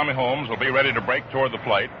against Tommy Holmes, will be ready to break toward the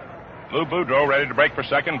plate. Lou Boudreau ready to break for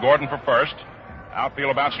second, Gordon for first.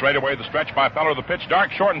 Outfield about straight away, the stretch by Feller. The pitch,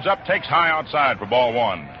 Dark shortens up, takes high outside for ball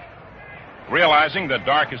 1. Realizing that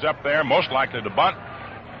Dark is up there, most likely to bunt,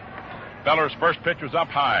 Feller's first pitch was up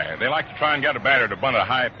high. They like to try and get a batter to bunt a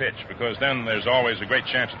high pitch because then there's always a great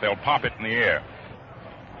chance that they'll pop it in the air.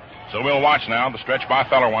 So we'll watch now the stretch by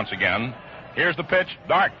Feller once again. Here's the pitch.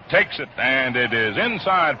 Dark takes it, and it is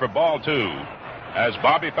inside for ball 2 as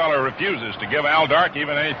Bobby Feller refuses to give Al Dark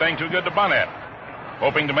even anything too good to bunt at,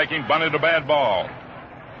 hoping to make him bunt it a bad ball.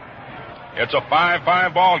 It's a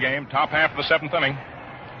 5-5 ball game, top half of the 7th inning.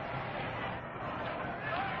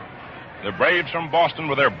 The Braves from Boston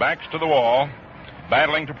with their backs to the wall,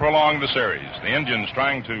 battling to prolong the series. The Indians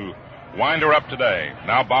trying to wind her up today.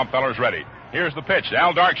 Now Bob Feller's ready. Here's the pitch.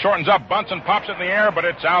 Al Dark shortens up, bunts, and pops it in the air, but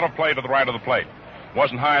it's out of play to the right of the plate.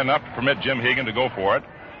 Wasn't high enough to permit Jim Hegan to go for it.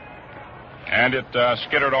 And it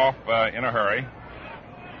skittered off in a hurry.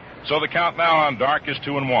 So the count now on Dark is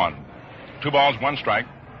 2-1. 2 balls, 1 strike.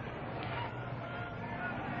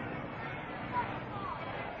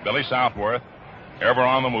 Billy Southworth, ever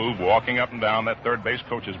on the move, walking up and down that third base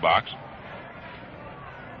coach's box.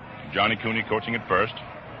 Johnny Cooney coaching at first.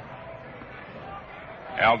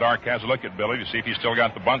 Al Dark has a look at Billy to see if he's still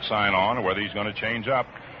got the bunt sign on or whether he's going to change up.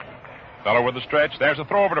 Feller with the stretch. There's a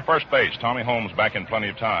throw over to first base. Tommy Holmes back in plenty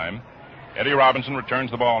of time. Eddie Robinson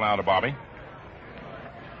returns the ball now to Bobby.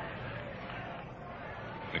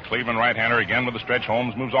 The Cleveland right-hander again with the stretch.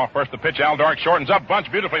 Holmes moves off first. The pitch. Al Dark shortens up. Bunts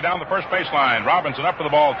beautifully down the first baseline. Robinson up for the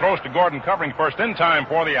ball. Throws to Gordon, covering first in time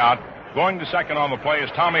for the out. Going to second on the play is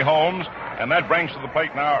Tommy Holmes. And that brings to the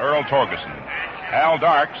plate now Earl Torgeson. Al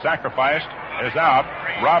Dark sacrificed is out.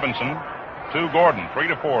 Robinson to Gordon.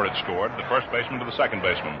 3-4 it scored. The first baseman to the second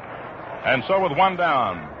baseman. And so with one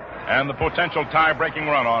down and the potential tie-breaking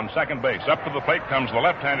run on second base, up to the plate comes the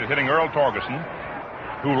left-handed hitting Earl Torgerson,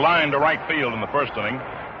 who lined to right field in the first inning,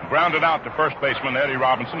 grounded out to first baseman Eddie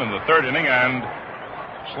Robinson in the third inning, and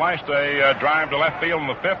sliced a drive to left field in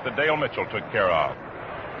the fifth that Dale Mitchell took care of.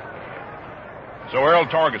 So Earl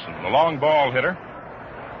Torgerson, the long ball hitter,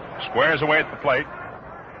 squares away at the plate.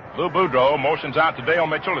 Lou Boudreau motions out to Dale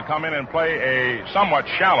Mitchell to come in and play a somewhat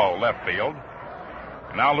shallow left field.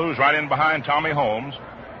 Now Lou's right in behind Tommy Holmes.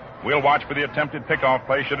 We'll watch for the attempted pickoff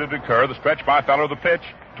play should it occur. The stretch by Feller, the pitch.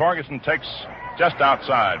 Torgerson takes just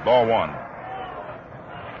outside, ball one.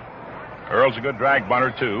 Earl's a good drag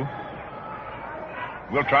bunter, too.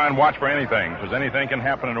 We'll try and watch for anything, because anything can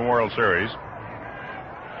happen in a World Series.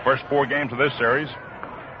 First 4 games of this series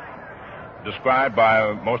described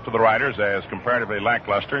by most of the writers as comparatively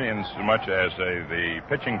lackluster, in so much as the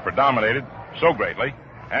pitching predominated so greatly.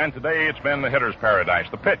 And today it's been the hitter's paradise,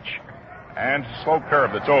 the pitch. And slow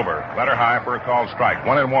curve that's over. Letter high for a called strike.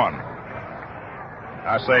 1-1.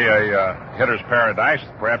 I say a hitter's paradise.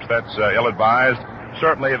 Perhaps that's ill-advised.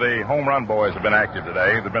 Certainly the home run boys have been active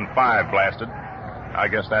today. There have been 5 blasted. I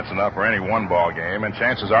guess that's enough for any one-ball game. And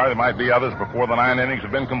chances are there might be others before the 9 innings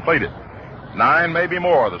have been completed. 9, maybe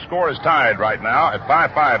more. The score is tied right now at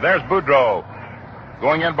 5-5. There's Boudreau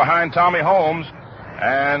going in behind Tommy Holmes.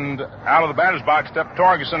 And out of the batter's box stepped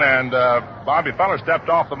Torgerson, and Bobby Feller stepped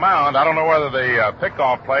off the mound. I don't know whether the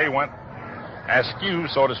pickoff play went askew,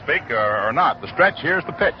 so to speak, or not. The stretch, here's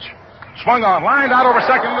the pitch. Swung on, lined out over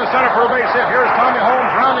second in the center for a base hit. Here's Tommy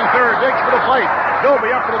Holmes rounding third, digs for the plate. Doby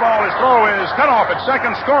up for the ball. His throw is cut off at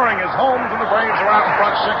second. Scoring is Holmes, and the Braves are out in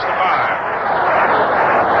front 6-5.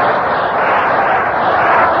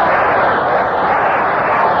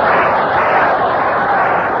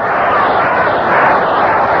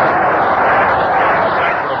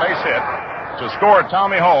 To score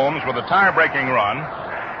Tommy Holmes with a tie-breaking run.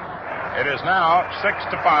 It is now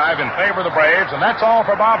 6-5 in favor of the Braves, and that's all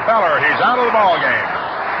for Bob Feller. He's out of the ball game.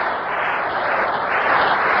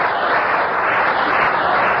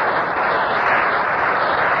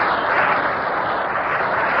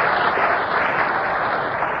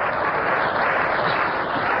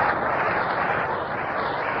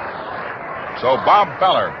 So Bob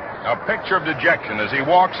Feller, a picture of dejection as he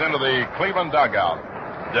walks into the Cleveland dugout.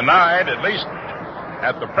 Denied, at least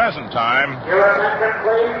at the present time,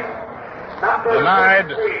 denied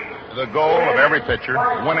the goal of every pitcher,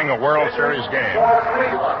 winning a World Series game.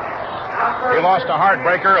 He lost a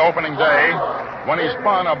heartbreaker opening day when he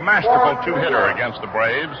spun a masterful 2-hitter against the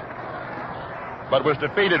Braves, but was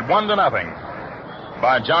defeated 1-0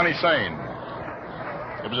 by Johnny Sain.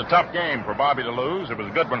 It was a tough game for Bobby to lose. It was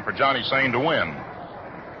a good one for Johnny Sain to win.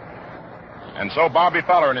 And so Bobby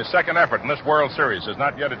Feller, in his second effort in this World Series, has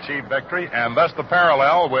not yet achieved victory, and thus the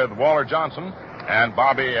parallel with Walter Johnson. And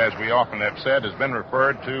Bobby, as we often have said, has been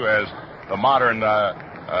referred to as the modern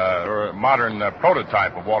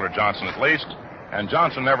prototype of Walter Johnson, at least. And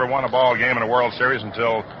Johnson never won a ball game in a World Series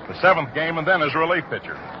until the 7th game, and then as a relief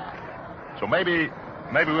pitcher. So maybe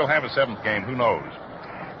we'll have a 7th game. Who knows?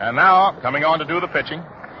 And now, coming on to do the pitching,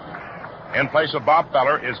 in place of Bob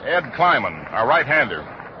Feller is Ed Kleiman, our right-hander.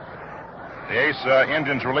 The ace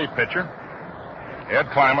Indians relief pitcher, Ed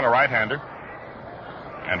Kleiman, a right-hander.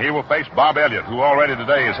 And he will face Bob Elliott, who already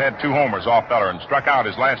today has had 2 homers off Feller and struck out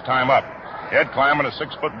his last time up. Ed Kleiman, a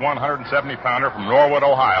 6'1", 170-pounder from Norwood,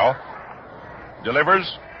 Ohio.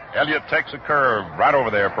 Delivers. Elliott takes a curve right over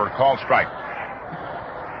there for a called strike.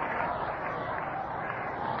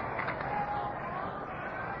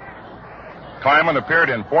 Kleiman appeared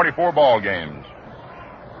in 44 ball games.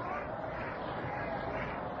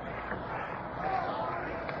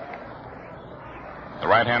 The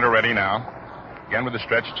right-hander ready now. Again with the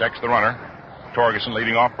stretch, checks the runner. Torgerson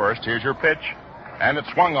leading off first. Here's your pitch. And it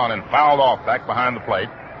swung on and fouled off back behind the plate.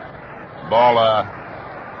 Ball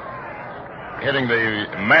hitting the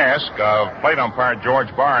mask of plate umpire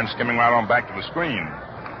George Barnes, skimming right on back to the screen.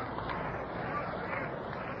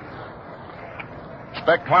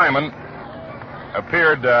 Spec Kleiman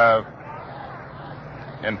appeared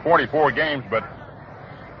in 44 games, but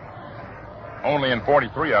only in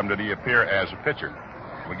 43 of them did he appear as a pitcher.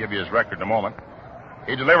 We'll give you his record in a moment.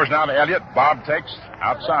 He delivers now to Elliott. Bob takes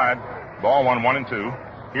outside. Ball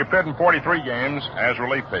 1-1-2. He appeared in 43 games as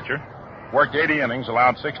relief pitcher. Worked 80 innings,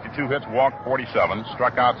 allowed 62 hits, walked 47,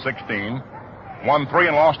 struck out 16, won 3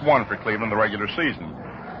 and lost 1 for Cleveland the regular season.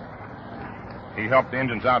 He helped the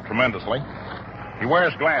Indians out tremendously. He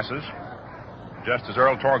wears glasses, just as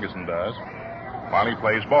Earl Torgerson does, while he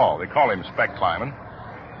plays ball. They call him Spec Kleiman.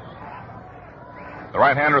 The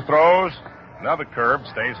right-hander throws. Another curve,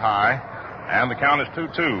 stays high. And the count is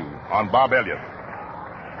 2-2 on Bob Elliott.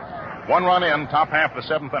 1 run in, top half of the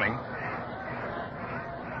 7th inning.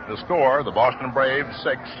 The score, the Boston Braves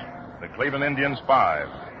 6, the Cleveland Indians 5.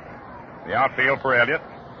 The outfield for Elliott,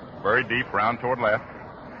 very deep, round toward left.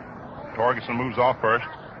 Torgeson moves off first.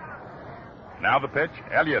 Now the pitch.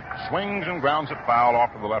 Elliott swings and grounds it foul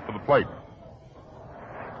off to the left of the plate.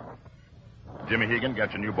 Jimmy Hegan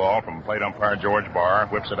gets a new ball from plate umpire George Barr,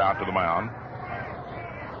 whips it out to the mound.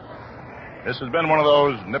 This has been one of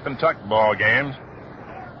those nip-and-tuck ball games,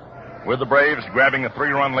 with the Braves grabbing a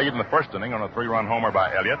 3-run lead in the first inning on a 3-run homer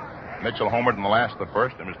by Elliott. Mitchell homered in the last of the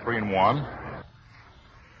first and was 3-1.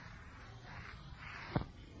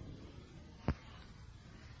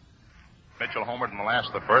 Mitchell homered in the last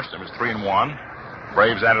of the first and was 3-1.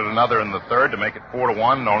 Braves added another in the third to make it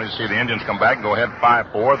 4-1, only to see the Indians come back and go ahead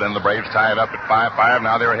 5-4. Then the Braves tie it up at 5-5.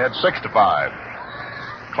 Now they're ahead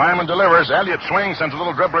 6-5. Kleiman delivers. Elliott swings, sends a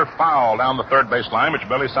little dribbler foul down the third base line, which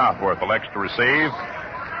Billy Southworth elects to receive.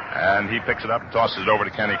 And he picks it up and tosses it over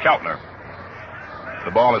to Kenny Keltner.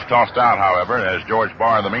 The ball is tossed out, however, as George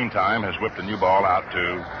Barr, in the meantime, has whipped a new ball out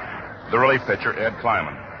to the relief pitcher, Ed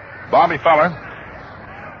Kleiman. Bobby Feller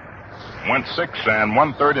went 6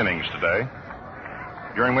 1/3 innings today,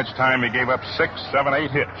 during which time he gave up 6, 7,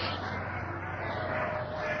 8 hits.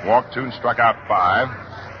 Walked 2 and struck out 5,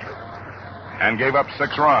 and gave up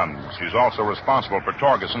 6 runs. He's also responsible for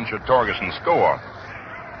Torgeson, should Torgeson score.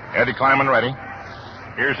 Eddie Kleiman ready.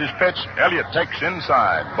 Here's his pitch. Elliott takes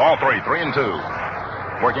inside. Ball 3,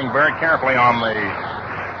 3-2. Working very carefully on the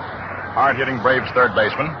hard-hitting Braves third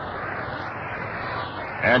baseman.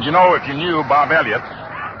 And you know, if you knew Bob Elliott,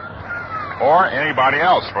 or anybody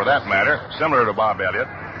else for that matter, similar to Bob Elliott,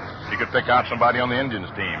 you could pick out somebody on the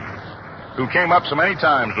Indians team who came up so many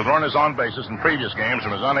times with runners on bases in previous games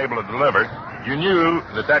and was unable to deliver. You knew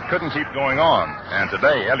that couldn't keep going on. And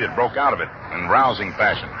today, Elliott broke out of it in rousing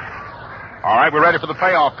fashion. All right, we're ready for the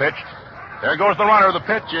payoff pitch. There goes the runner. The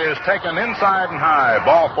pitch is taken inside and high.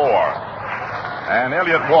 Ball 4. And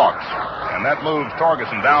Elliott walks. And that moves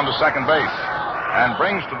Torgeson down to second base and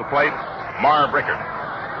brings to the plate Marv Rickert.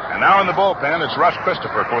 And now in the bullpen, it's Russ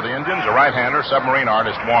Christopher for the Indians, a right-hander, submarine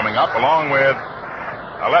artist, warming up, along with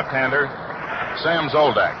a left-hander, Sam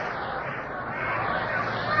Zoldak.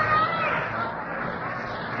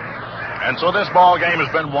 And so this ball game has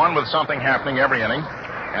been won with something happening every inning.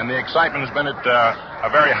 And the excitement has been at a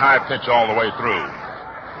very high pitch all the way through.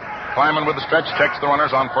 Kleiman with the stretch, checks the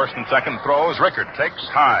runners on first and second, throws. Rickert takes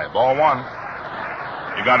high, ball 1.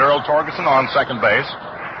 You got Earl Torgeson on second base.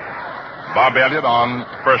 Bob Elliott on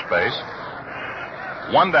first base.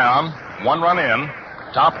 1 down, 1 run in.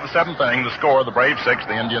 Top of the 7th inning, the score, the Braves 6,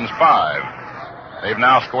 the Indians 5. They've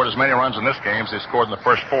now scored as many runs in this game as they scored in the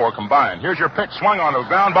first 4 combined. Here's your pitch, swung on a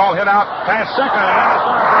ground ball, hit out past second, and that is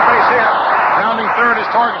going for a base hit. Rounding third is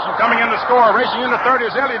Torgeson, coming in to score. Racing into third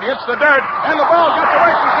is Elliott. He hits the dirt, and the ball gets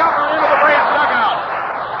away from Keltner into the Braves dugout.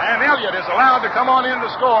 And Elliott is allowed to come on in to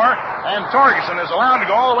score, and Torgeson is allowed to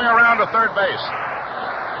go all the way around to third base.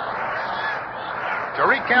 To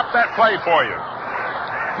recap that play for you,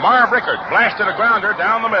 Marv Rickert blasted a grounder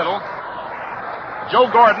down the middle. Joe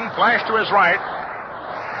Gordon flashed to his right,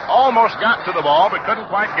 almost got to the ball, but couldn't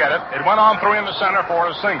quite get it. It went on through in the center for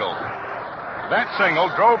a single. That single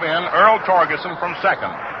drove in Earl Torgeson from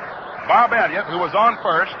second. Bob Elliott, who was on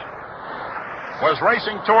first, was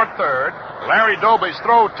racing toward third. Larry Doby's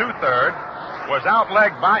throw to third was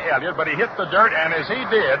outlegged by Elliott, but he hit the dirt, and as he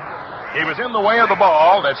did, he was in the way of the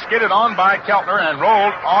ball that skidded on by Keltner and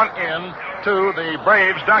rolled on in to the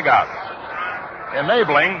Braves dugout,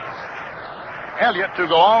 enabling Elliott to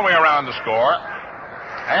go all the way around to score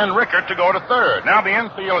and Rickert to go to third. Now the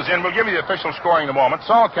infield is in. We'll give you the official scoring in a moment.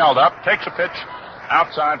 Saul Caldup takes a pitch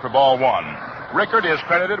outside for ball 1. Rickert is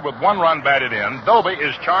credited with 1 run batted in. Doby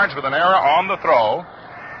is charged with an error on the throw,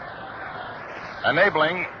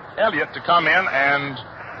 enabling Elliott to come in and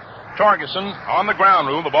Torgeson on the ground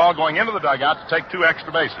rule, the ball going into the dugout to take 2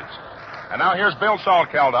 extra bases. And now here's Bill Saul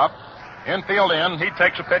Caldup. Infield in. He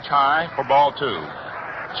takes a pitch high for ball 2.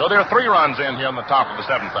 So there are 3 runs in here in the top of the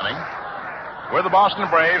 7th inning, with the Boston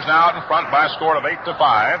Braves now out in front by a score of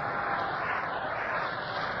 8-5.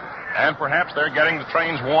 And perhaps they're getting the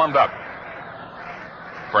trains warmed up.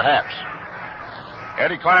 Perhaps.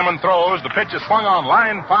 Eddie Kleiman throws. The pitch is swung on,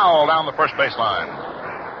 line foul down the first base line.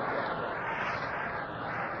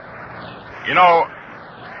 You know,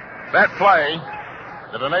 that play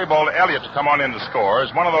that enabled Elliott to come on in to score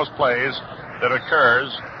is one of those plays that occurs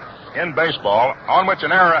in baseball on which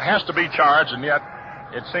an error has to be charged, and yet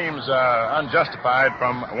it seems unjustified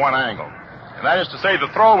from one angle. And that is to say, the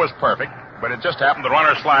throw was perfect. but it just happened the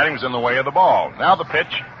runner sliding was in the way of the ball. Now the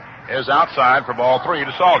pitch is outside for ball 3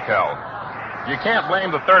 to Salkel. You can't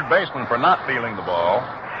blame the third baseman for not feeling the ball,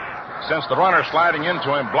 since the runner sliding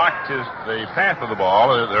into him blocked the path of the ball,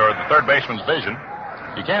 or the third baseman's vision.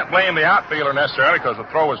 You can't blame the outfielder necessarily because the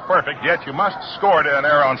throw was perfect, yet you must score an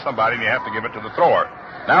error on somebody, and you have to give it to the thrower.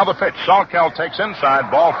 Now the pitch. Salkel takes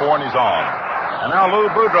inside, ball 4, and he's on. And now Lou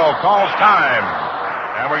Boudreau calls time.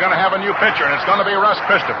 And we're going to have a new pitcher, and it's going to be Russ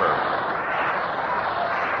Christopher.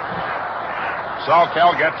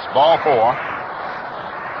 Salkel gets ball 4.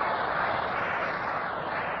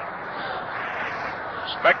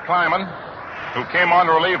 Speck Kleiman, who came on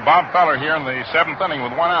to relieve Bob Feller here in the 7th inning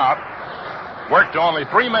with 1 out, worked only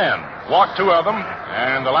 3 men, walked 2 of them,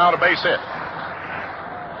 and allowed a base hit.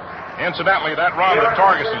 Incidentally, that run that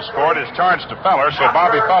Torgerson scored is charged to Feller, so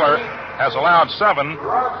Bobby Feller has allowed 7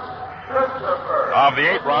 of the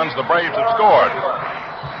 8 runs the Braves have scored.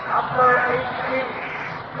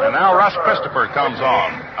 And now Russ Christopher comes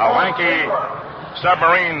on, a lanky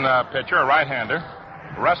submarine pitcher, a right-hander.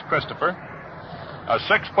 Russ Christopher, a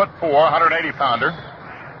 6'4", 180-pounder,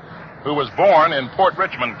 who was born in Port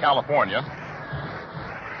Richmond, California,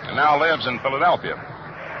 and now lives in Philadelphia.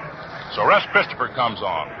 So Russ Christopher comes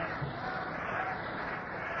on.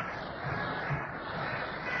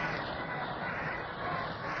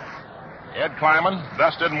 Ed Kleiman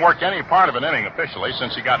thus didn't work any part of an inning officially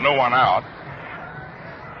since he got no 1 out.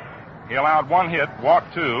 He allowed 1 hit,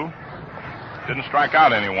 walked 2, didn't strike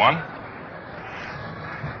out anyone,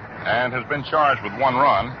 and has been charged with 1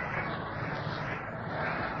 run,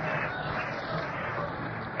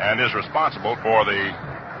 and is responsible for the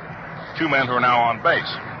 2 men who are now on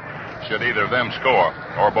base, should either of them score,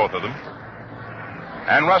 or both of them.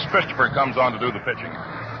 And Russ Christopher comes on to do the pitching.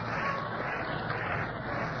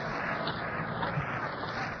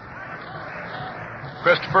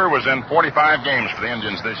 Christopher was in 45 games for the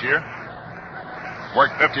Indians this year.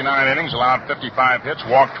 Worked 59 innings, allowed 55 hits,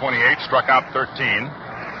 walked 28, struck out 13,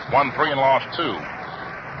 won 3 and lost 2.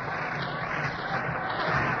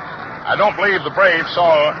 I don't believe the Braves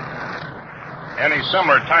saw any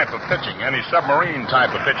similar type of pitching, any submarine type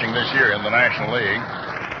of pitching this year in the National League.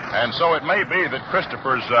 And so it may be that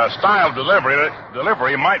Christopher's style of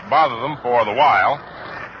delivery might bother them for the while,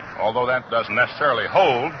 although that doesn't necessarily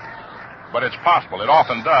hold. But it's possible. It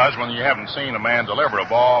often does when you haven't seen a man deliver a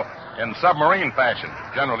ball in submarine fashion.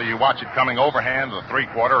 Generally, you watch it coming overhand with a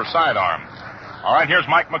 3/4 or sidearm. All right, here's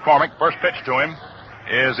Mike McCormick. First pitch to him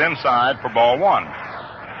is inside for ball 1.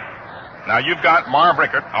 Now, you've got Marv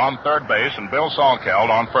Rickert on third base and Bill Salkeld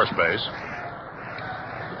on first base.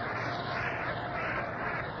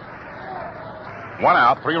 1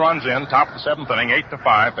 out, 3 runs in, top of the 7th inning,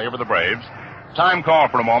 8-5, favor the Braves. Time call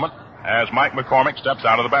for a moment as Mike McCormick steps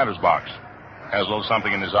out of the batter's box. Has a little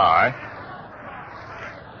something in his eye.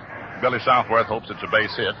 Billy Southworth hopes it's a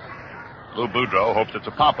base hit. Lou Boudreau hopes it's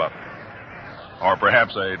a pop-up. Or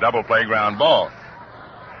perhaps a double play ground ball.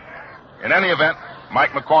 In any event,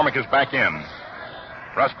 Mike McCormick is back in.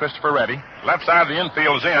 Russ Christopher ready. Left side of the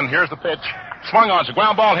infield is in. Here's the pitch. Swung on. It's a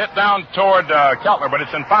ground ball hit down toward Keltner, but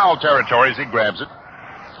it's in foul territory as he grabs it.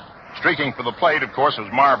 Streaking for the plate, of course, was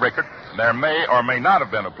Marv Rickert. There may or may not have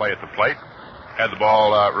been a play at the plate had the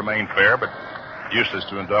ball remained fair, but useless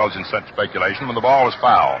to indulge in such speculation when the ball was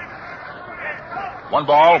foul. 1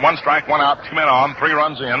 ball, 1 strike, 1 out, 2 men on, 3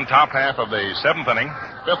 runs in, top half of the 7th inning,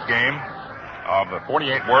 5th game of the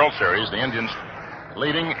 48 World Series. The Indians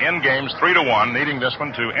leading in games 3-1, needing this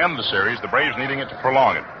one to end the series. The Braves needing it to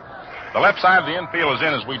prolong it. The left side of the infield is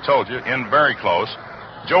in, as we told you, in very close.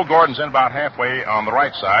 Joe Gordon's in about halfway on the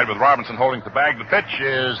right side with Robinson holding the bag. The pitch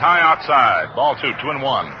is high outside. Ball 2,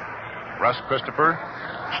 2-1. Russ Christopher,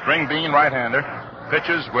 string bean right-hander,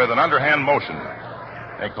 pitches with an underhand motion.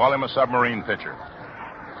 They call him a submarine pitcher.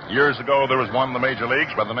 Years ago, there was one in the major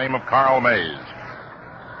leagues by the name of Carl Mays.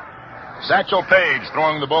 Satchel Paige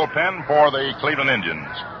throwing the bullpen for the Cleveland Indians.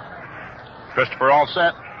 Christopher all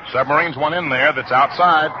set. Submarine's one in there that's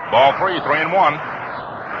outside. Ball 3, 3-1.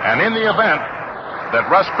 And in the event that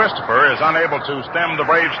Russ Christopher is unable to stem the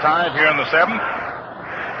Braves' tide here in the 7th,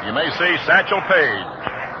 you may see Satchel Paige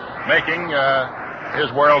making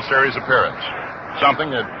his World Series appearance.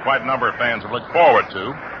 Something that quite a number of fans have looked forward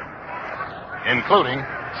to, including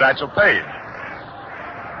Satchel Paige.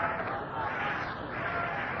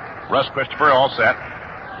 Russ Christopher all set.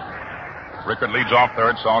 Rickert leads off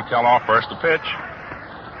third. Salkeld off first. The pitch.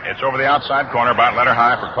 It's over the outside corner, about letter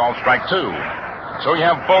high for called strike 2. So you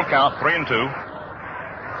have a full count, 3-2.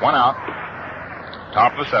 1 out.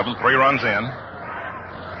 Top of the 7th, 3 runs in.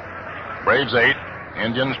 Braves 8,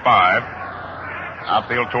 Indians 5.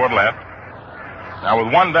 Outfield toward left. Now,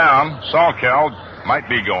 with one down, Salkeld might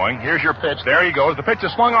be going. Here's your pitch. There he goes. The pitch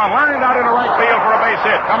is swung on, lined out into right field for a base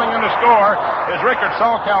hit. Coming in to score is Rickard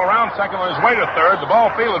Salkeld, around second on his way to third. The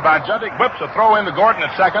ball fielded by Juddick. Whips a throw into Gordon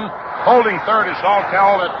at second. Holding third is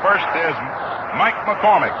Salkeld. At first is Mike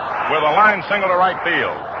McCormick with a line single to right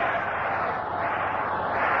field.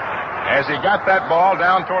 As he got that ball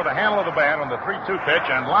down toward the handle of the bat on the 3-2 pitch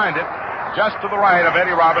and lined it just to the right of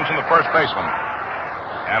Eddie Robinson, the first baseman,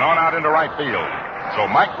 and on out into right field. So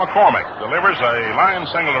Mike McCormick delivers a line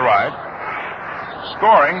single to right,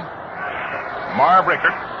 scoring Marv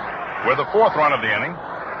Rickard with the fourth run of the inning.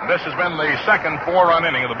 This has been the second 4-run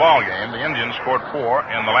inning of the ball game. The Indians scored 4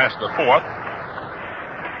 in the fourth.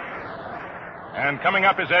 And coming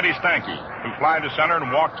up is Eddie Stanky, who flied to center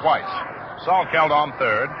and walked twice. Salkeld on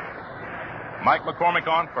third. Mike McCormick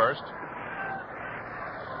on first.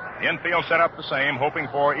 The infield set up the same, hoping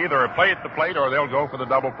for either a play at the plate or they'll go for the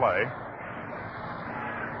double play.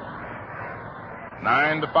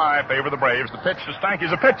 9-5 favor the Braves. The pitch to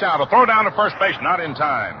Stanky's a pitch out. A throw down to first base, not in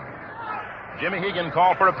time. Jimmy Hegan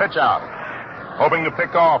called for a pitch out, hoping to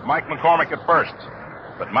pick off Mike McCormick at first.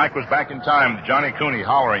 But Mike was back in time. Johnny Cooney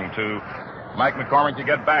hollering to Mike McCormick to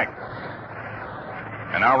get back.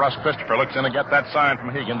 And now Russ Christopher looks in to get that sign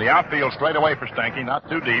from Hegan. The outfield straight away for Stanky, not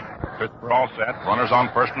too deep. Christopher all set. Runners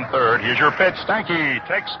on first and third. Here's your pitch. Stanky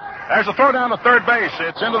takes. There's a throw down to third base.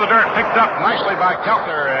 It's into the dirt. Picked up nicely by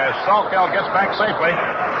Keltner as Salkeld gets back safely.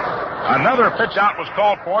 Another pitch out was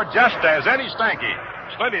called for just as Eddie Stanky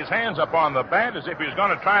slid his hands up on the bat as if he was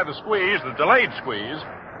going to try the squeeze, the delayed squeeze,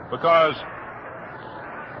 because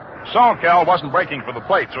Salkeld wasn't breaking for the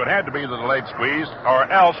plate, so it had to be the delayed squeeze,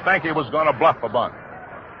 or else Stanky was going to bluff a bunt.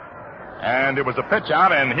 And it was a pitch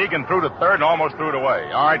out, and Hegan threw to third and almost threw it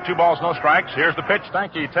away. All right, 2 balls, no strikes. Here's the pitch.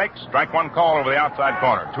 Stanky takes. Strike one call over the outside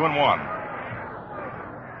corner. 2-1.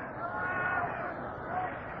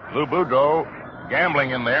 Lou Boudreau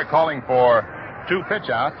gambling in there, calling for 2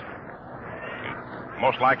 pitch outs.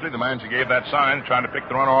 Most likely the manager gave that sign, trying to pick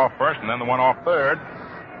the runner off first and then the one off third,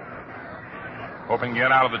 hoping to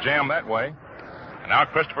get out of the jam that way. And now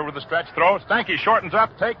Christopher with the stretch throw. Stanky shortens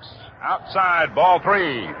up, takes outside, ball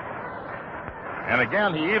 3. And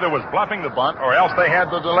again, he either was bluffing the bunt or else they had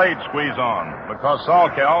the delayed squeeze on because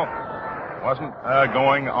Salkeld wasn't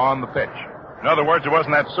going on the pitch. In other words, it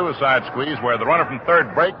wasn't that suicide squeeze where the runner from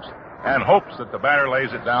third breaks and hopes that the batter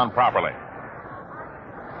lays it down properly.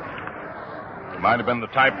 It might have been the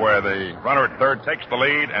type where the runner at third takes the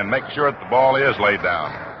lead and makes sure that the ball is laid down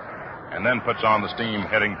and then puts on the steam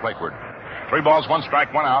heading plateward. 3 balls, 1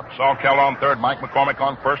 strike, 1 out. Salkeld on third, Mike McCormick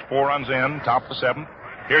on first, 4 runs in, top of the 7th.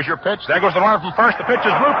 Here's your pitch. There goes the runner from first. The pitch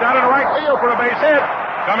is looped out into right field for a base hit.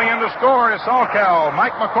 Coming in to score is Salkeld.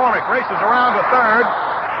 Mike McCormick races around to third.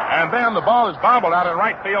 And then the ball is bobbled out in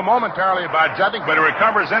right field momentarily by Juddick, but he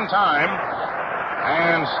recovers in time.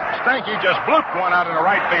 And Stanky just blooped one out into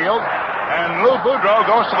right field. And Lou Boudreau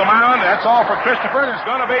goes to the mound. That's all for Christopher, and it's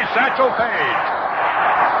going to be Satchel Paige.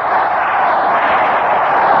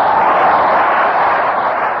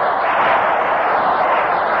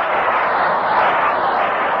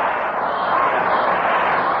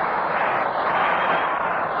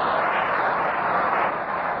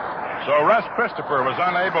 Russ Christopher was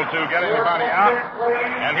unable to get anybody out.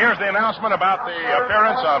 And here's the announcement about the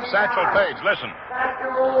appearance of Satchel Paige. Listen.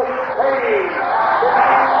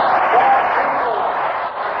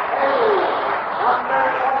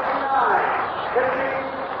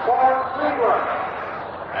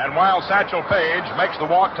 And while Satchel Paige makes the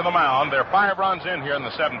walk to the mound, there are 5 runs in here in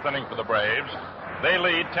the 7th inning for the Braves. They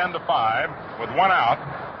lead 10-5 with 1 out.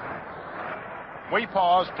 We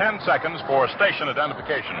pause 10 seconds for station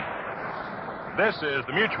identification. This is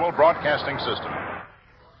the Mutual Broadcasting System.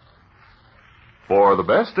 For the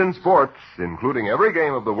best in sports, including every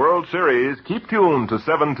game of the World Series, keep tuned to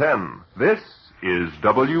 710. This is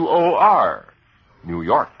WOR, New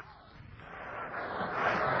York.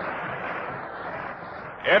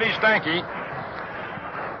 Eddie Stanky,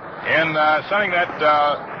 in sending that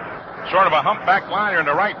sort of a humpback liner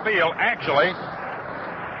into right field, actually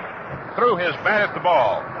threw his bat at the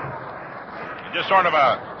ball. Just sort of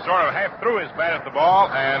half threw his bat at the ball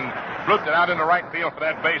and blooped it out into right field for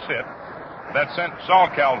that base hit. That sent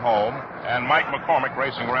Salkeld home and Mike McCormick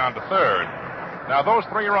racing around to third. Now those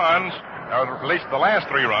 3 runs, or at least the last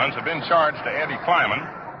 3 runs, have been charged to Eddie Kleiman.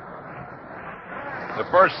 The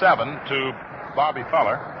first 7 to Bobby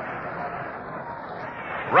Feller.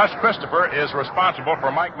 Russ Christopher is responsible for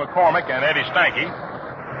Mike McCormick and Eddie Stanky.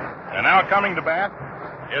 And now coming to bat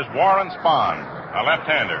is Warren Spahn, a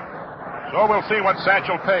left-hander. So we'll see what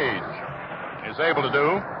Satchel Paige is able to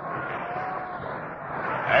do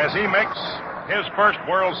as he makes his first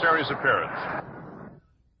World Series appearance.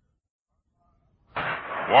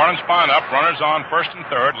 Warren spun up, runners on first and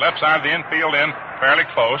third, left side of the infield in, fairly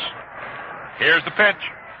close. Here's the pitch,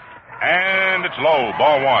 and it's low,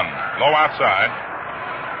 ball one, low outside.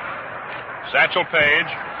 Satchel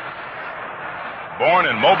Paige, born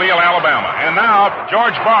in Mobile, Alabama. And now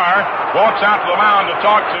George Barr walks out to the mound to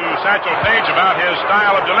talk to Satchel Paige about his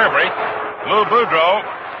style of delivery. Lou Boudreau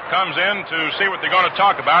comes in to see what they're going to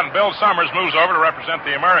talk about, and Bill Summers moves over to represent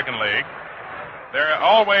the American League. There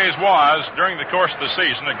always was, during the course of the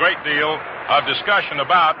season, a great deal of discussion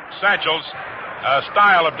about Satchel's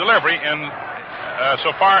style of delivery in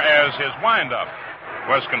so far as his windup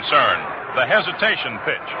was concerned, the hesitation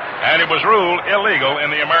pitch. And it was ruled illegal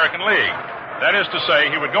in the American League. That is to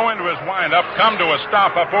say, he would go into his windup, come to a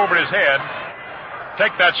stop up over his head,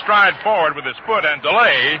 take that stride forward with his foot, and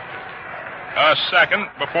delay a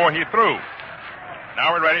second before he threw.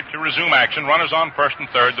 Now we're ready to resume action. Runners on first and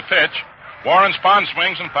third. The pitch. Warren Spahn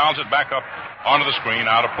swings and fouls it back up onto the screen,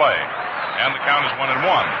 out of play. And the count is 1-1.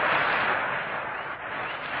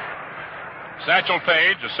 Satchel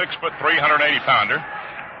Paige, a 6'3", 180-pounder,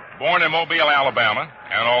 born in Mobile, Alabama,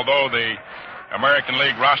 and although the American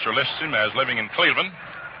League roster lists him as living in Cleveland,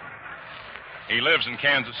 he lives in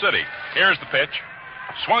Kansas City. Here's the pitch.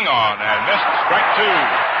 Swung on and missed, strike two.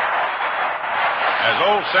 As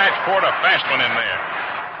old Satch poured a fast one in there.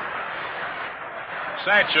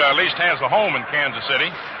 Satch at least has a home in Kansas City.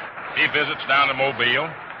 He visits down to Mobile.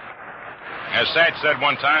 As Satch said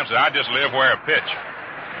one time, I just live where I pitch.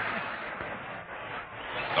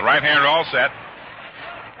 The right-hander all set.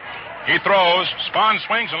 He throws. Spahn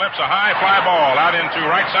swings and lifts a high fly ball out into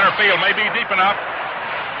right center field. Maybe deep enough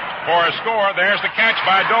for a score. There's the catch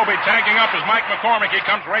by Doby. Tagging up is Mike McCormick. He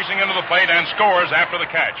comes racing into the plate and scores after the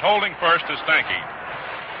catch. Holding first is Stanky.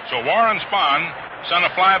 So Warren Spahn sent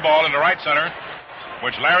a fly ball into right center,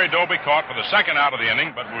 which Larry Doby caught for the second out of the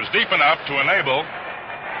inning, but was deep enough to enable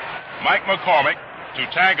Mike McCormick to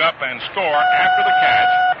tag up and score after the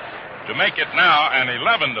catch to make it now an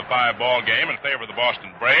 11-5 ball game in favor of the Boston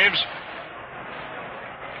Braves.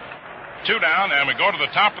 2 down, and we go to the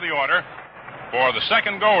top of the order for the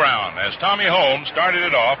second go-round. As Tommy Holmes started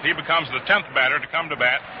it off, he becomes the 10th batter to come to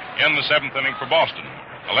bat in the 7th inning for Boston.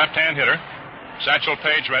 A left-hand hitter. Satchel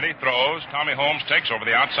Paige ready, throws. Tommy Holmes takes over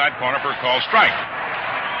the outside corner for a called strike.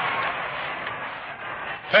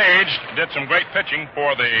 Paige did some great pitching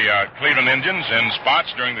for the Cleveland Indians in spots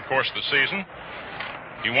during the course of the season.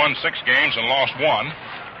 He won 6 games and lost 1.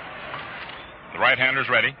 The right-hander's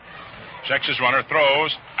ready. Checks his runner,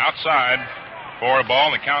 throws outside for a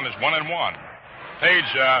ball, and the count is 1-1.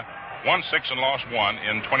 Paige won 6 and lost 1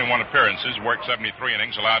 in 21 appearances, worked 73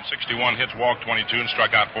 innings, allowed 61 hits, walked 22, and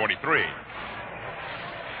struck out 43.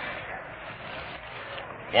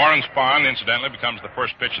 Warren Spahn, incidentally, becomes the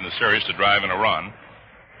first pitch in the series to drive in a run.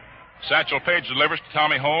 Satchel Paige delivers to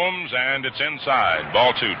Tommy Holmes, and it's inside.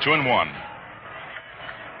 Ball 2, 2-1.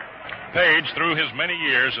 Paige, through his many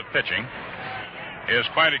years of pitching, is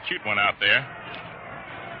quite a cute one out there.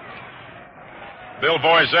 Bill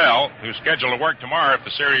Boiselle, who's scheduled to work tomorrow if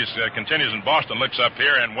the series continues in Boston, looks up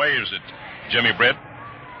here and waves at Jimmy Britt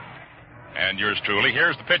and yours truly.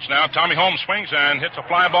 Here's the pitch now. Tommy Holmes swings and hits a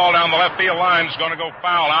fly ball down the left field line. It's going to go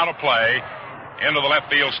foul out of play into the left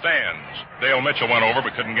field stands. Dale Mitchell went over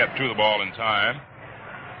but couldn't get to the ball in time.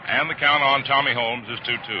 And the count on Tommy Holmes is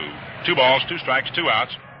 2-2. 2 balls, 2 strikes, 2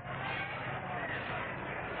 outs.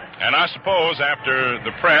 And I suppose after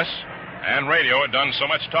the press and radio had done so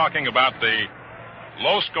much talking about the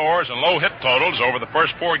low scores and low hit totals over the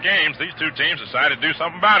first 4 games, these 2 teams decided to do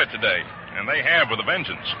something about it today. And they have with a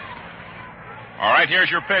vengeance. All right, here's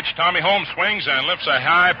your pitch. Tommy Holmes swings and lifts a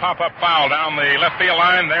high pop-up foul down the left field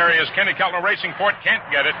line. There is Kenny Keltner racing for it. Can't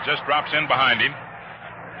get it. Just drops in behind him.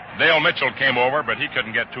 Dale Mitchell came over, but he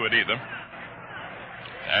couldn't get to it either.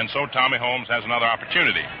 And so Tommy Holmes has another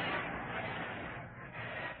opportunity.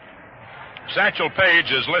 Satchel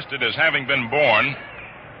Paige is listed as having been born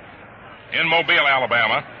in Mobile,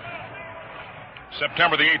 Alabama,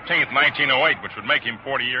 September the 18th, 1908, which would make him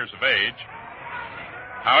 40 years of age.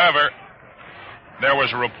 However, there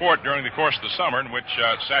was a report during the course of the summer in which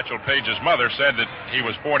Satchel Paige's mother said that he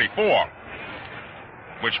was 44,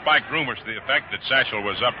 which spiked rumors to the effect that Satchel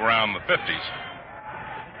was up around the 50s.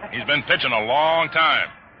 He's been pitching a long time.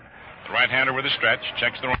 The right-hander with a stretch,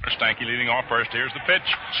 checks the runner. Stanky leading off first. Here's the pitch.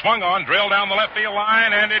 Swung on, drilled down the left field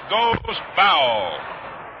line, and it goes foul.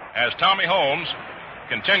 As Tommy Holmes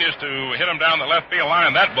continues to hit him down the left field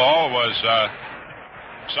line, that ball was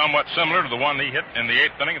somewhat similar to the one he hit in the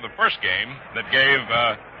 8th inning of the first game that gave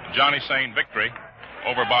Johnny Sain victory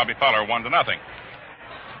over Bobby Feller 1-0.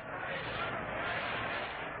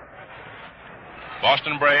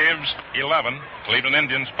 Boston Braves, 11. Cleveland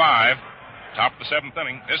Indians, 5. Top of the 7th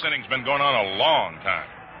inning. This inning's been going on a long time.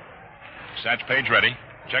 Satch Page ready.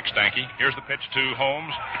 Check Stanky. Here's the pitch to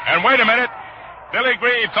Holmes. And wait a minute. Billy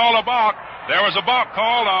Grieve called a balk. There was a balk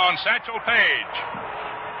called on Satchel Page.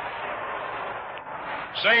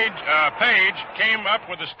 Page came up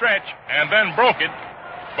with a stretch and then broke it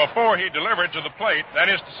before he delivered to the plate. That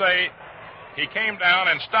is to say, he came down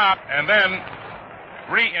and stopped and then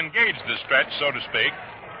re-engaged the stretch, so to speak.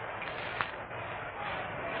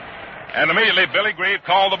 And immediately Billy Grieve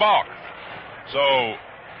called the balk. So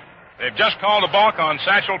they've just called a balk on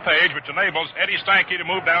Satchel Page, which enables Eddie Stanky to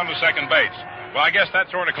move down to second base. Well, I guess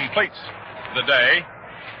that sort of completes the day.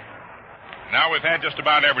 Now we've had just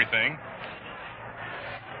about everything.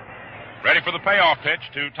 Ready for the payoff pitch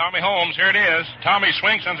to Tommy Holmes. Here it is. Tommy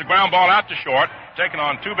swings, sends a ground ball out to short. Taken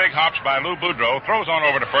on 2 big hops by Lou Boudreau. Throws on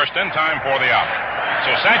over to first in time for the out.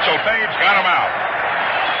 So Satchel Page got him out.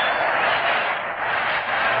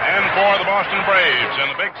 And for the Boston Braves in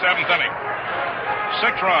the big 7th inning.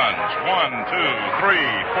 6 runs. 1, 2, 3,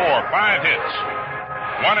 4, 5 hits.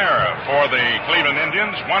 1 error for the Cleveland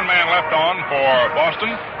Indians. 1 man left on for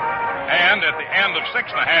Boston. And at the end of 6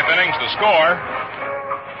 1/2 innings, the score...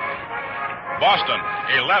 Boston,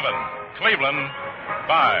 11. Cleveland,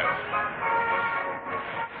 5.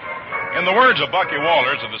 In the words of Bucky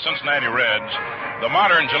Walters of the Cincinnati Reds, the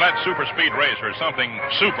modern Gillette Super Speed Razor is something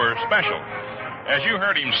super special. As you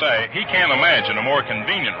heard him say, he can't imagine a more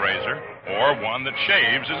convenient razor or one that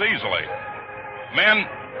shaves as easily. Men,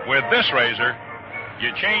 with this razor,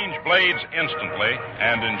 you change blades instantly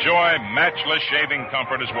and enjoy matchless shaving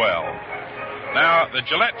comfort as well. Now, the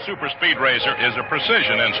Gillette Super Speed Razor is a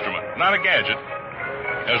precision instrument, not a gadget.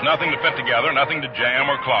 There's nothing to fit together, nothing to jam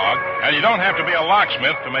or clog, and you don't have to be a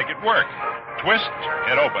locksmith to make it work. Twist,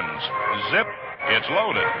 it opens. Zip, it's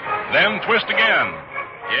loaded. Then twist again.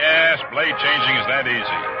 Yes, blade changing is that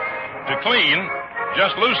easy. To clean,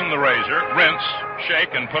 just loosen the razor, rinse,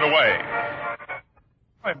 shake, and put away.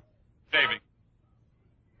 Davey.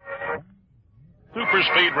 Super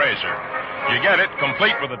Speed Razor. You get it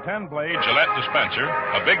complete with a 10-blade Gillette dispenser,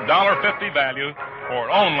 a big $1.50 value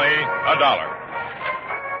for only $1.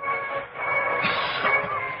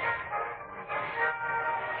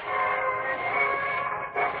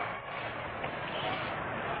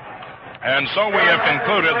 And so we have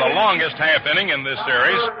concluded the longest half inning in this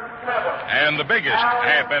series and the biggest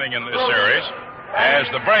half inning in this series as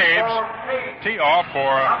the Braves tee off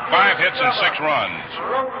for 5 hits and 6 runs.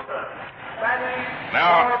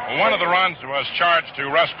 Now, one of the runs was charged to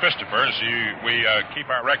Russ Christopher, as we keep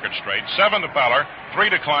our record straight. 7 to Feller, 3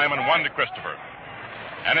 to Kleiman, 1 to Christopher.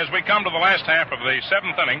 And as we come to the last half of the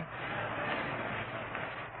 7th inning,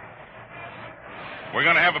 we're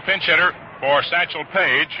going to have a pinch hitter for Satchel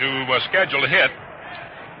Page, who was scheduled to hit.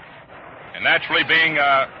 And naturally being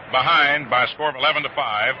behind by a score of 11 to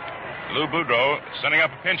 5, Lou Boudreau sending up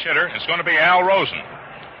a pinch hitter. It's going to be Al Rosen.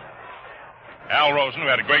 Al Rosen, who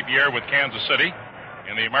had a great year with Kansas City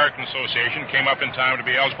in the American Association, came up in time to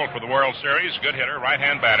be eligible for the World Series. Good hitter,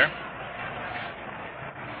 right-hand batter.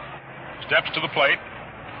 Steps to the plate.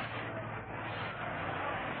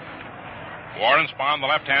 Warren Spahn, the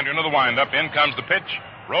left-hander, into the windup. In comes the pitch.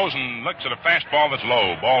 Rosen looks at a fastball that's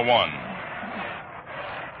low. Ball 1.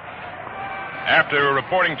 After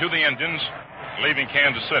reporting to the Indians, leaving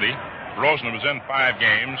Kansas City, Rosen was in 5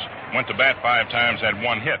 games, went to bat 5 times, had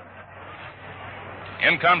 1 hit.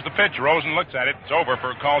 In comes the pitch. Rosen looks at it. It's over for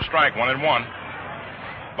a called strike, 1-1.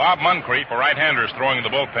 Bob Muncrief, a right-hander, is throwing in the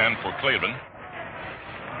bullpen for Cleveland.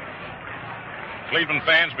 Cleveland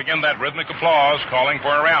fans begin that rhythmic applause, calling for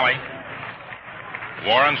a rally.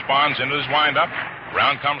 Warren Spahns into his windup.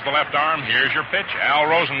 Round comes the left arm. Here's your pitch. Al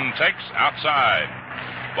Rosen takes outside.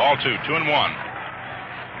 Ball 2, 2-1.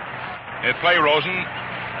 They play Rosen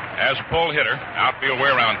as a pull hitter, outfield way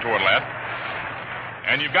around toward left.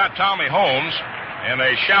 And you've got Tommy Holmes in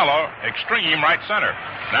a shallow, extreme right center.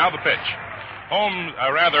 Now the pitch.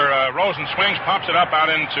 Rosen swings, pops it up out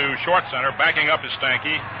into short center, backing up is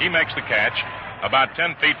Stanky. He makes the catch about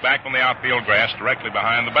 10 feet back from the outfield grass, directly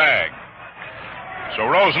behind the bag. So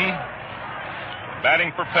Rosen,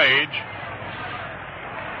 batting for Page,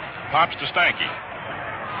 pops to Stanky.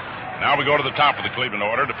 Now we go to the top of the Cleveland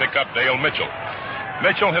order to pick up Dale Mitchell.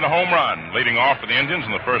 Mitchell hit a home run, leading off for the Indians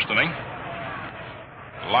in the 1st inning.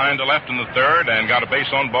 Line to left in the 3rd and got a base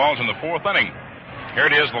on balls in the 4th inning. Here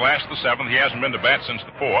it is, the last of the 7th. He hasn't been to bat since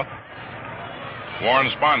the 4th. Warren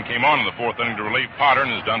Spahn came on in the 4th inning to relieve Potter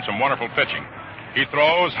and has done some wonderful pitching. He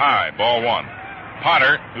throws high, ball 1.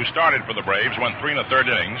 Potter, who started for the Braves, went 3 1/3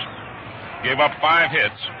 innings, gave up 5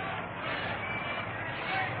 hits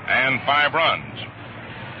and 5 runs.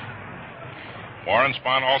 Warren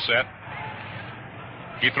Spahn all set.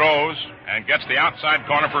 He throws and gets the outside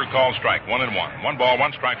corner for a called strike. 1-1. 1 ball,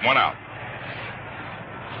 1 strike, 1 out.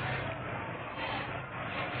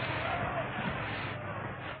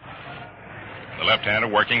 The left-hander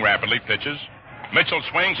working rapidly, pitches. Mitchell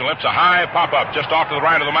swings and lifts a high pop-up just off to the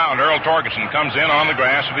right of the mound. Earl Torgerson comes in on the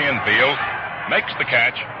grass of the infield, makes the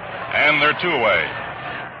catch, and they're 2 away.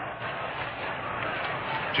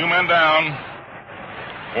 2 men down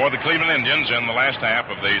for the Cleveland Indians in the last half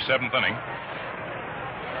of the 7th inning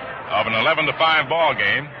of an 11-5 ball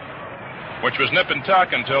game, which was nip and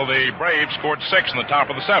tuck until the Braves scored 6 in the top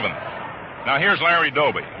of the 7th. Now here's Larry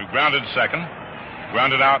Doby, who grounded second,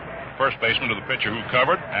 grounded out first baseman to the pitcher who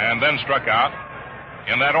covered, and then struck out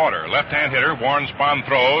in that order. Left-hand hitter, Warren Spahn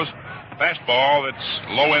throws. Fastball that's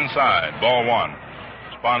low inside, ball 1.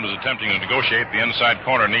 Spahn was attempting to negotiate the inside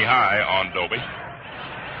corner knee-high on Doby.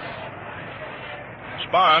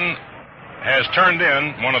 Spahn has turned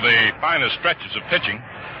in one of the finest stretches of pitching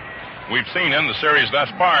we've seen in the series thus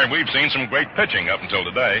far, and we've seen some great pitching up until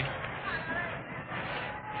today.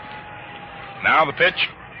 Now the pitch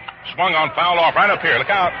swung on, foul off right up here. Look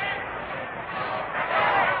out.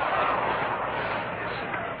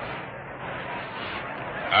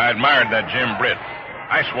 I admired that Jim Britt.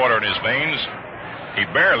 Ice water in his veins. He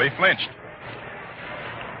barely flinched.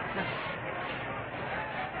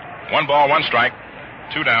 1 ball, 1 strike.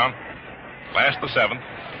 2 down. Last the 7th.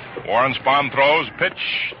 Warren Spahn throws. Pitch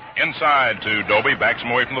inside to Doby. Backs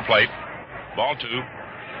him away from the plate. Ball 2.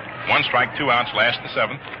 1 strike, 2 outs. Last the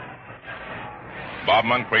 7th. Bob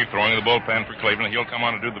Moncrief throwing the bullpen for Cleveland. He'll come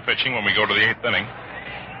on and do the pitching when we go to the 8th inning.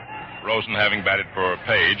 Rosen having batted for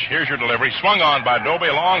Page. Here's your delivery. Swung on by Doby.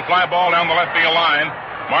 A long fly ball down the left field line.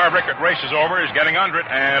 Marv Rickert races over, is getting under it,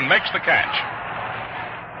 and makes the catch.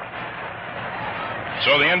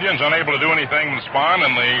 So the Indians, unable to do anything with Spahn in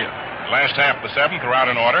the last half of the 7th, are out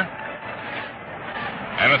in order.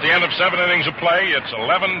 And at the end of 7 innings of play, it's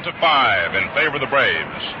 11-5 in favor of the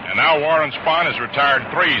Braves. And now Warren Spahn has retired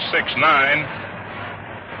 3, 6, 9.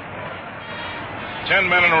 10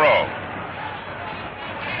 men in a row.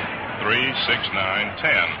 3, 6, 9,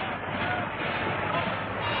 10.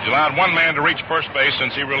 He allowed 1 man to reach first base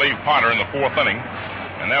since he relieved Potter in the 4th inning,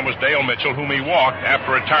 and that was Dale Mitchell, whom he walked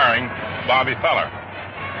after retiring Bobby Feller.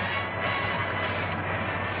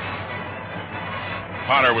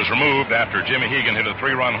 Potter was removed after Jimmy Hegan hit a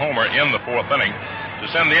 3-run homer in the 4th inning to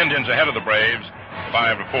send the Indians ahead of the Braves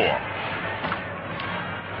 5-4.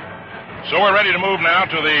 So we're ready to move now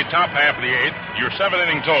to the top half of the 8th. Your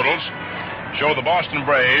 7-inning totals show the Boston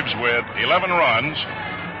Braves with 11 runs,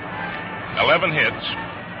 11 hits,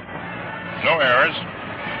 no errors,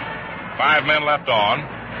 5 men left on.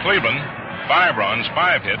 Cleveland, 5 runs,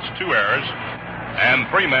 5 hits, 2 errors, and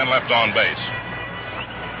 3 men left on base.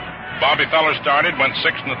 Bobby Feller started, went 6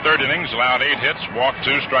 in the 3rd innings, allowed 8 hits, walked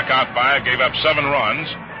 2, struck out 5, gave up 7 runs.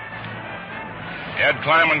 Ed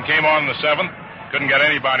Kleiman came on in the 7th, couldn't get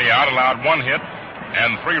anybody out, allowed 1 hit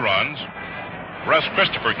and 3 runs. Russ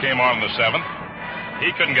Christopher came on in the 7th.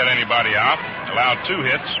 He couldn't get anybody out, allowed 2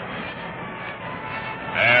 hits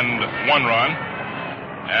and 1 run.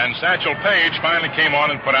 And Satchel Paige finally came on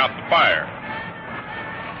and put out the fire.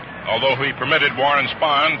 Although he permitted Warren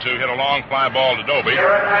Spahn to hit a long fly ball to Doby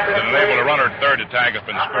that enabled a runner at third to tag up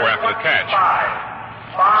and score after the catch.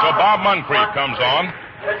 So Bob Moncrief comes on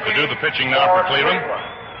to do the pitching now for Cleveland.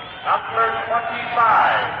 Number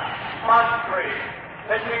 25, Moncrief,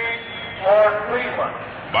 pitching for Cleveland.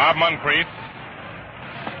 Bob Moncrief,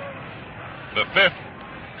 the 5th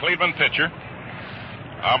Cleveland pitcher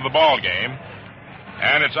of the ball game.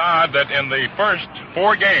 And it's odd that in the first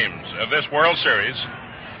 4 games of this World Series,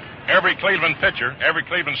 every Cleveland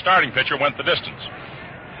starting pitcher went the distance.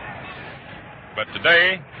 But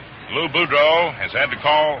today, Lou Boudreau has had to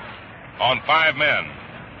call on 5 men.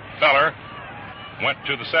 Feller went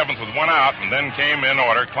to the 7th with 1 out, and then came in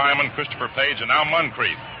order Kleiman, Christopher Page, and now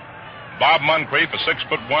Moncrief. Bob Moncrief, a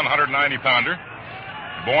 6'1", 190-pounder,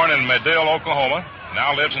 born in Medill, Oklahoma,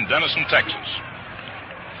 now lives in Denison, Texas.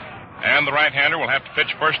 And the right-hander will have to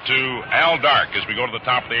pitch first to Al Dark as we go to the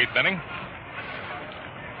top of the 8th inning.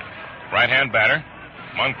 Right-hand batter.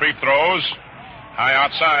 Moncrief throws high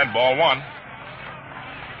outside, ball 1.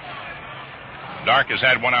 Dark has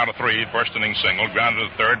had 1 out of 3, first inning single, grounded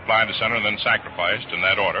to third, fly to center, and then sacrificed in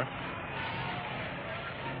that order.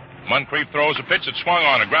 Moncrief throws a pitch that swung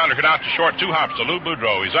on. A grounder hit out to short, 2 hops to Lou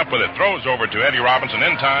Boudreau. He's up with it, throws over to Eddie Robinson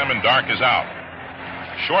in time, and Dark is out.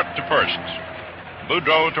 Short to first.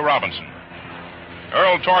 Boudreau to Robinson.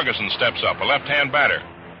 Earl Torgerson steps up, a left-hand batter.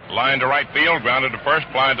 Line to right field, grounded to first,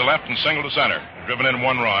 fly to left, and single to center. Driven in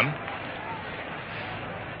 1 run.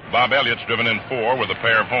 Bob Elliott's driven in 4 with a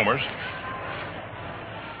pair of homers.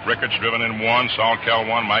 Ricketts driven in 1, Saul Kell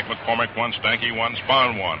 1, Mike McCormick 1, Stanky 1,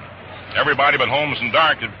 Spahn 1. Everybody but Holmes and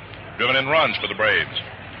Dark have driven in runs for the Braves.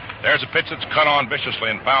 There's a pitch that's cut on viciously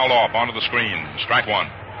and fouled off onto the screen. Strike 1.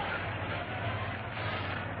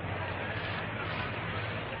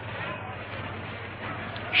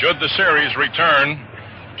 Should the series return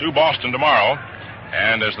to Boston tomorrow,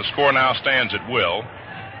 and as the score now stands, it will,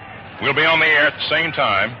 we'll be on the air at the same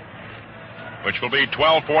time, which will be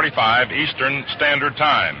 12:45 Eastern Standard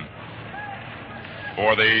Time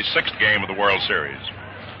for the 6th game of the World Series.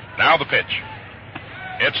 Now the pitch.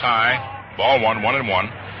 It's high. Ball 1,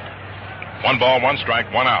 1-1. 1 ball, 1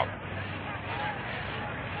 strike, 1 out.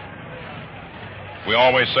 We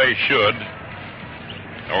always say should,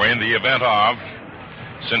 or in the event of,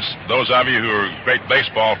 since those of you who are great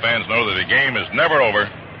baseball fans know that the game is never over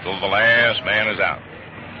till the last man is out.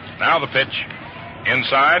 Now the pitch.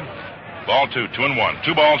 Inside. Ball 2, 2-1.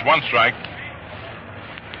 2 balls, 1 strike.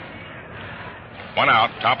 1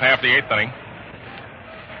 out. Top half of the 8th inning.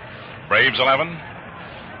 Braves 11.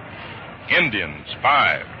 Indians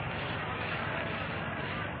 5.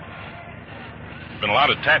 Been a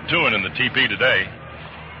lot of tattooing in the TP today.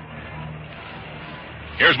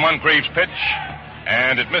 Here's Moncrief's pitch,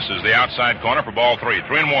 and it misses the outside corner for ball 3.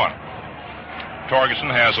 3-1.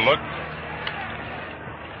 Torgerson has a look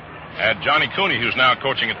at Johnny Cooney, who's now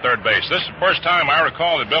coaching at third base. This is the first time I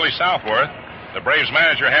recall that Billy Southworth, the Braves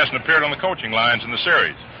manager, hasn't appeared on the coaching lines in the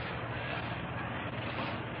series.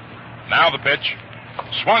 Now the pitch.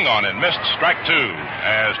 Swung on and missed. Strike 2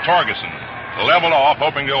 as Torgerson leveled off,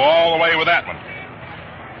 hoping to go all the way with that one.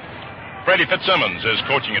 Freddie Fitzsimmons is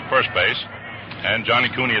coaching at first base, and Johnny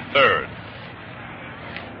Cooney at third.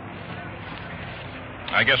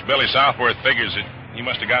 I guess Billy Southworth figures that he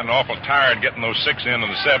must have gotten awful tired getting those 6 in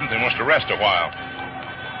the 7th and wants to rest a while.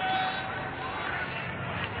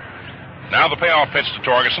 Now the payoff pitch to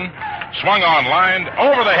Torgerson. Swung on, lined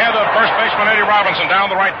over the head of first baseman Eddie Robinson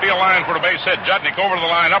down the right field line for a base hit. Judnick over to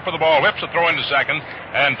the line, up for the ball, whips a throw into second,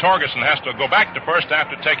 and Torgerson has to go back to first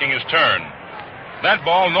after taking his turn. That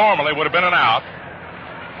ball normally would have been an out.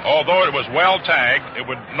 Although it was well tagged, it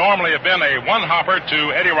would normally have been a one-hopper to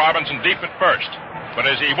Eddie Robinson deep at first. But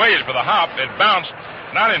as he waited for the hop, it bounced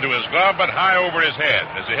not into his glove, but high over his head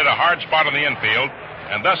as it hit a hard spot in the infield,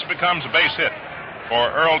 and thus becomes a base hit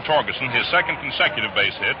for Earl Torgerson, his 2nd consecutive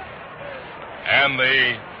base hit, and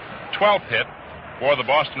the 12th hit for the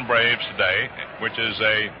Boston Braves today, which is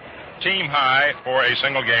a team high for a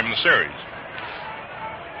single game in the series.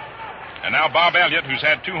 And now Bob Elliott, who's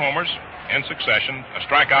had 2 homers in succession, a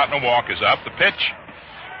strikeout and a walk, is up. The pitch,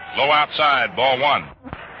 low outside, ball 1.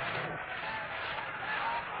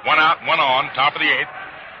 1 out, 1 on, top of the 8th.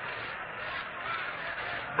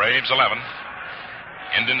 Braves 11.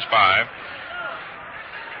 Indians 5.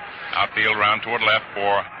 Outfield around toward left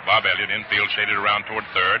for Bob Elliott. Infield shaded around toward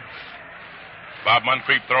third. Bob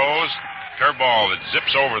Moncrief throws. Curveball that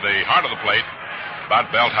zips over the heart of the plate.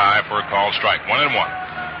 About belt high for a called strike. 1-1.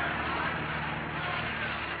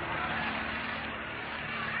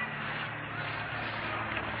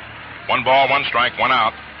 One ball, 1 strike, 1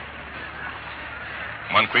 out.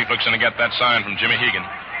 Moncrief looks in to get that sign from Jimmy Hegan.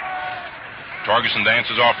 Torgerson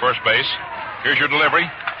dances off first base. Here's your delivery.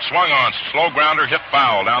 Swung on. Slow grounder, hit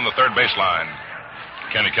foul down the third baseline.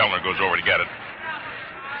 Kenny Kellner goes over to get it.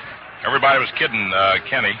 Everybody was kidding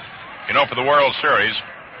Kenny. You know, for the World Series,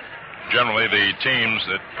 generally the teams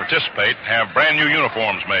that participate have brand new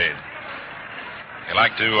uniforms made. They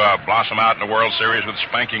like to blossom out in the World Series with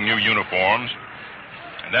spanking new uniforms.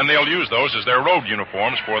 And then they'll use those as their road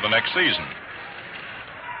uniforms for the next season.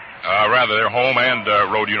 Rather, their home and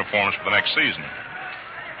road uniforms for the next season.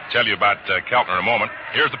 I'll tell you about Keltner in a moment.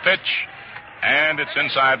 Here's the pitch, and it's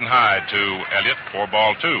inside and high to Elliott for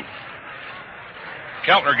ball 2.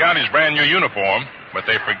 Keltner got his brand new uniform, but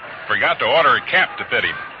they forgot to order a cap to fit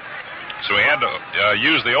him. So he had to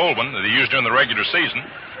use the old one that he used during the regular season.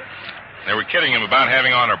 They were kidding him about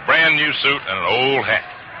having on a brand new suit and an old hat.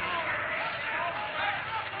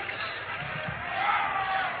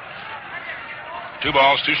 Two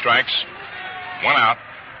balls, 2 strikes, 1 out.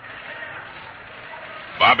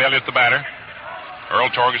 Bob Elliott, the batter. Earl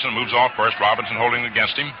Torgerson moves off first. Robinson holding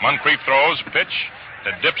against him. Moncrief throws a pitch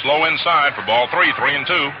that dips low inside for ball 3,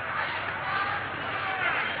 3-2.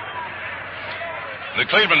 The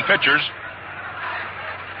Cleveland pitchers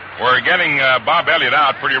were getting Bob Elliott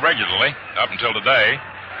out pretty regularly up until today,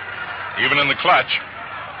 even in the clutch.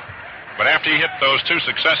 But after he hit those 2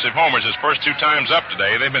 successive homers his first 2 times up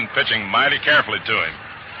today, they've been pitching mighty carefully to him.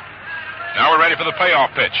 Now we're ready for the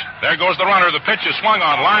payoff pitch. There goes the runner. The pitch is swung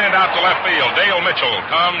on, lined out to left field. Dale Mitchell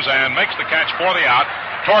comes and makes the catch for the out.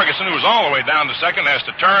 Torgeson, who's all the way down to second, has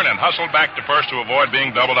to turn and hustle back to first to avoid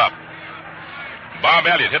being doubled up. Bob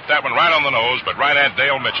Elliott hit that one right on the nose, but right at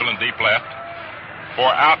Dale Mitchell in deep left for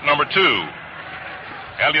out number 2.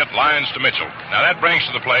 Elliott lines to Mitchell. Now that brings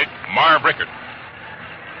to the plate Marv Rickert.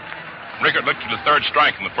 Rickert looked at the third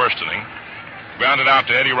strike in the first inning. Grounded out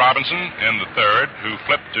to Eddie Robinson in the third, who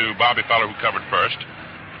flipped to Bobby Feller, who covered first.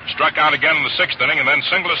 Struck out again in the sixth inning, and then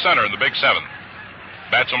single to center in the big seventh.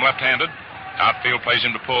 Bats him left-handed. Outfield plays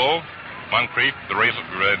him to pull. Moncrief, the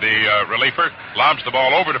reliever, lobs the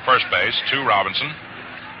ball over to first base to Robinson.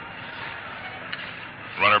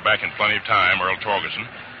 Runner back in plenty of time, Earl Torgeson.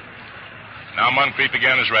 Now Moncrief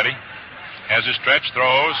again is ready. Has his stretch,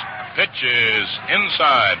 throws. Pitch is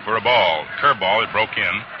inside for a ball. Curveball, it broke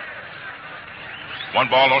in. 1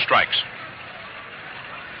 ball, no strikes.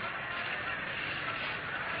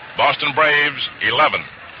 Boston Braves, 11.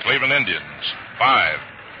 Cleveland Indians, 5.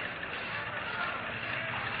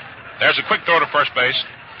 There's a quick throw to first base.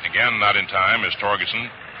 Again, not in time, as Torgeson,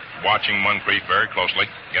 watching Moncrief very closely,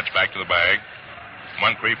 gets back to the bag.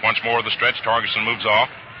 Moncrief once more of the stretch. Torgeson moves off.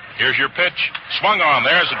 Here's your pitch. Swung on.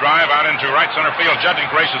 There's a drive out into right center field. Judging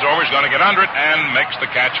race is over. He's going to get under it and makes the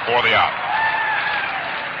catch for the out.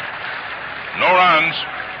 No runs,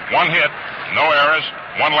 1 hit, no errors,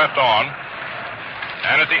 1 left on.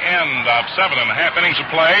 And at the end of 7.5 innings of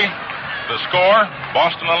play, the score,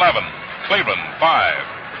 Boston 11, Cleveland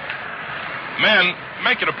 5. Men,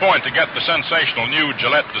 make it a point to get the sensational new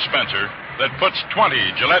Gillette dispenser that puts 20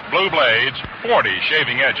 Gillette blue blades, 40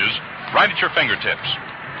 shaving edges, right at your fingertips.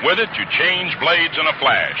 With it, you change blades in a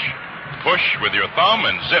flash. Push with your thumb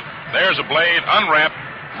and zip. There's a blade unwrapped,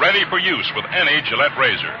 ready for use with any Gillette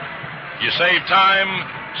razor. You save time,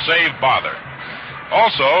 save bother.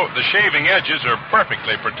 Also, the shaving edges are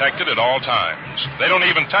perfectly protected at all times. They don't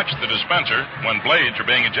even touch the dispenser when blades are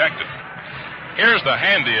being ejected. Here's the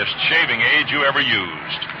handiest shaving aid you ever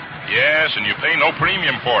used. Yes, and you pay no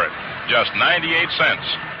premium for it. Just 98 cents.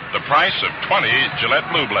 The price of 20 Gillette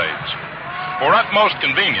Blue Blades. For utmost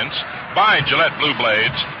convenience, buy Gillette Blue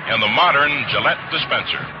Blades in the modern Gillette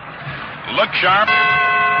dispenser. Look sharp,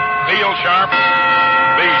 feel sharp,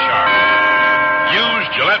 be sharp. Use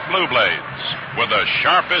Gillette Blue Blades with the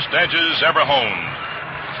sharpest edges ever honed.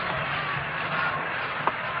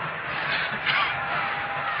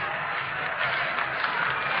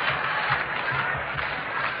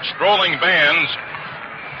 Strolling bands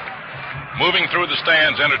moving through the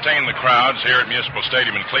stands entertain the crowds here at Municipal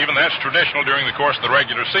Stadium in Cleveland. That's traditional during the course of the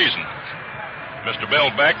regular season. Mr.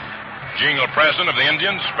 Bill Beck, genial president of the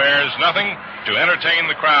Indians, spares nothing to entertain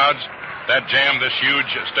the crowds that jam this huge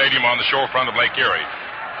stadium on the shorefront of Lake Erie.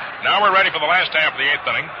 Now we're ready for the last half of the 8th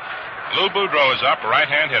inning. Lou Boudreau is up, a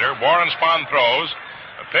right-hand hitter. Warren Spahn throws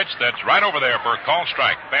a pitch that's right over there for a called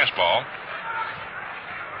strike, fastball.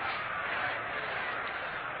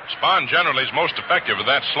 Spahn generally is most effective with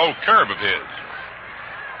that slow curve of his.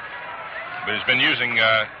 But he's been using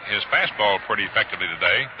his fastball pretty effectively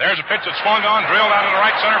today. There's a pitch that's swung on, drilled out in the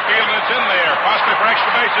right center field, and it's in there, possibly for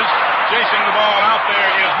extra bases. Chasing the ball out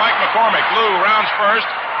there is Mike McCormick. Lou rounds first,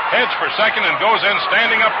 heads for second, and goes in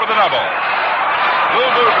standing up for the double. Lou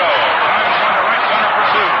Boudreau drives one to right center for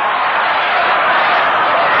 2.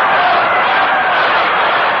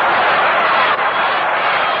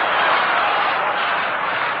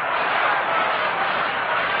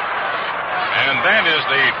 And that is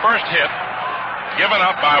the first hit given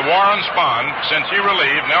up by Warren Spahn since he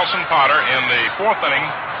relieved Nelson Potter in the 4th inning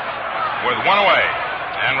with 1 away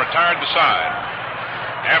and retired the side.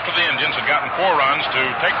 After the Indians had gotten 4 runs to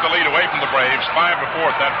take the lead away from the Braves,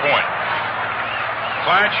 5-4 at that point.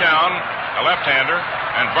 Clyde Chown, a left-hander,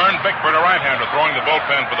 and Vern Bickford, a right-hander, throwing the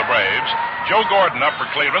bullpen for the Braves. Joe Gordon up for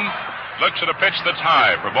Cleveland, looks at a pitch that's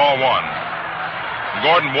high for ball 1.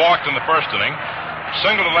 Gordon walked in the first inning,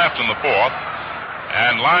 single to left in the 4th,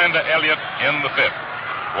 and line to Elliott in the 5th.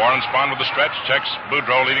 Warren Spahn with the stretch, checks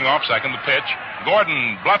Boudreau leading off second, the pitch.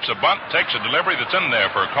 Gordon bluffs a bunt, takes a delivery that's in there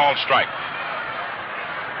for a called strike.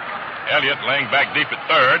 Elliott laying back deep at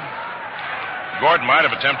third. Gordon might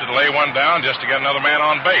have attempted to lay one down just to get another man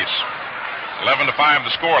on base. 11-5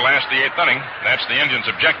 the score last the 8th inning. That's the Indians'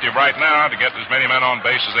 objective right now, to get as many men on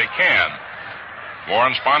base as they can.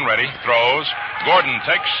 Warren Spahn ready, throws. Gordon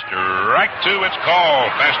takes strike 2. It's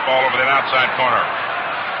called. Fastball over the outside corner.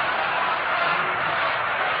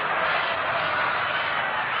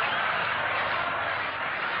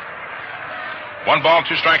 One ball,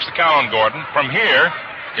 2 strikes the count on Gordon. From here,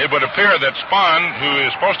 it would appear that Spahn, who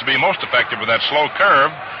is supposed to be most effective with that slow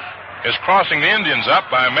curve, is crossing the Indians up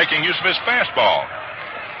by making use of his fastball.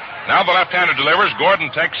 Now the left-hander delivers. Gordon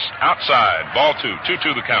takes outside. Ball 2.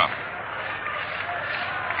 2-2 the count.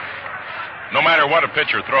 No matter what a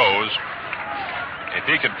pitcher throws, if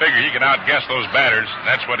he could figure he could outguess those batters,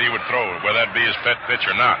 that's what he would throw, whether that be his pet pitch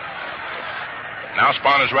or not. Now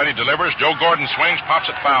Spahn is ready, delivers. Joe Gordon swings, pops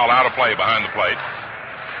it foul, out of play behind the plate.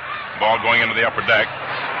 Ball going into the upper deck.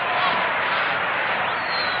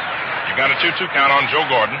 You got a 2-2 count on Joe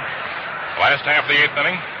Gordon. Last half of the 8th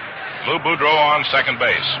inning, Lou Boudreau on second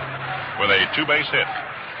base with a 2-base hit.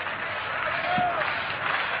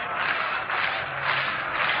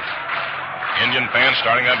 Indian fans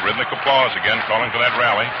starting that rhythmic applause again, calling for that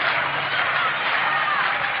rally.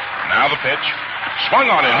 Now the pitch. Swung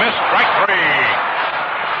on and missed. Strike 3.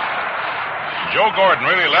 Joe Gordon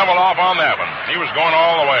really leveled off on that one. He was going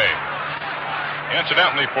all the way.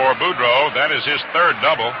 Incidentally, for Boudreau, that is his third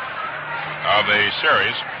double of the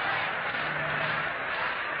series.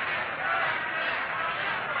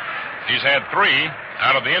 He's had 3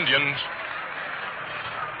 out of the Indians'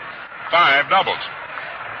 5 doubles.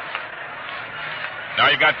 Now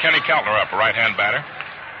you've got Kenny Keltner up, a right-hand batter.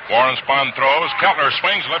 Warren Spahn throws. Keltner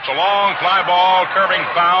swings, lifts a long fly ball, curving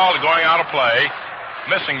foul, going out of play,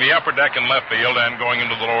 missing the upper deck in left field and going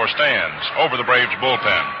into the lower stands, over the Braves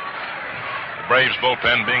bullpen. The Braves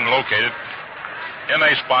bullpen being located in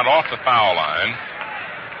a spot off the foul line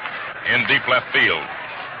in deep left field.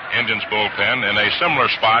 Indians bullpen in a similar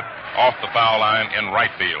spot off the foul line in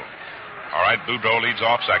right field. All right, Boudreau leads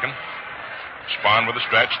off second. Spahn with a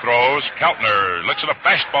stretch, throws. Keltner looks at a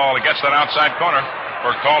fastball and gets that outside corner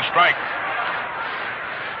for a called strike.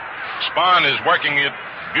 Spahn is working it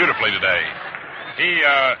beautifully today. He,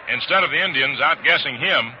 instead of the Indians outguessing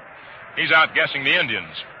him, he's outguessing the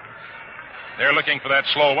Indians. They're looking for that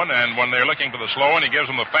slow one, and when they're looking for the slow one, he gives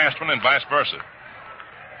them the fast one and vice versa.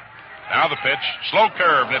 Now the pitch, slow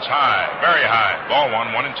curve, and it's high, very high. Ball 1,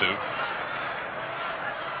 1-2.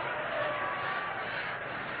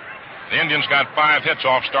 The Indians got 5 hits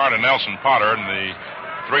off start of Nelson Potter in the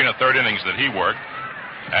 3 1/3 innings that he worked.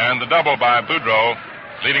 And the double by Boudreau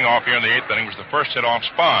leading off here in the 8th inning was the first hit off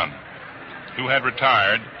Spahn, who had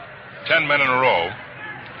retired 10 men in a row,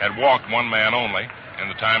 had walked 1 man only in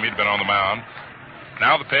the time he'd been on the mound.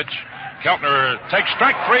 Now the pitch. Keltner takes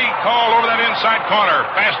strike 3, call over that inside corner.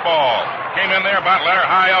 Fastball. Came in there about letter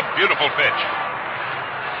high up. Beautiful pitch.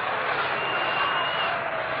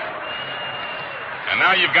 And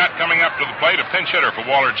now you've got coming up to the plate a pinch hitter for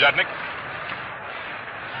Walter Judnick.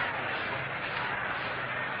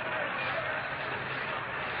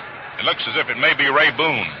 It looks as if it may be Ray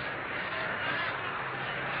Boone.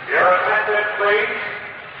 Your attention, please.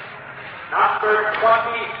 Number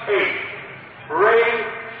 28, Ray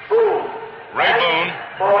Boone. Ray Boone.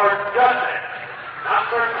 For Judnick.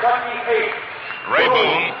 Number 28. Ray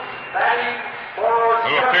Boone, Batting for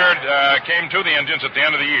who Judnick. came to the Indians at the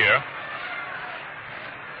end of the year.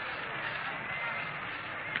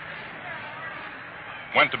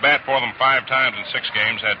 Went to bat for them 5 times in 6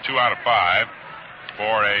 games, had 2 out of 5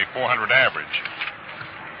 for a .400 average.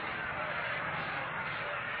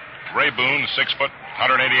 Ray Boone, 6 foot,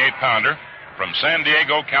 188-pounder from San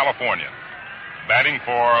Diego, California. Batting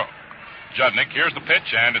for Judnick. Here's the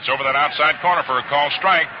pitch, and it's over that outside corner for a called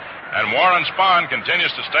strike. And Warren Spahn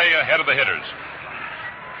continues to stay ahead of the hitters.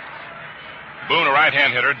 Boone, a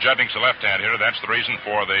right-hand hitter. Judnick's a left-hand hitter. That's the reason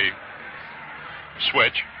for the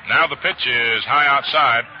switch. Now the pitch is high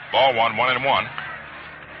outside. Ball 1, 1-1.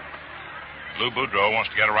 Lou Boudreau wants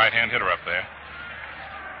to get a right-hand hitter up there.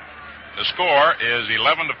 The score is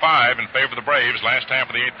 11-5 in favor of the Braves last half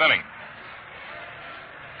of the 8th inning.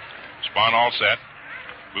 Spahn all set.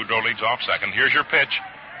 Boudreau leads off second. Here's your pitch.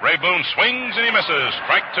 Ray Boone swings and he misses.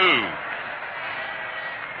 Strike 2.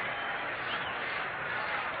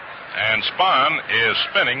 And Spahn is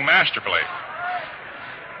spinning masterfully.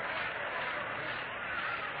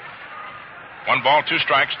 1 ball, 2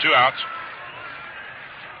 strikes, 2 outs.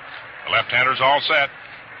 The left-hander's all set.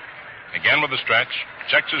 Again with the stretch.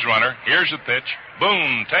 Checks his runner. Here's the pitch.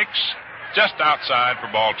 Boone takes just outside for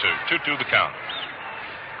ball 2. 2-2 the count.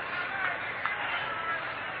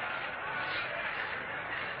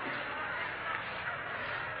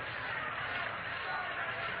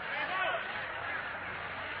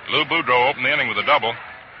 Lou Boudreau opened the inning with a double.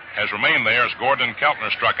 Has remained there as Gordon and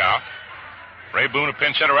Keltner struck out. Ray Boone, a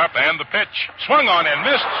pinch hitter up, and the pitch. Swung on and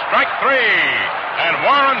missed. Strike 3. And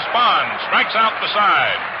Warren Spahn strikes out the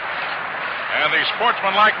side. And the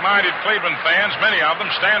sportsman-like-minded Cleveland fans, many of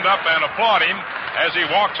them, stand up and applaud him as he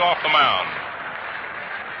walks off the mound.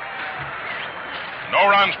 No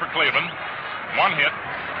runs for Cleveland. 1 hit.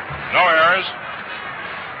 No errors.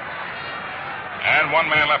 and one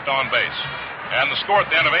man left on base. And the score at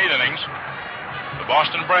the end of 8 innings, the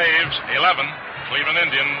Boston Braves 11, Cleveland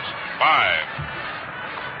Indians 5.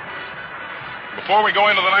 Before we go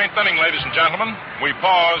into the 9th inning, ladies and gentlemen, we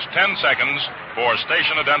pause 10 seconds for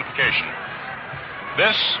station identification.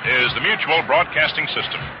 This is the Mutual Broadcasting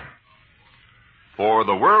System. For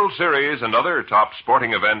the World Series and other top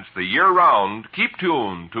sporting events the year round, keep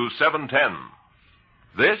tuned to 710.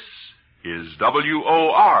 This is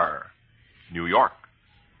WOR, New York.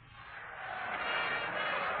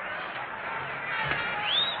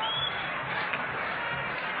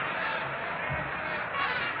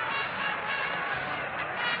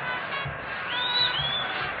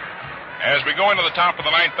 As we go into the top of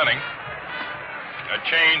the 9th inning, a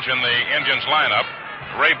change in the Indians lineup.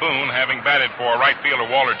 Ray Boone, having batted for right fielder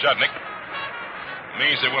Walter Judnick,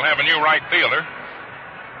 means that we'll have a new right fielder.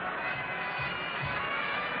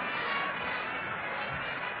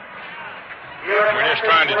 We're just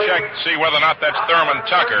trying to check to see whether or not that's Thurman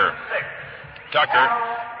Tucker.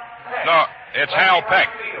 No, it's Hal Peck.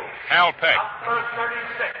 Hal Peck.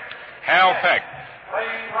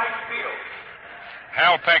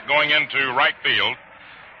 Hal Peck going into right field.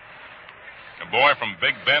 A boy from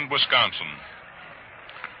Big Bend, Wisconsin.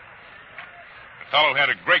 The fellow had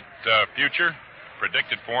a great future,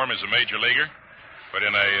 predicted for him as a major leaguer, but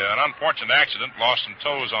in an unfortunate accident, lost some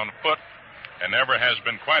toes on the foot, and never has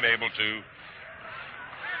been quite able to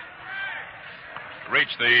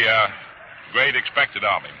reach the grade expected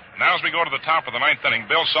of him. Now as we go to the top of the 9th inning,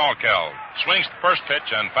 Bill Salkeld swings the first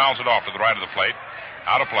pitch and fouls it off to the right of the plate.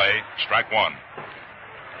 Out of play, strike one.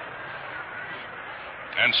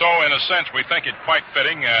 And so, in a sense, we think it quite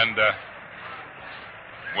fitting and, a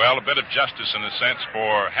bit of justice in a sense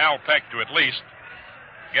for Hal Peck to at least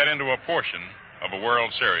get into a portion of a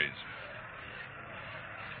World Series.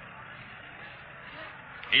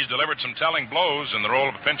 He's delivered some telling blows in the role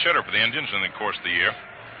of a pinch hitter for the Indians in the course of the year.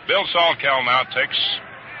 Bill Salkeld now takes,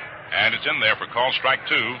 and it's in there for call strike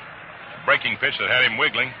two. Breaking pitch that had him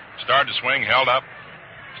wiggling. Started to swing, held up.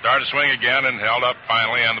 Started to swing again and held up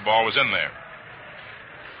finally, and the ball was in there.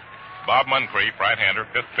 Bob Moncrief, right-hander,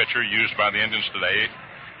 5th pitcher used by the Indians today,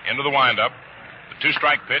 into the windup. The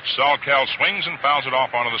 2-strike pitch, Salkeld swings and fouls it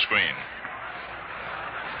off onto the screen.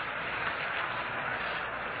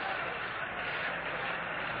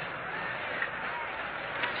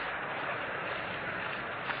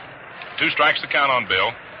 Two strikes the count on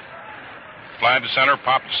Bill. Flied to center,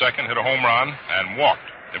 popped to second, hit a home run, and walked.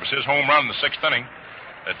 It was his home run in the 6th inning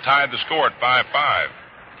that tied the score at 5-5.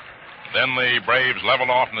 Then the Braves leveled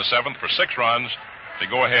off in the 7th for 6 runs to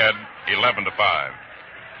go ahead 11-5.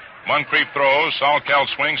 Moncrief throws, Salkeld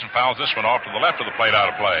swings and fouls this one off to the left of the plate, out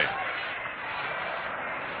of play.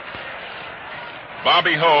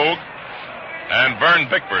 Bobby Hogue and Vern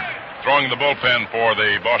Bickford throwing the bullpen for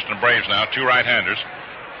the Boston Braves now, 2 right-handers.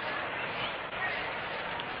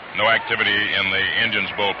 No activity in the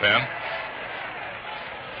Indians' bullpen.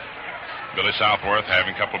 Billy Southworth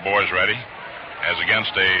having a couple of boys ready, as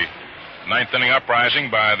against a 9th inning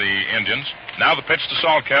uprising by the Indians. Now the pitch to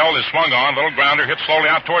Salkeld is swung on. Little grounder hit slowly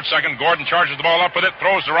out towards second. Gordon charges the ball up with it,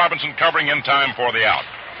 throws to Robinson, covering in time for the out.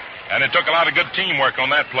 And it took a lot of good teamwork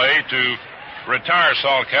on that play to retire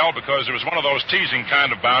Salkeld, because it was one of those teasing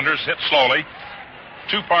kind of bounders, hit slowly,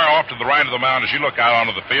 too far off to the right of the mound as you look out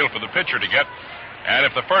onto the field for the pitcher to get. And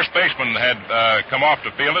if the first baseman had come off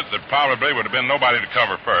to field it, there probably would have been nobody to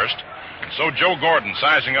cover first. And so Joe Gordon,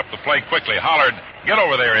 sizing up the play quickly, hollered, "Get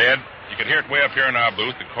over there, Ed." You could hear it way up here in our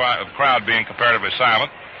booth, the crowd being comparatively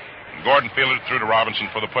silent. And Gordon fielded it through to Robinson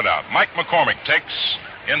for the putout. Mike McCormick takes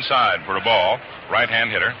inside for a ball,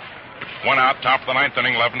 right-hand hitter. 1 out, top of the 9th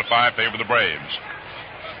inning, 11-5, favor the Braves.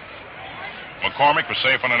 McCormick was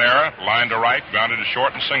safe on an error, line to right, grounded to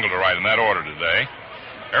short, and single to right in that order today.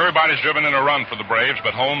 Everybody's driven in a run for the Braves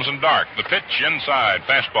but Holmes and Dark. The pitch inside,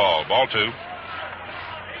 fastball, ball 2.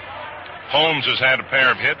 Holmes has had a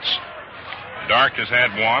pair of hits. Dark has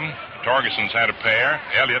had 1. Torgeson's had a pair.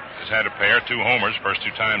 Elliott has had a pair, 2 homers, first 2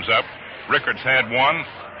 times up. Rickards had 1.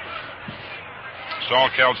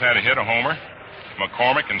 Salkeld's had a hit, a homer.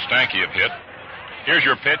 McCormick and Stanky have hit. Here's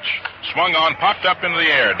your pitch. Swung on, popped up into the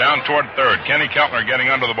air, down toward third. Kenny Keltner getting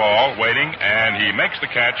under the ball, waiting, and he makes the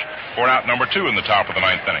catch for out number 2 in the top of the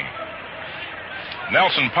 9th inning.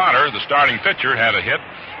 Nelson Potter, the starting pitcher, had a hit.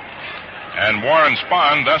 And Warren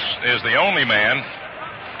Spahn, thus, is the only man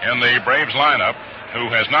in the Braves lineup who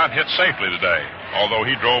has not hit safely today, although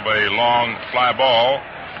he drove a long fly ball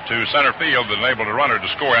to center field that enabled a runner to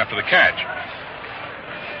score after the catch.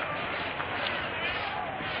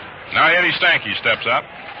 Now Eddie Stanky steps up.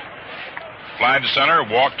 Fly to center,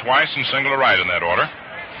 walked twice, and single to right in that order.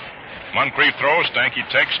 Moncrief throws. Stanky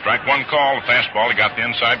takes. Strike one call. The fastball. He got the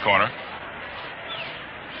inside corner.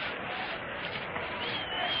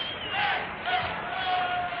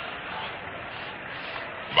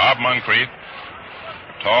 Bob Moncrief,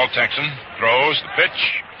 tall Texan, throws the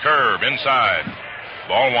pitch, curve inside.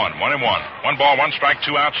 Ball one, 1-1. 1 ball, 1 strike,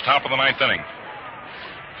 2 outs, top of the 9th inning.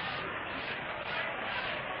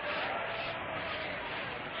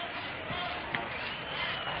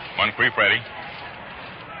 Moncrief ready.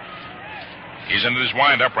 He's into his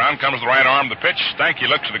windup. Round comes the right arm. The pitch. Stanky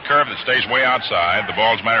looks at a curve that stays way outside. The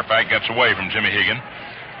ball, as a matter of fact, gets away from Jimmy Hegan.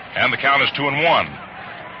 And the count is 2-1.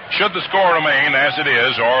 Should the score remain as it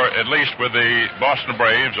is, or at least with the Boston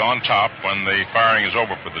Braves on top when the firing is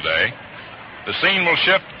over for the day, the scene will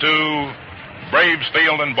shift to Braves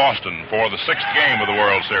Field in Boston for the 6th game of the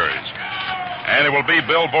World Series. And it will be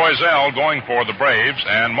Bill Boisel going for the Braves,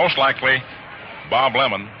 and most likely Bob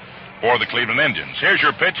Lemon for the Cleveland Indians. Here's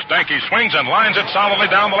your pitch. Stanky swings and lines it solidly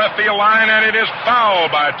down the left field line, and it is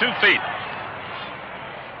fouled by 2 feet.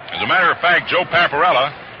 As a matter of fact, Joe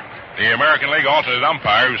Paparella, the American League alternate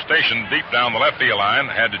umpire who's stationed deep down the left field line,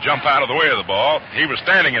 had to jump out of the way of the ball. He was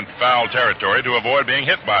standing in foul territory to avoid being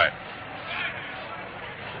hit by it.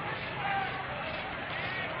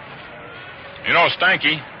 You know,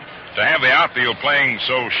 Stanky, to have the outfield playing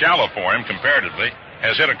so shallow for him comparatively,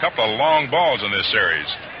 has hit a couple of long balls in this series.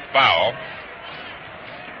 Foul.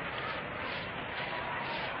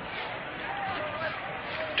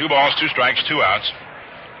 Two balls, 2 strikes, 2 outs.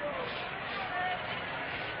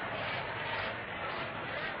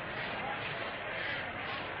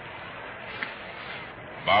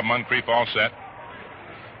 Bob Moncrief all set.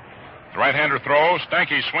 The right-hander throws.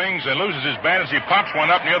 Stanky swings and loses his bat as he pops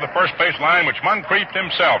one up near the first base line, which Moncrief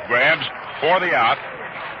himself grabs for the out.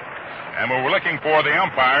 And we were looking for the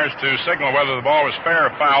umpires to signal whether the ball was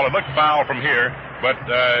fair or foul. It looked foul from here, but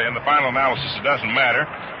in the final analysis, it doesn't matter.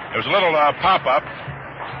 There was a little pop-up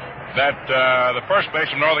that the first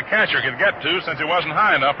baseman or the catcher could get to since it wasn't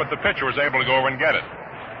high enough, but the pitcher was able to go over and get it.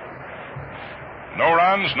 No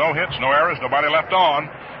runs, no hits, no errors, nobody left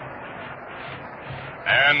on.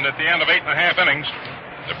 And at the end of 8.5 innings,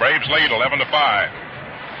 the Braves lead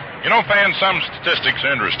 11-5. You know, fans, some statistics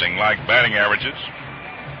are interesting, like batting averages.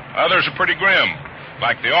 Others are pretty grim,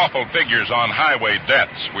 like the awful figures on highway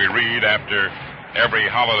deaths we read after every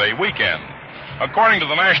holiday weekend. According to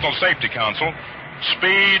the National Safety Council,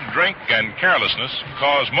 speed, drink, and carelessness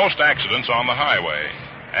cause most accidents on the highway.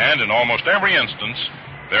 And in almost every instance,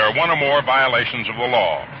 there are one or more violations of the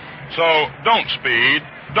law. So don't speed,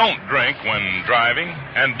 don't drink when driving,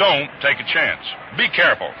 and don't take a chance. Be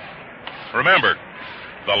careful. Remember,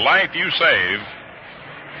 the life you save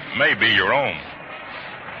may be your own.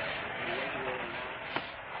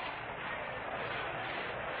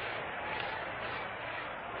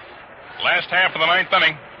 Last half of the 9th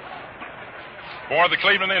inning for the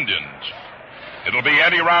Cleveland Indians. It'll be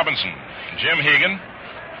Eddie Robinson, Jim Hegan,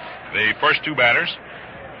 the first 2 batters,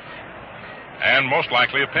 and most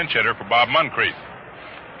likely a pinch hitter for Bob Moncrief.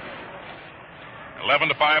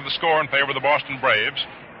 11-5 the score in favor of the Boston Braves.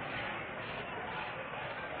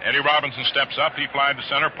 Eddie Robinson steps up. He flied to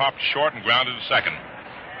center, popped to short, and grounded to second.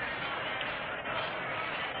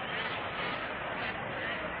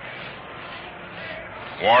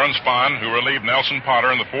 Warren Spahn, who relieved Nelson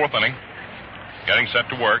Potter in the 4th inning, getting set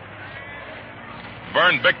to work.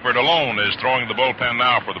 Vern Bickford alone is throwing the bullpen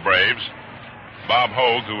now for the Braves. Bob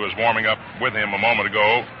Hogue, who was warming up with him a moment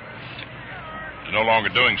ago, is no longer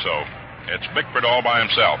doing so. It's Bickford all by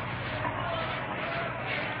himself.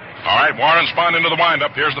 All right, Warren Spahn into the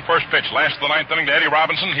windup. Here's the first pitch. Last of the 9th inning to Eddie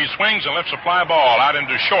Robinson. He swings and lifts a fly ball out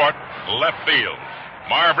into short left field.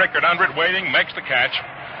 Marv Rickard under it waiting, makes the catch.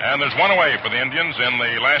 And there's one away for the Indians in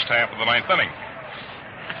the last half of the 9th inning.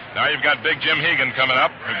 Now you've got Big Jim Hegan coming up,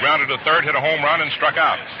 who grounded to third, hit a home run, and struck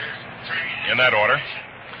out. In that order.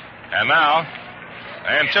 And now,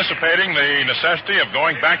 anticipating the necessity of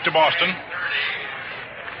going back to Boston,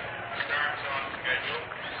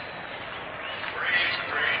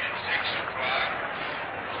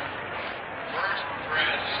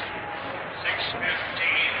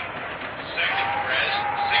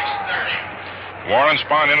 Warren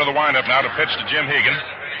Spahn into the windup now to pitch to Jim Hegan.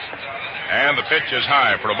 And the pitch is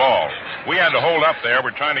high for a ball. We had to hold up there.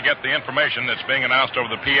 We're trying to get the information that's being announced over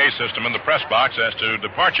the PA system in the press box as to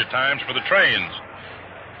departure times for the trains.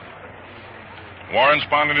 Warren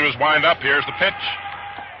Spahn into his windup. Here's the pitch.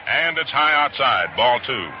 And it's high outside. Ball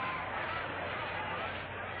 2.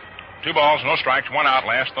 2 balls, no strikes, 1 out,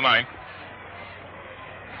 last the 9th.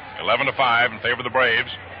 11-5 in favor of the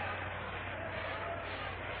Braves.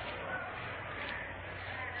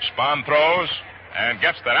 Spahn throws. and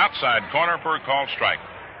gets that outside corner for a called strike.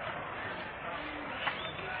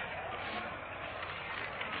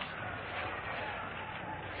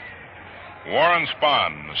 Warren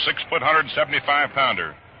Spahn, the 6-foot,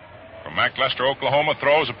 175-pounder from McLester, Oklahoma,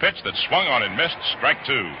 throws a pitch that swung on and missed. Strike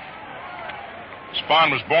two.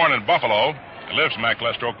 Spahn was born in Buffalo. He lives in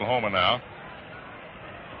McLester, Oklahoma now.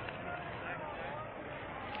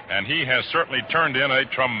 And he has certainly turned in a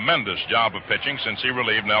tremendous job of pitching since he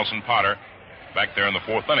relieved Nelson Potter back there in the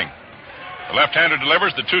fourth inning. The left-hander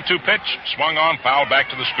delivers the 2-2 pitch, swung on, foul back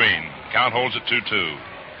to the screen. Count holds at 2-2.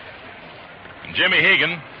 And Jimmy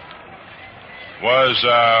Hegan was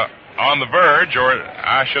on the verge, or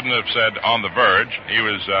I shouldn't have said on the verge. He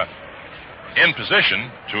was in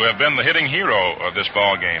position to have been the hitting hero of this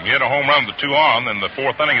ball game. He hit a home run with the 2 on in the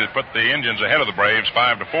fourth inning that put the Indians ahead of the Braves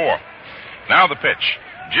 5-4. Now the pitch.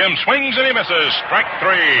 Jim swings and he misses. Strike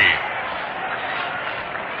three.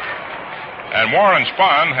 And Warren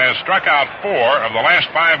Spahn has struck out 4 of the last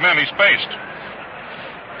 5 men he's faced.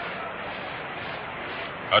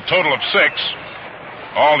 A total of 6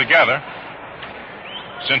 altogether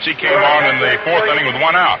since he came on in the fourth inning with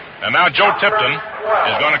 1 out. And now Joe Tipton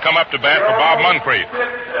is going to come up to bat for Bob Moncrief.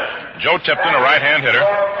 Joe Tipton, a right-hand hitter,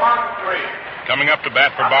 coming up to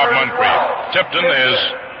bat for Bob Moncrief. Tipton is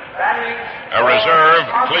a reserve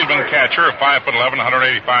Cleveland catcher, a 5'11",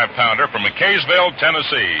 185-pounder from McKaysville,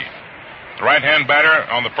 Tennessee. The right-hand batter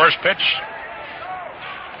on the first pitch.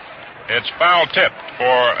 It's foul tipped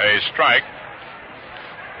for a strike.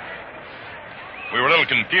 We were a little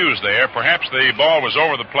confused there. Perhaps the ball was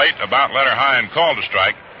over the plate about letter high and called a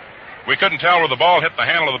strike. We couldn't tell whether the ball hit the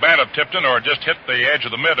handle of the bat of Tipton or just hit the edge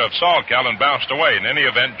of the mid of Salkel and bounced away. In any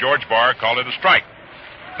event, George Barr called it a strike.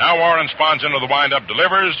 Now Warren Spahn's into the windup,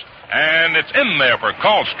 delivers, and it's in there for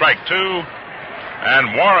called strike 2.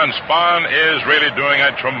 And Warren Spahn is really doing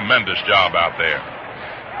a tremendous job out there.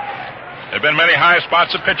 There have been many high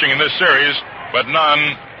spots of pitching in this series, but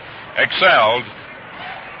none excelled.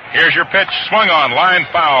 Here's your pitch, swung on, line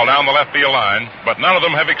foul down the left field line, but none of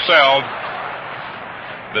them have excelled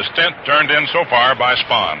the stint turned in so far by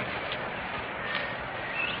Spahn.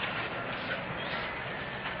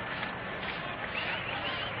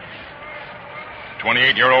 A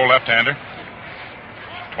 28-year-old left-hander,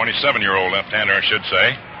 27-year-old left-hander, I should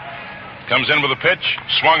say, comes in with a pitch,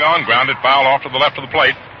 swung on, grounded foul off to the left of the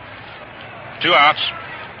plate. 2 outs,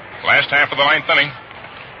 last half of the 9th inning,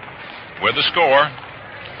 with the score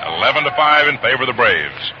 11-5 in favor of the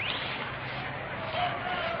Braves.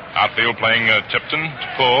 Outfield playing Tipton to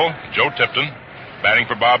pull, Joe Tipton, batting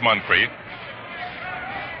for Bob Moncrief.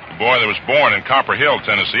 The boy that was born in Copper Hill,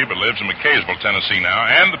 Tennessee, but lives in McKaysville, Tennessee now.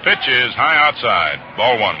 And the pitch is high outside.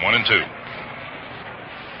 Ball 1, 1-2.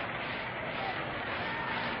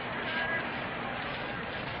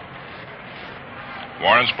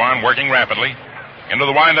 Warren Spahn working rapidly. Into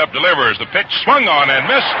the windup, delivers. The pitch swung on and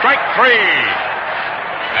missed. Strike 3.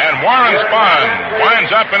 And Warren Spahn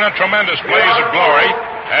winds up in a tremendous blaze of glory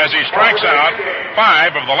as he strikes out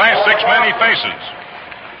 5 of the last 6 men he faces.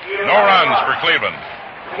 No runs for Cleveland.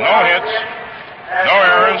 No hits. No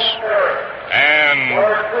errors. And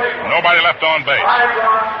nobody left on base.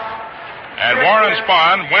 And Warren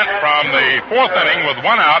Spahn went from the 4th inning with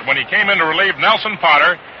 1 out when he came in to relieve Nelson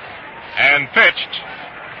Potter and pitched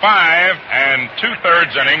 5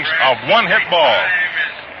 2/3 innings of 1-hit ball.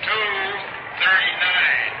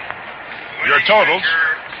 Your totals: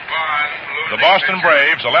 the Boston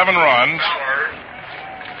Braves, 11 runs,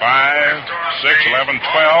 5, 6, 11,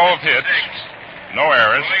 12 hits, no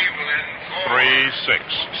errors, 3, 6.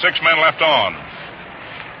 6 men left on.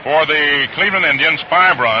 For the Cleveland Indians,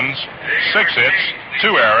 5 runs, 6 hits,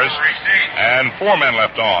 2 errors, and 4 men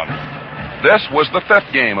left on. This was the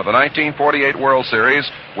 5th game of the 1948 World Series,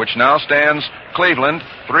 which now stands Cleveland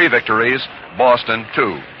 3 victories, Boston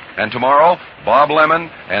 2. And tomorrow, Bob Lemon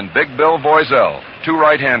and Big Bill Voiselle, 2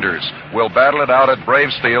 right-handers, will battle it out at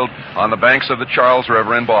Braves Field on the banks of the Charles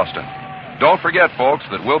River in Boston. Don't forget, folks,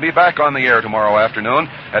 that we'll be back on the air tomorrow afternoon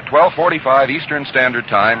at 12:45 Eastern Standard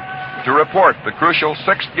Time to report the crucial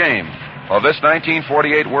 6th game of this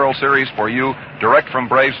 1948 World Series for you direct from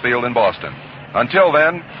Braves Field in Boston. Until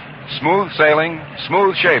then, smooth sailing,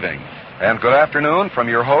 smooth shaving, and good afternoon from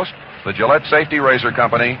your host, the Gillette Safety Razor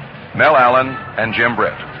Company, Mel Allen and Jim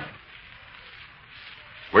Britt.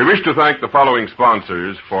 We wish to thank the following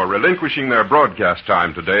sponsors for relinquishing their broadcast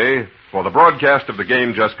time today for the broadcast of the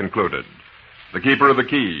game just concluded. The Keeper of the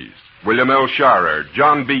Keys, William L. Sharer,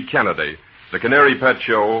 John B. Kennedy, The Canary Pet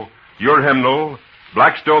Show, Your Hymnal,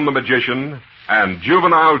 Blackstone the Magician, and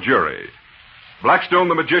Juvenile Jury. Blackstone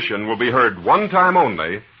the Magician will be heard one time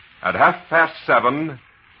only at 7:30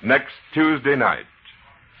 next Tuesday night.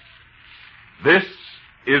 This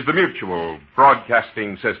is the Mutual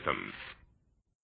Broadcasting System.